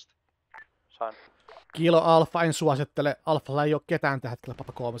mukaisesti. Sain. Kilo Alfa, en suosittele. Alfalla ei ole ketään tällä hetkellä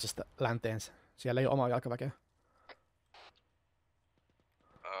Papa 3 länteensä. Siellä ei ole omaa jalkaväkeä.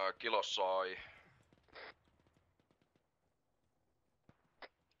 Kilo sai.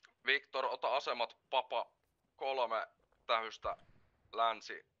 Victor, ota asemat Papa 3 tähystä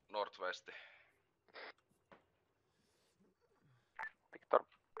länsi northwesti. Victor.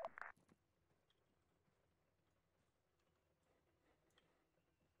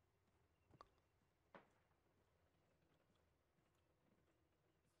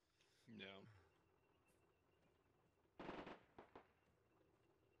 Joo.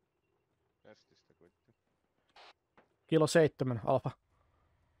 Westistä kuitenkin. Kilo 7, Alfa.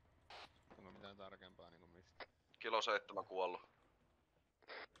 Onko mitään tarkempaa niinku mistä? Kilo Kilo 7 kuollut.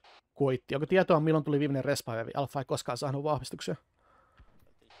 Kuitti. Onko tietoa, milloin tuli viimeinen respavevi? Alfa ei koskaan saanut vahvistuksia.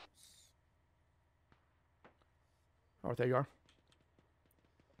 Oh, there you are.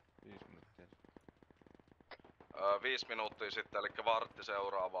 5 minuuttia. 5 minuuttia sitten, eli vartti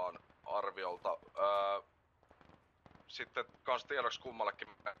seuraavaan arviolta. Sitten kans tiedoksi kummallekin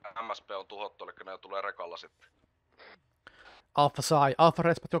MSP on tuhottu, eli ne tulee rekalla sitten. Alfa sai. Alfa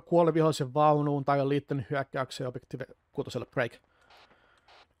respat jo kuoli vihollisen vaunuun tai on liittynyt hyökkäykseen objektiivi 6 break.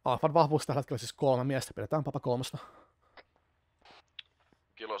 Alfan vahvuus tällä hetkellä siis 3 miestä. Pidetään papa 3.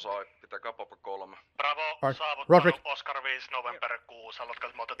 Kilo sai. Pitäkää papa 3. Bravo, Right. saavuttanut Roderick. Oscar 5 November 6. Haluatko,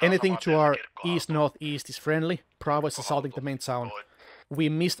 että me otetaan Anything saman to tien our kirkkoon east-northeast is friendly. Bravo is assaulting the main town. We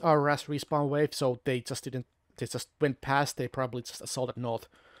missed our last respawn wave, so they just went past. They probably just assaulted north.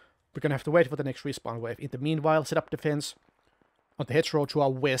 We're gonna have to wait for the next respawn wave. In the meanwhile, set up defense on the hedgerow to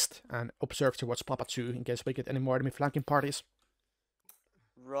our west and observe towards Papa 2 in case we get any more enemy flanking parties.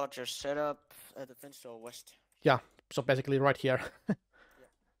 Roger, set up defense to west. Yeah, so basically right here.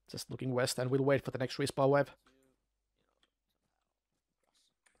 Just looking west, and we'll wait for the next respawn wave.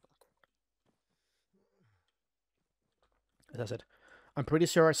 As I said, I'm pretty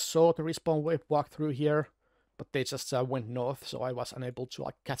sure I saw the respawn wave walk through here, but they just went north, so I was unable to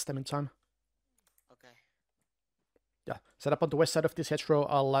catch them in time. Okay. Yeah, set up on the west side of this hedgerow.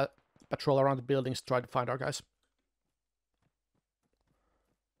 I'll patrol around the buildings, try to find our guys.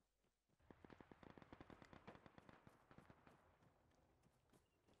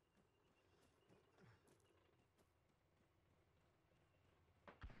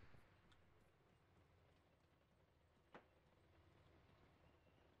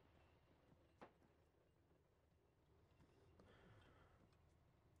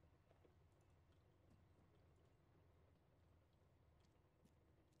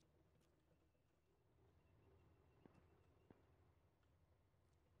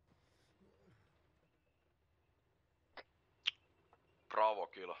 Bravo,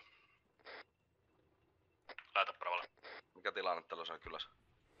 Kilo. Laita Bravolle. Mikä tilanne tällä on kylässä?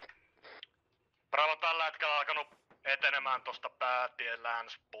 Bravo tällä hetkellä alkanut etenemään tosta päätien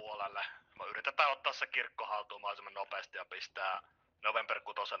länspuolelle. Me yritetään ottaa se kirkko haltuun mahdollisimman nopeasti ja pistää November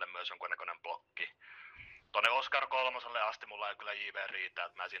 6 myös jonkunnäköinen blokki. Tonne Oscar 3 asti mulla ei kyllä JV riitä,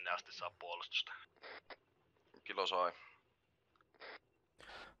 että mä sinne asti saa puolustusta. Kilo sai.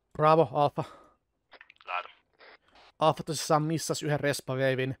 Bravo, Alfa. Laita. Alfa tosissaan missasi yhden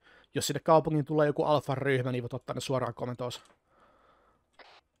respaveivin. Jos sinne kaupungin tulee joku Alfan ryhmä, niin voit ottaa ne suoraan komentoonsa.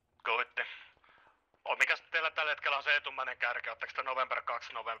 Kuvitti. Mikäs teillä tällä hetkellä on se etummäinen kärki? Oletteko te November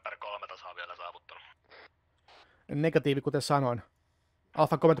 2, November 3 tasaa vielä saavuttanut? Negatiivi, kuten sanoin.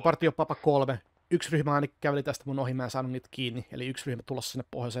 Alfan komentopartio Papa 3. Yksi ryhmä ainakin käveli tästä mun ohi, mä en saanut niitä kiinni. Eli yksi ryhmä tulossa sinne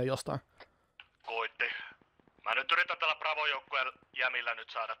pohjoiseen jostain. Kuitti. Mä nyt yritän tällä Bravo-joukkueen jämillä nyt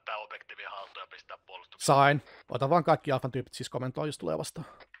saada tää objektiivi haltuun ja pistää puolustuksen. Sain. Ota vaan kaikki Alfan tyypit siis komentoon, jos tulee vastaan.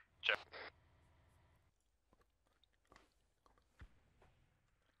 Check.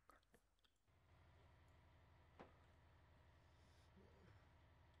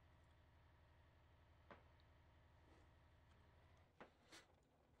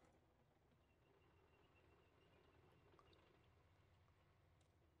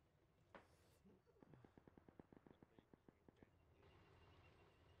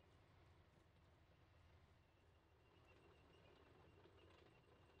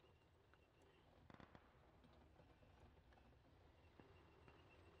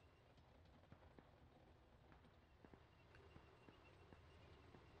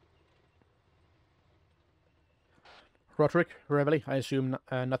 Roderick, Reveille, I assume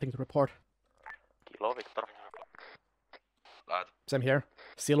nothing to report. Kilo Victor. Same here.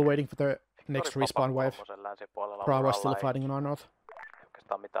 Still waiting for the next respawn wave. Bravo still fighting in our north.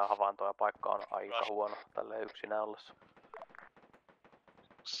 Oikeastaan mitään havaintoja, paikka on aika huono tälleen yksinään ollessa.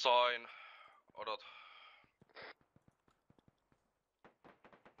 Sain. Odot.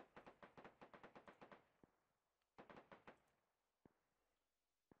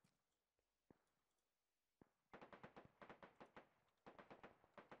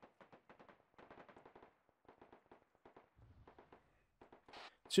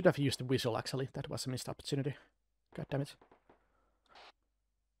 Should have used the whistle actually, that was a missed opportunity. God damn it.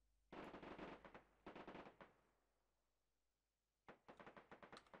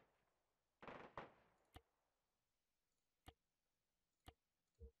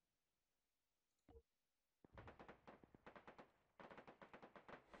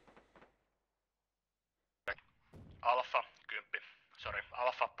 Alfa, 10. Sori,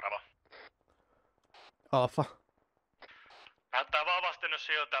 Alfa, Bravo. Alfa. Näyttää vahvasti nyt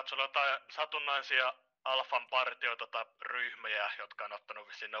siltä, että sulla on jotain satunnaisia Alfan partio ryhmiä, jotka on ottanut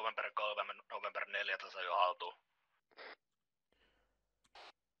vissiin November 3, November 4 jo haltuun.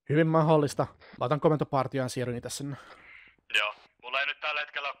 Hyvin mahdollista. Mä otan komentopartioon ja siirryn itse sinne. Joo. Mulla ei nyt tällä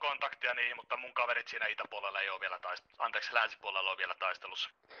hetkellä ole kontaktia niihin, mutta mun kaverit siinä itäpuolella ei ole vielä länsipuolella on vielä taistelussa.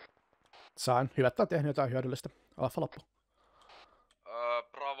 Sain. Hyvä, että on tehnyt jotain hyödyllistä. Alfa loppu.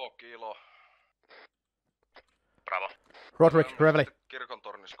 Bravo, kilo. Bravo. Roderick, Reveille. Kirkon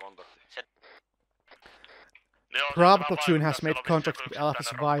tornis kontakti. Bravo Platoon has made contact with Alpha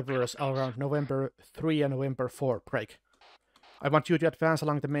survivors around November 3 and November 4 break. I want you to advance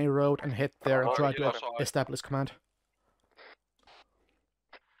along the main road and head there and try to establish command.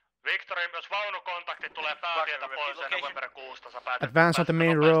 Victory, jos vaunukontaktit tulee päätietä pois ja November 6, sä päätet... Advance on the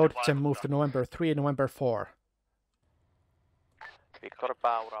main road, then move to November 3 and November 4. Victor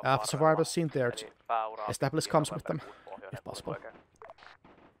pääura. Alpha survivors seen there. Establish comms with them, if possible.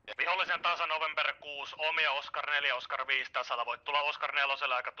 Vihollisen tasa November 6, omia Oscar 4, Oscar 5 tasalla. Voit tulla Oscar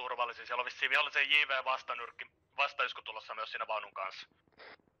 4 aika turvallisesti. Siellä on vissiin vihollisen JV vastaisku tulossa myös siinä vaunun kanssa.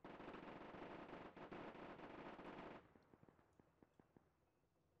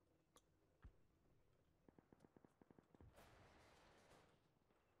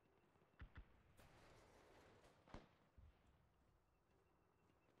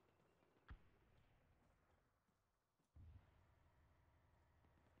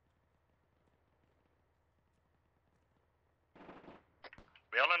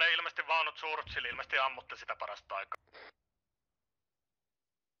 Vihollinen ilmeisesti vaunut Surtsille, ilmeisesti ammutte sitä parasta aikaa.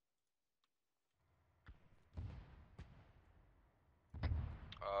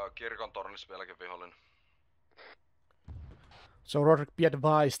 Kirkon tornis vieläkin vihollinen. So Roderick, be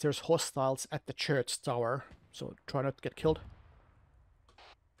advised there's hostiles at the church tower, so try not to get killed.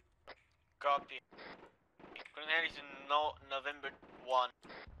 Copy. Grenade is November 1.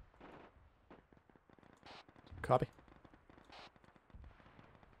 Copy.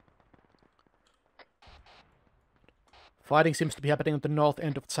 Fighting seems to be happening on the north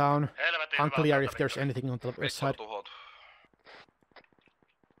end of town. Unclear if there's anything on the west side.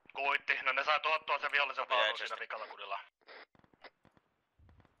 Kuitti, no ne saa tuhottua sen vihollisen vaunun siinä vikalla kudilla.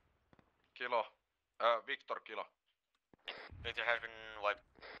 Kilo. Victor, kilo. Victor has been wiped.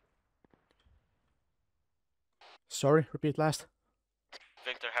 Sorry, repeat last.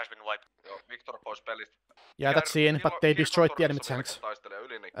 Victor has been wiped. Joo, Victor pois pelistä. Yeah, that's seen, but they destroyed the enemy tanks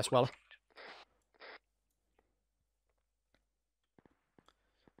as well.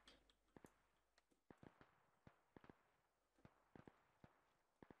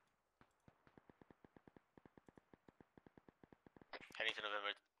 Heading to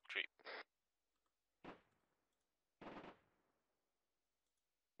November 3.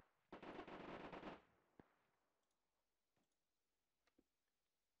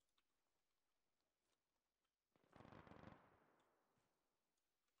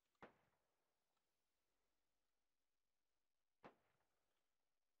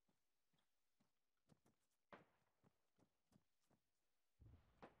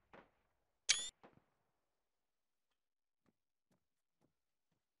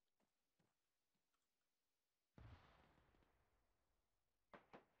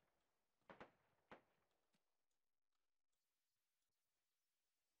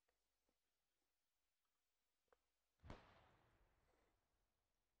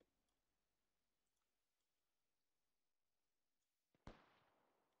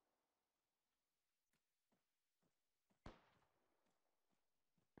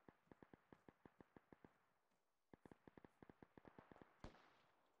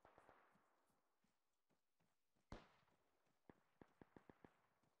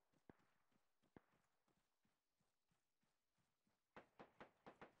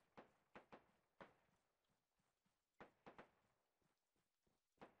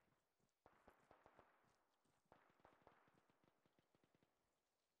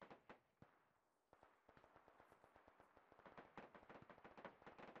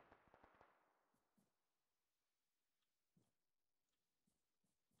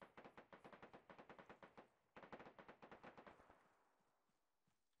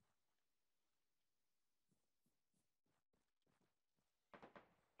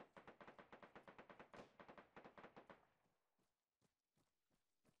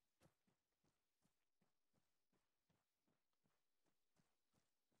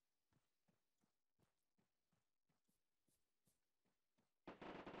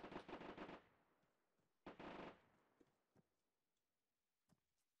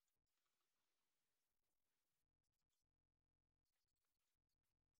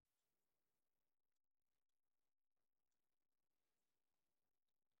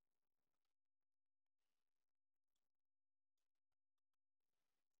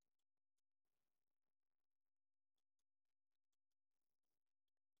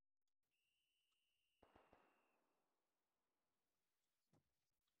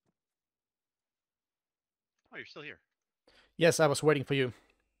 Oh, you're still here. Yes, I was waiting for you.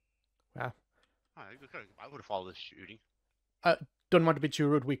 Yeah. I would have followed this shooting. Don't want to be too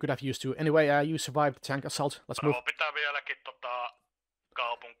rude, we could have used you. Anyway, you survived the tank assault. Let's move. Pitää vieläkin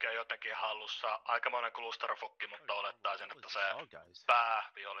kaupunkia jotenkin hallussa. Aikamoinen klusterofokki, mutta olettaisin, että se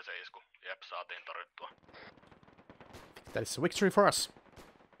päävihollisen isku. Jep, saatiin torjuttua. That is a victory for us.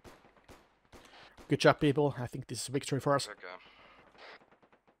 Good job, people. I think this is a victory for us. Okay.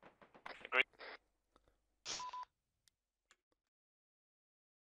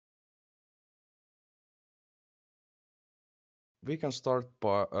 We can start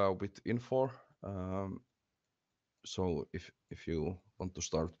by with info. So if you want to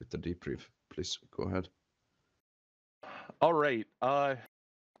start with the debrief, please go ahead. All right. I'm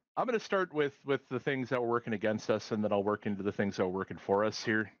going to start with the things that were working against us, and then I'll work into the things that were working for us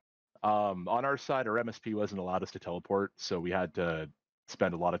here. On our side, our MSP wasn't allowed us to teleport, so we had to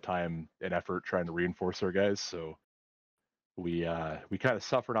spend a lot of time and effort trying to reinforce our guys. So we kind of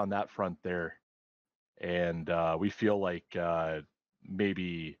suffered on that front there, and we feel like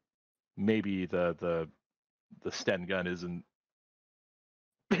maybe the Sten gun isn't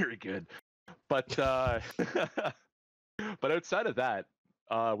very good, but but outside of that,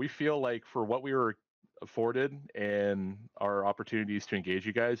 we feel like for what we were afforded and our opportunities to engage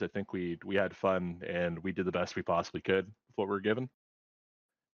you guys, I think we had fun and we did the best we possibly could with what we were given.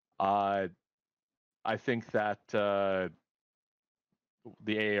 I think that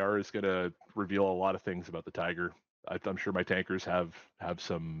the AAR is going to reveal a lot of things about the Tiger. I'm sure my tankers have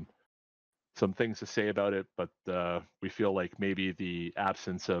some things to say about it, but we feel like maybe the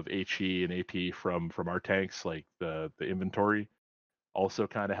absence of HE and AP from our tanks, like the inventory, also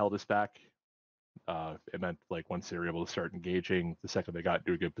kind of held us back. It meant like once they were able to start engaging, the second they got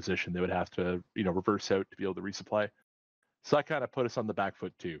into a good position, they would have to reverse out to be able to resupply. So that kind of put us on the back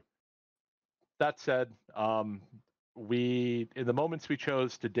foot too. That said, we in the moments we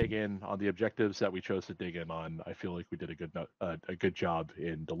chose to dig in on the objectives that we chose to dig in on, I feel like we did a good job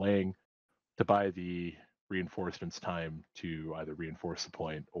in delaying to buy the reinforcements time to either reinforce the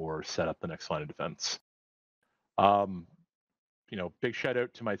point or set up the next line of defense. Big shout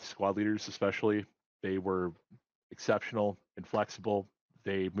out to my squad leaders, especially. They were exceptional and flexible.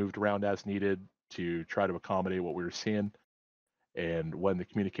 They moved around as needed to try to accommodate what we were seeing. And when the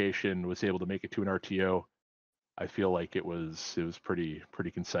communication was able to make it to an RTO, I feel like it was pretty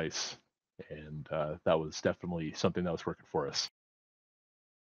concise, and that was definitely something that was working for us.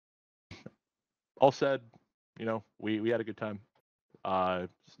 All said, we had a good time.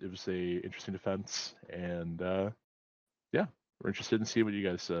 It was a interesting defense, and yeah, we're interested in seeing what you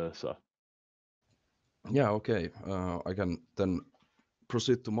guys saw. Yeah, okay. I can then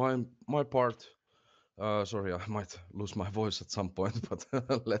proceed to my part. Sorry, I might lose my voice at some point, but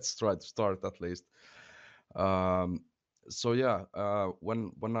let's try to start at least. So yeah,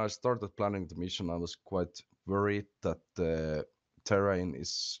 when I started planning the mission, I was quite worried that the terrain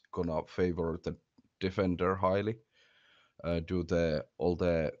is gonna favor the defender highly due to all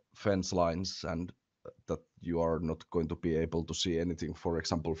the fence lines, and that you are not going to be able to see anything, for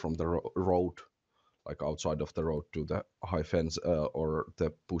example, from the road, like outside of the road to the high fence or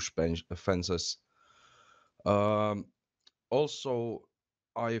the bush fences. Also,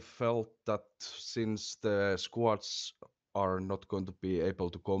 I felt that since the squads are not going to be able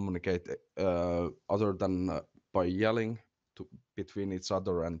to communicate other than by yelling between each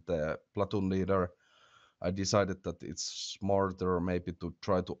other and the platoon leader, I decided that it's smarter maybe to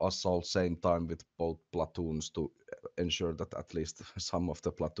try to assault same time with both platoons to ensure that at least some of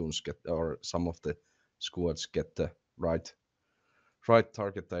the platoons or some of the squads get the right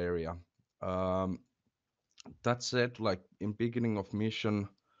target area. That said, like in beginning of mission,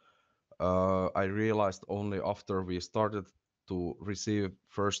 I realized only after we started to receive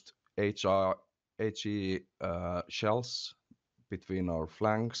first HE shells between our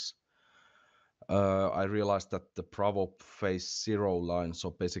flanks, I realized that the Bravo phase 0 line,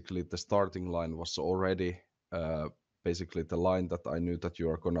 so basically the starting line, was already basically the line that I knew that you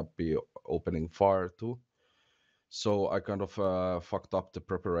are gonna be opening fire to. So I kind of fucked up the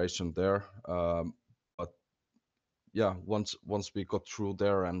preparation there. But yeah, once we got through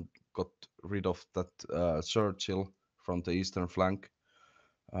there and got rid of that Churchill from the eastern flank,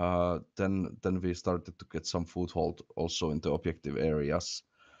 then we started to get some foothold also in the objective areas.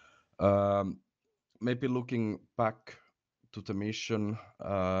 Maybe looking back to the mission,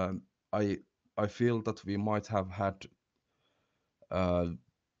 I feel that we might have had,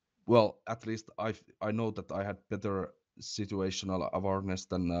 well, at least I know that I had better situational awareness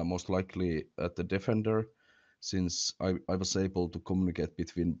than most likely the defender, since I was able to communicate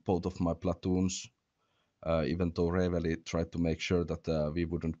between both of my platoons even though Reveli tried to make sure that we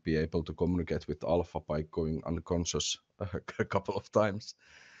wouldn't be able to communicate with Alpha by going unconscious a couple of times.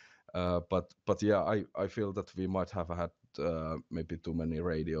 But yeah, I feel that we might have had maybe too many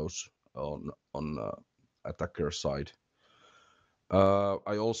radios on attacker side.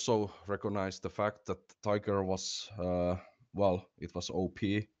 I also recognize the fact that Tiger was well, it was OP.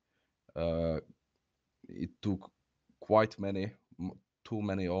 It took quite many, too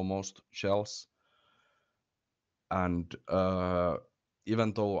many almost shells, and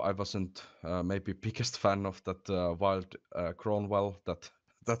even though I wasn't maybe biggest fan of that wild Cronwell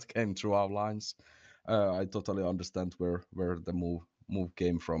that came through our lines, I totally understand where the move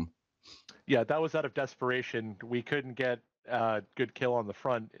came from. Yeah, that was out of desperation. We couldn't get a good kill on the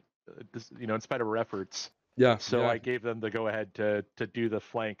front, in spite of our efforts. Yeah. So I gave them the go ahead to do the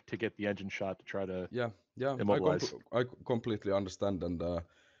flank to get the engine shot to try to immobilize. I completely understand, and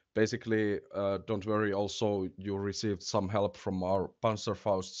basically, don't worry. Also, you received some help from our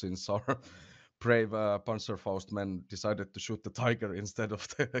Panzerfaust, since our brave Panzerfaust men decided to shoot the Tiger instead of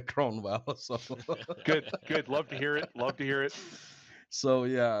the Cronwell. So good. Love to hear it. So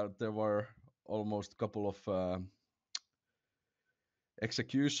yeah, there were almost a couple of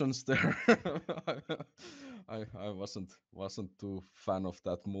executions there. I wasn't too fan of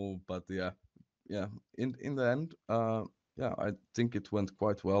that move, but yeah. In the end, yeah, I think it went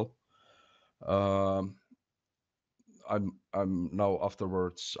quite well. I'm now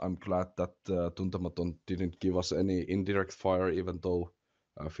afterwards. I'm glad that Tuntematon didn't give us any indirect fire, even though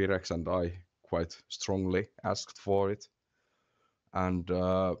Firex and I quite strongly asked for it. And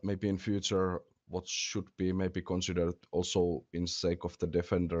maybe in future, what should be maybe considered also in sake of the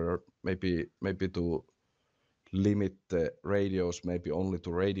defender, maybe to limit the radios maybe only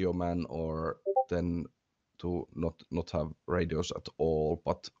to radio man, or then to not have radios at all,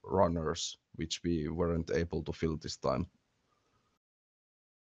 but runners, which we weren't able to fill this time.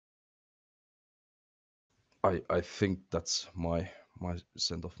 I think that's my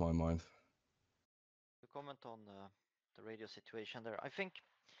sense of my mind. To comment on the radio situation there, I think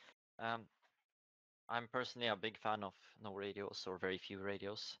I'm personally a big fan of no radios or very few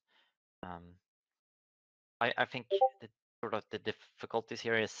radios. I think the difficulties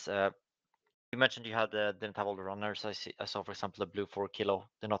here is you mentioned you had didn't have all the runners. I saw, for example, the blue 4 kilo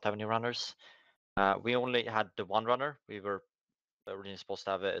did not have any runners. We only had the one runner. We were originally supposed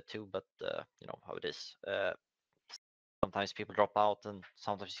to have two, but you know how it is. Sometimes people drop out, and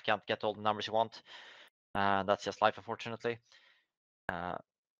sometimes you can't get all the numbers you want. That's just life, unfortunately.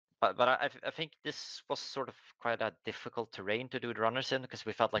 But I think this was sort of quite a difficult terrain to do the runners in, because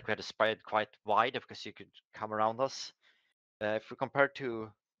we felt like we had to spread quite wide because you could come around us. If we compare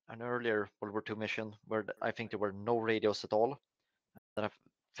to an earlier World War II mission where I think there were no radios at all, that I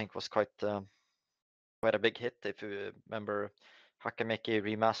think was quite a big hit. If you remember Hakemeki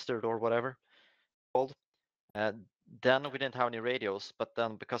Remastered or whatever called, then we didn't have any radios. But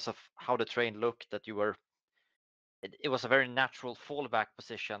then because of how the terrain looked, that you were it was a very natural fallback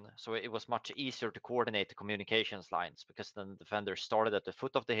position, so it was much easier to coordinate the communications lines, because then the defender started at the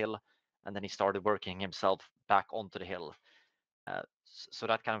foot of the hill and then he started working himself back onto the hill. So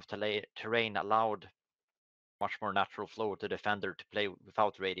that kind of terrain allowed much more natural flow to the defender to play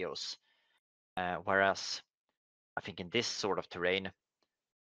without radios. Whereas I think in this sort of terrain,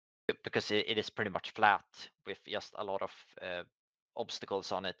 because it is pretty much flat with just a lot of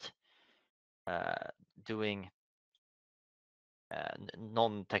obstacles on it, doing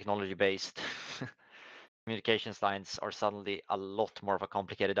non-technology based communications lines are suddenly a lot more of a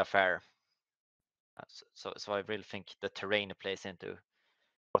complicated affair. So I really think the terrain plays into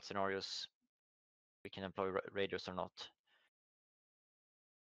what scenarios we can employ radios or not.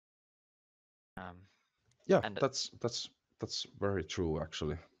 Yeah, that's very true,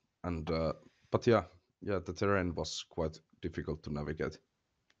 actually. And but yeah, the terrain was quite difficult to navigate.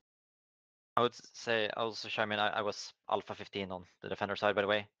 I would say I also chime in. I was Alpha 15 on the defender side, by the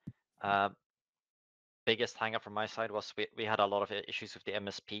way. Biggest hang up from my side was we had a lot of issues with the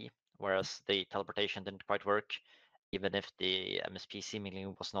MSP, whereas the teleportation didn't quite work, even if the MSP seemingly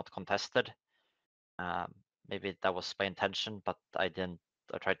was not contested. Maybe that was by intention, but I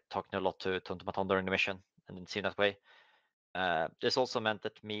tried talking a lot to Tuntematon during the mission and didn't seem that way. This also meant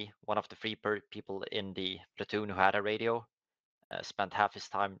that me, one of the three people in the platoon who had a radio, spent half his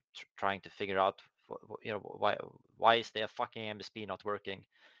time trying to figure out, why is the fucking MSP not working,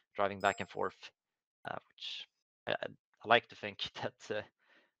 driving back and forth, which I like to think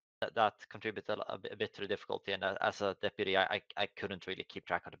that contributed a bit to the difficulty. And as a deputy, I couldn't really keep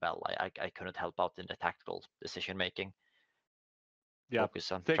track of the bell. I couldn't help out in the tactical decision making. Yeah,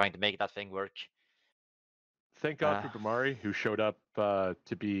 Focus on trying to make that thing work. Thank God for Bumari, who showed up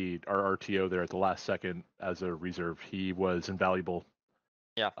to be our RTO there at the last second as a reserve. He was invaluable.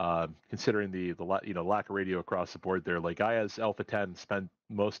 Yeah. Considering the lack of radio across the board there, like I as Alpha 10 spent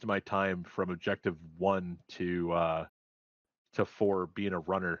most of my time from Objective 1 to 4 being a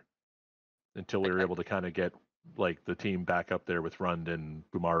runner until we were able to kind of get like the team back up there with Rund and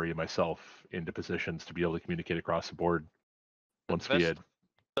Bumari and myself into positions to be able to communicate across the board. Once we had.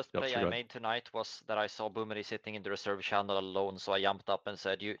 First play I made tonight was that I saw Boomery sitting in the reserve channel alone, so I jumped up and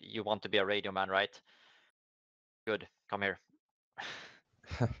said, "You want to be a radio man, right? Good, come here."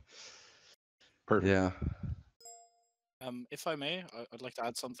 Perfect. Yeah. If I may, I'd like to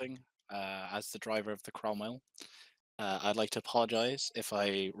add something. As the driver of the Cromwell, I'd like to apologize if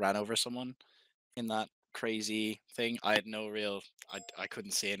I ran over someone in that crazy thing. I had no real. I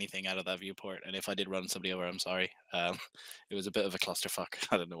couldn't see anything out of that viewport, and if I did run somebody over, I'm sorry. It was a bit of a clusterfuck.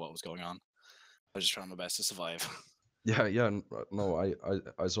 I don't know what was going on. I was just trying my best to survive. Yeah. No,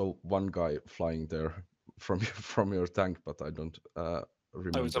 I saw one guy flying there from your tank, but I don't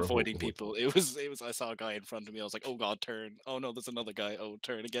remember. I was avoiding people. It was. I saw a guy in front of me. I was like, "Oh God, turn! Oh no, there's another guy. Oh,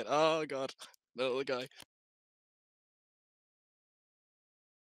 turn again! Oh God, another guy."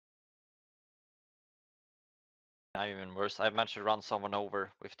 Even worse, I managed to run someone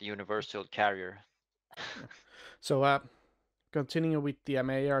over with the universal carrier. So, continuing with the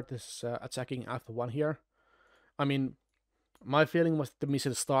MAR, this attacking Alpha 1 here. I mean, my feeling was the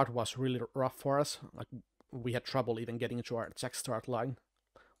mission start was really rough for us. Like, we had trouble even getting into our attack start line,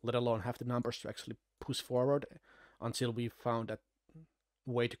 let alone have the numbers to actually push forward until we found that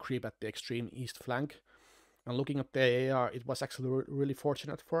way to creep at the extreme east flank. And looking at the AR, it was actually really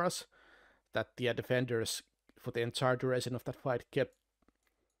fortunate for us that the defenders, for the entire duration of that fight, kept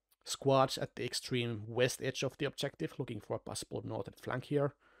squads at the extreme west edge of the objective, looking for a possible northern flank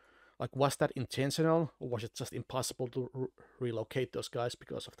here. Like, was that intentional, or was it just impossible to relocate those guys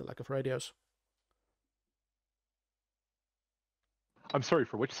because of the lack of radios? I'm sorry,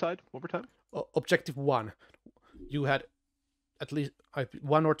 for which side? One more time? Objective 1. You had at least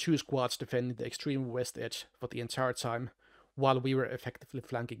 1 or 2 squads defending the extreme west edge for the entire time, while we were effectively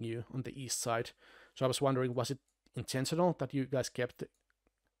flanking you on the east side. So I was wondering, was it intentional that you guys kept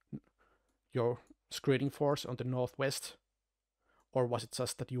your screening force on the northwest? Or was it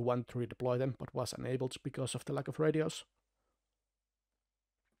just that you wanted to redeploy them but was unable to because of the lack of radios?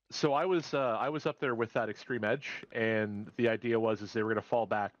 So I was up there with that extreme edge, and the idea was they were going to fall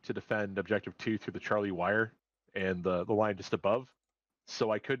back to defend Objective 2 through the Charlie wire and the line just above.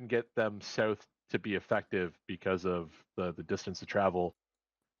 So I couldn't get them south to be effective because of the distance to travel,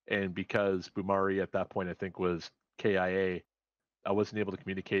 and because Bumari at that point I think was KIA, I wasn't able to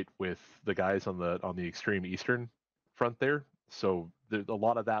communicate with the guys on the extreme eastern front there. So a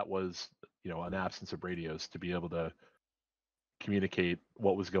lot of that was an absence of radios to be able to communicate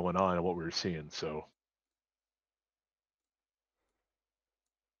what was going on and what we were seeing. So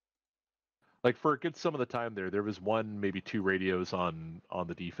like for a good some of the time there was 1, maybe 2 radios on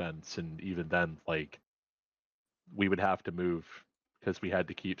the defense, and even then like we would have to move because we had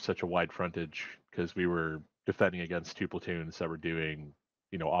to keep such a wide frontage because we were defending against 2 platoons that were doing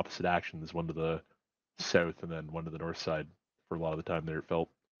opposite actions, one to the south and then one to the north side for a lot of the time there, it felt.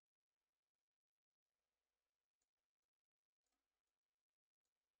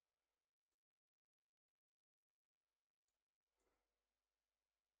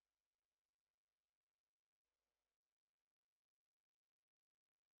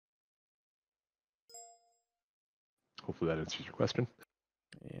 Hopefully that answers your question.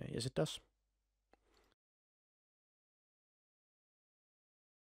 Yeah, yes, it does.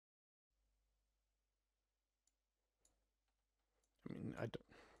 I mean,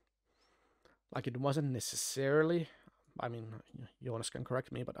 it wasn't necessarily, I mean, Jonas can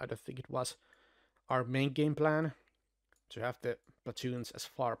correct me, but I don't think it was our main game plan to have the platoons as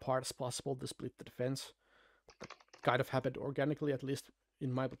far apart as possible to split the defense. That kind of happened organically, at least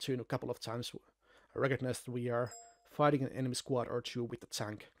in my platoon a couple of times. I recognized we are fighting an enemy squad or 2 with the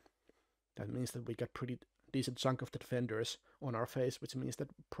tank. That means that we got pretty decent chunk of the defenders on our face, which means that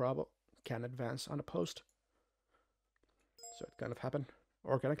Bravo can advance unopposed. So it kind of happened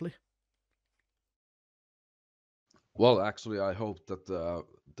organically. Well, actually, I hope that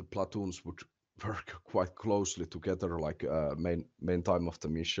the platoons would work quite closely together, like main time of the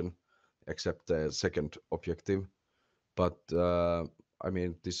mission, except the second objective. But I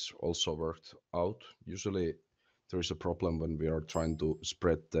mean, this also worked out. Usually, there is a problem when we are trying to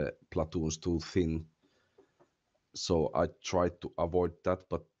spread the platoons too thin. So I tried to avoid that,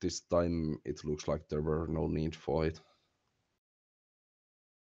 but this time it looks like there were no need for it.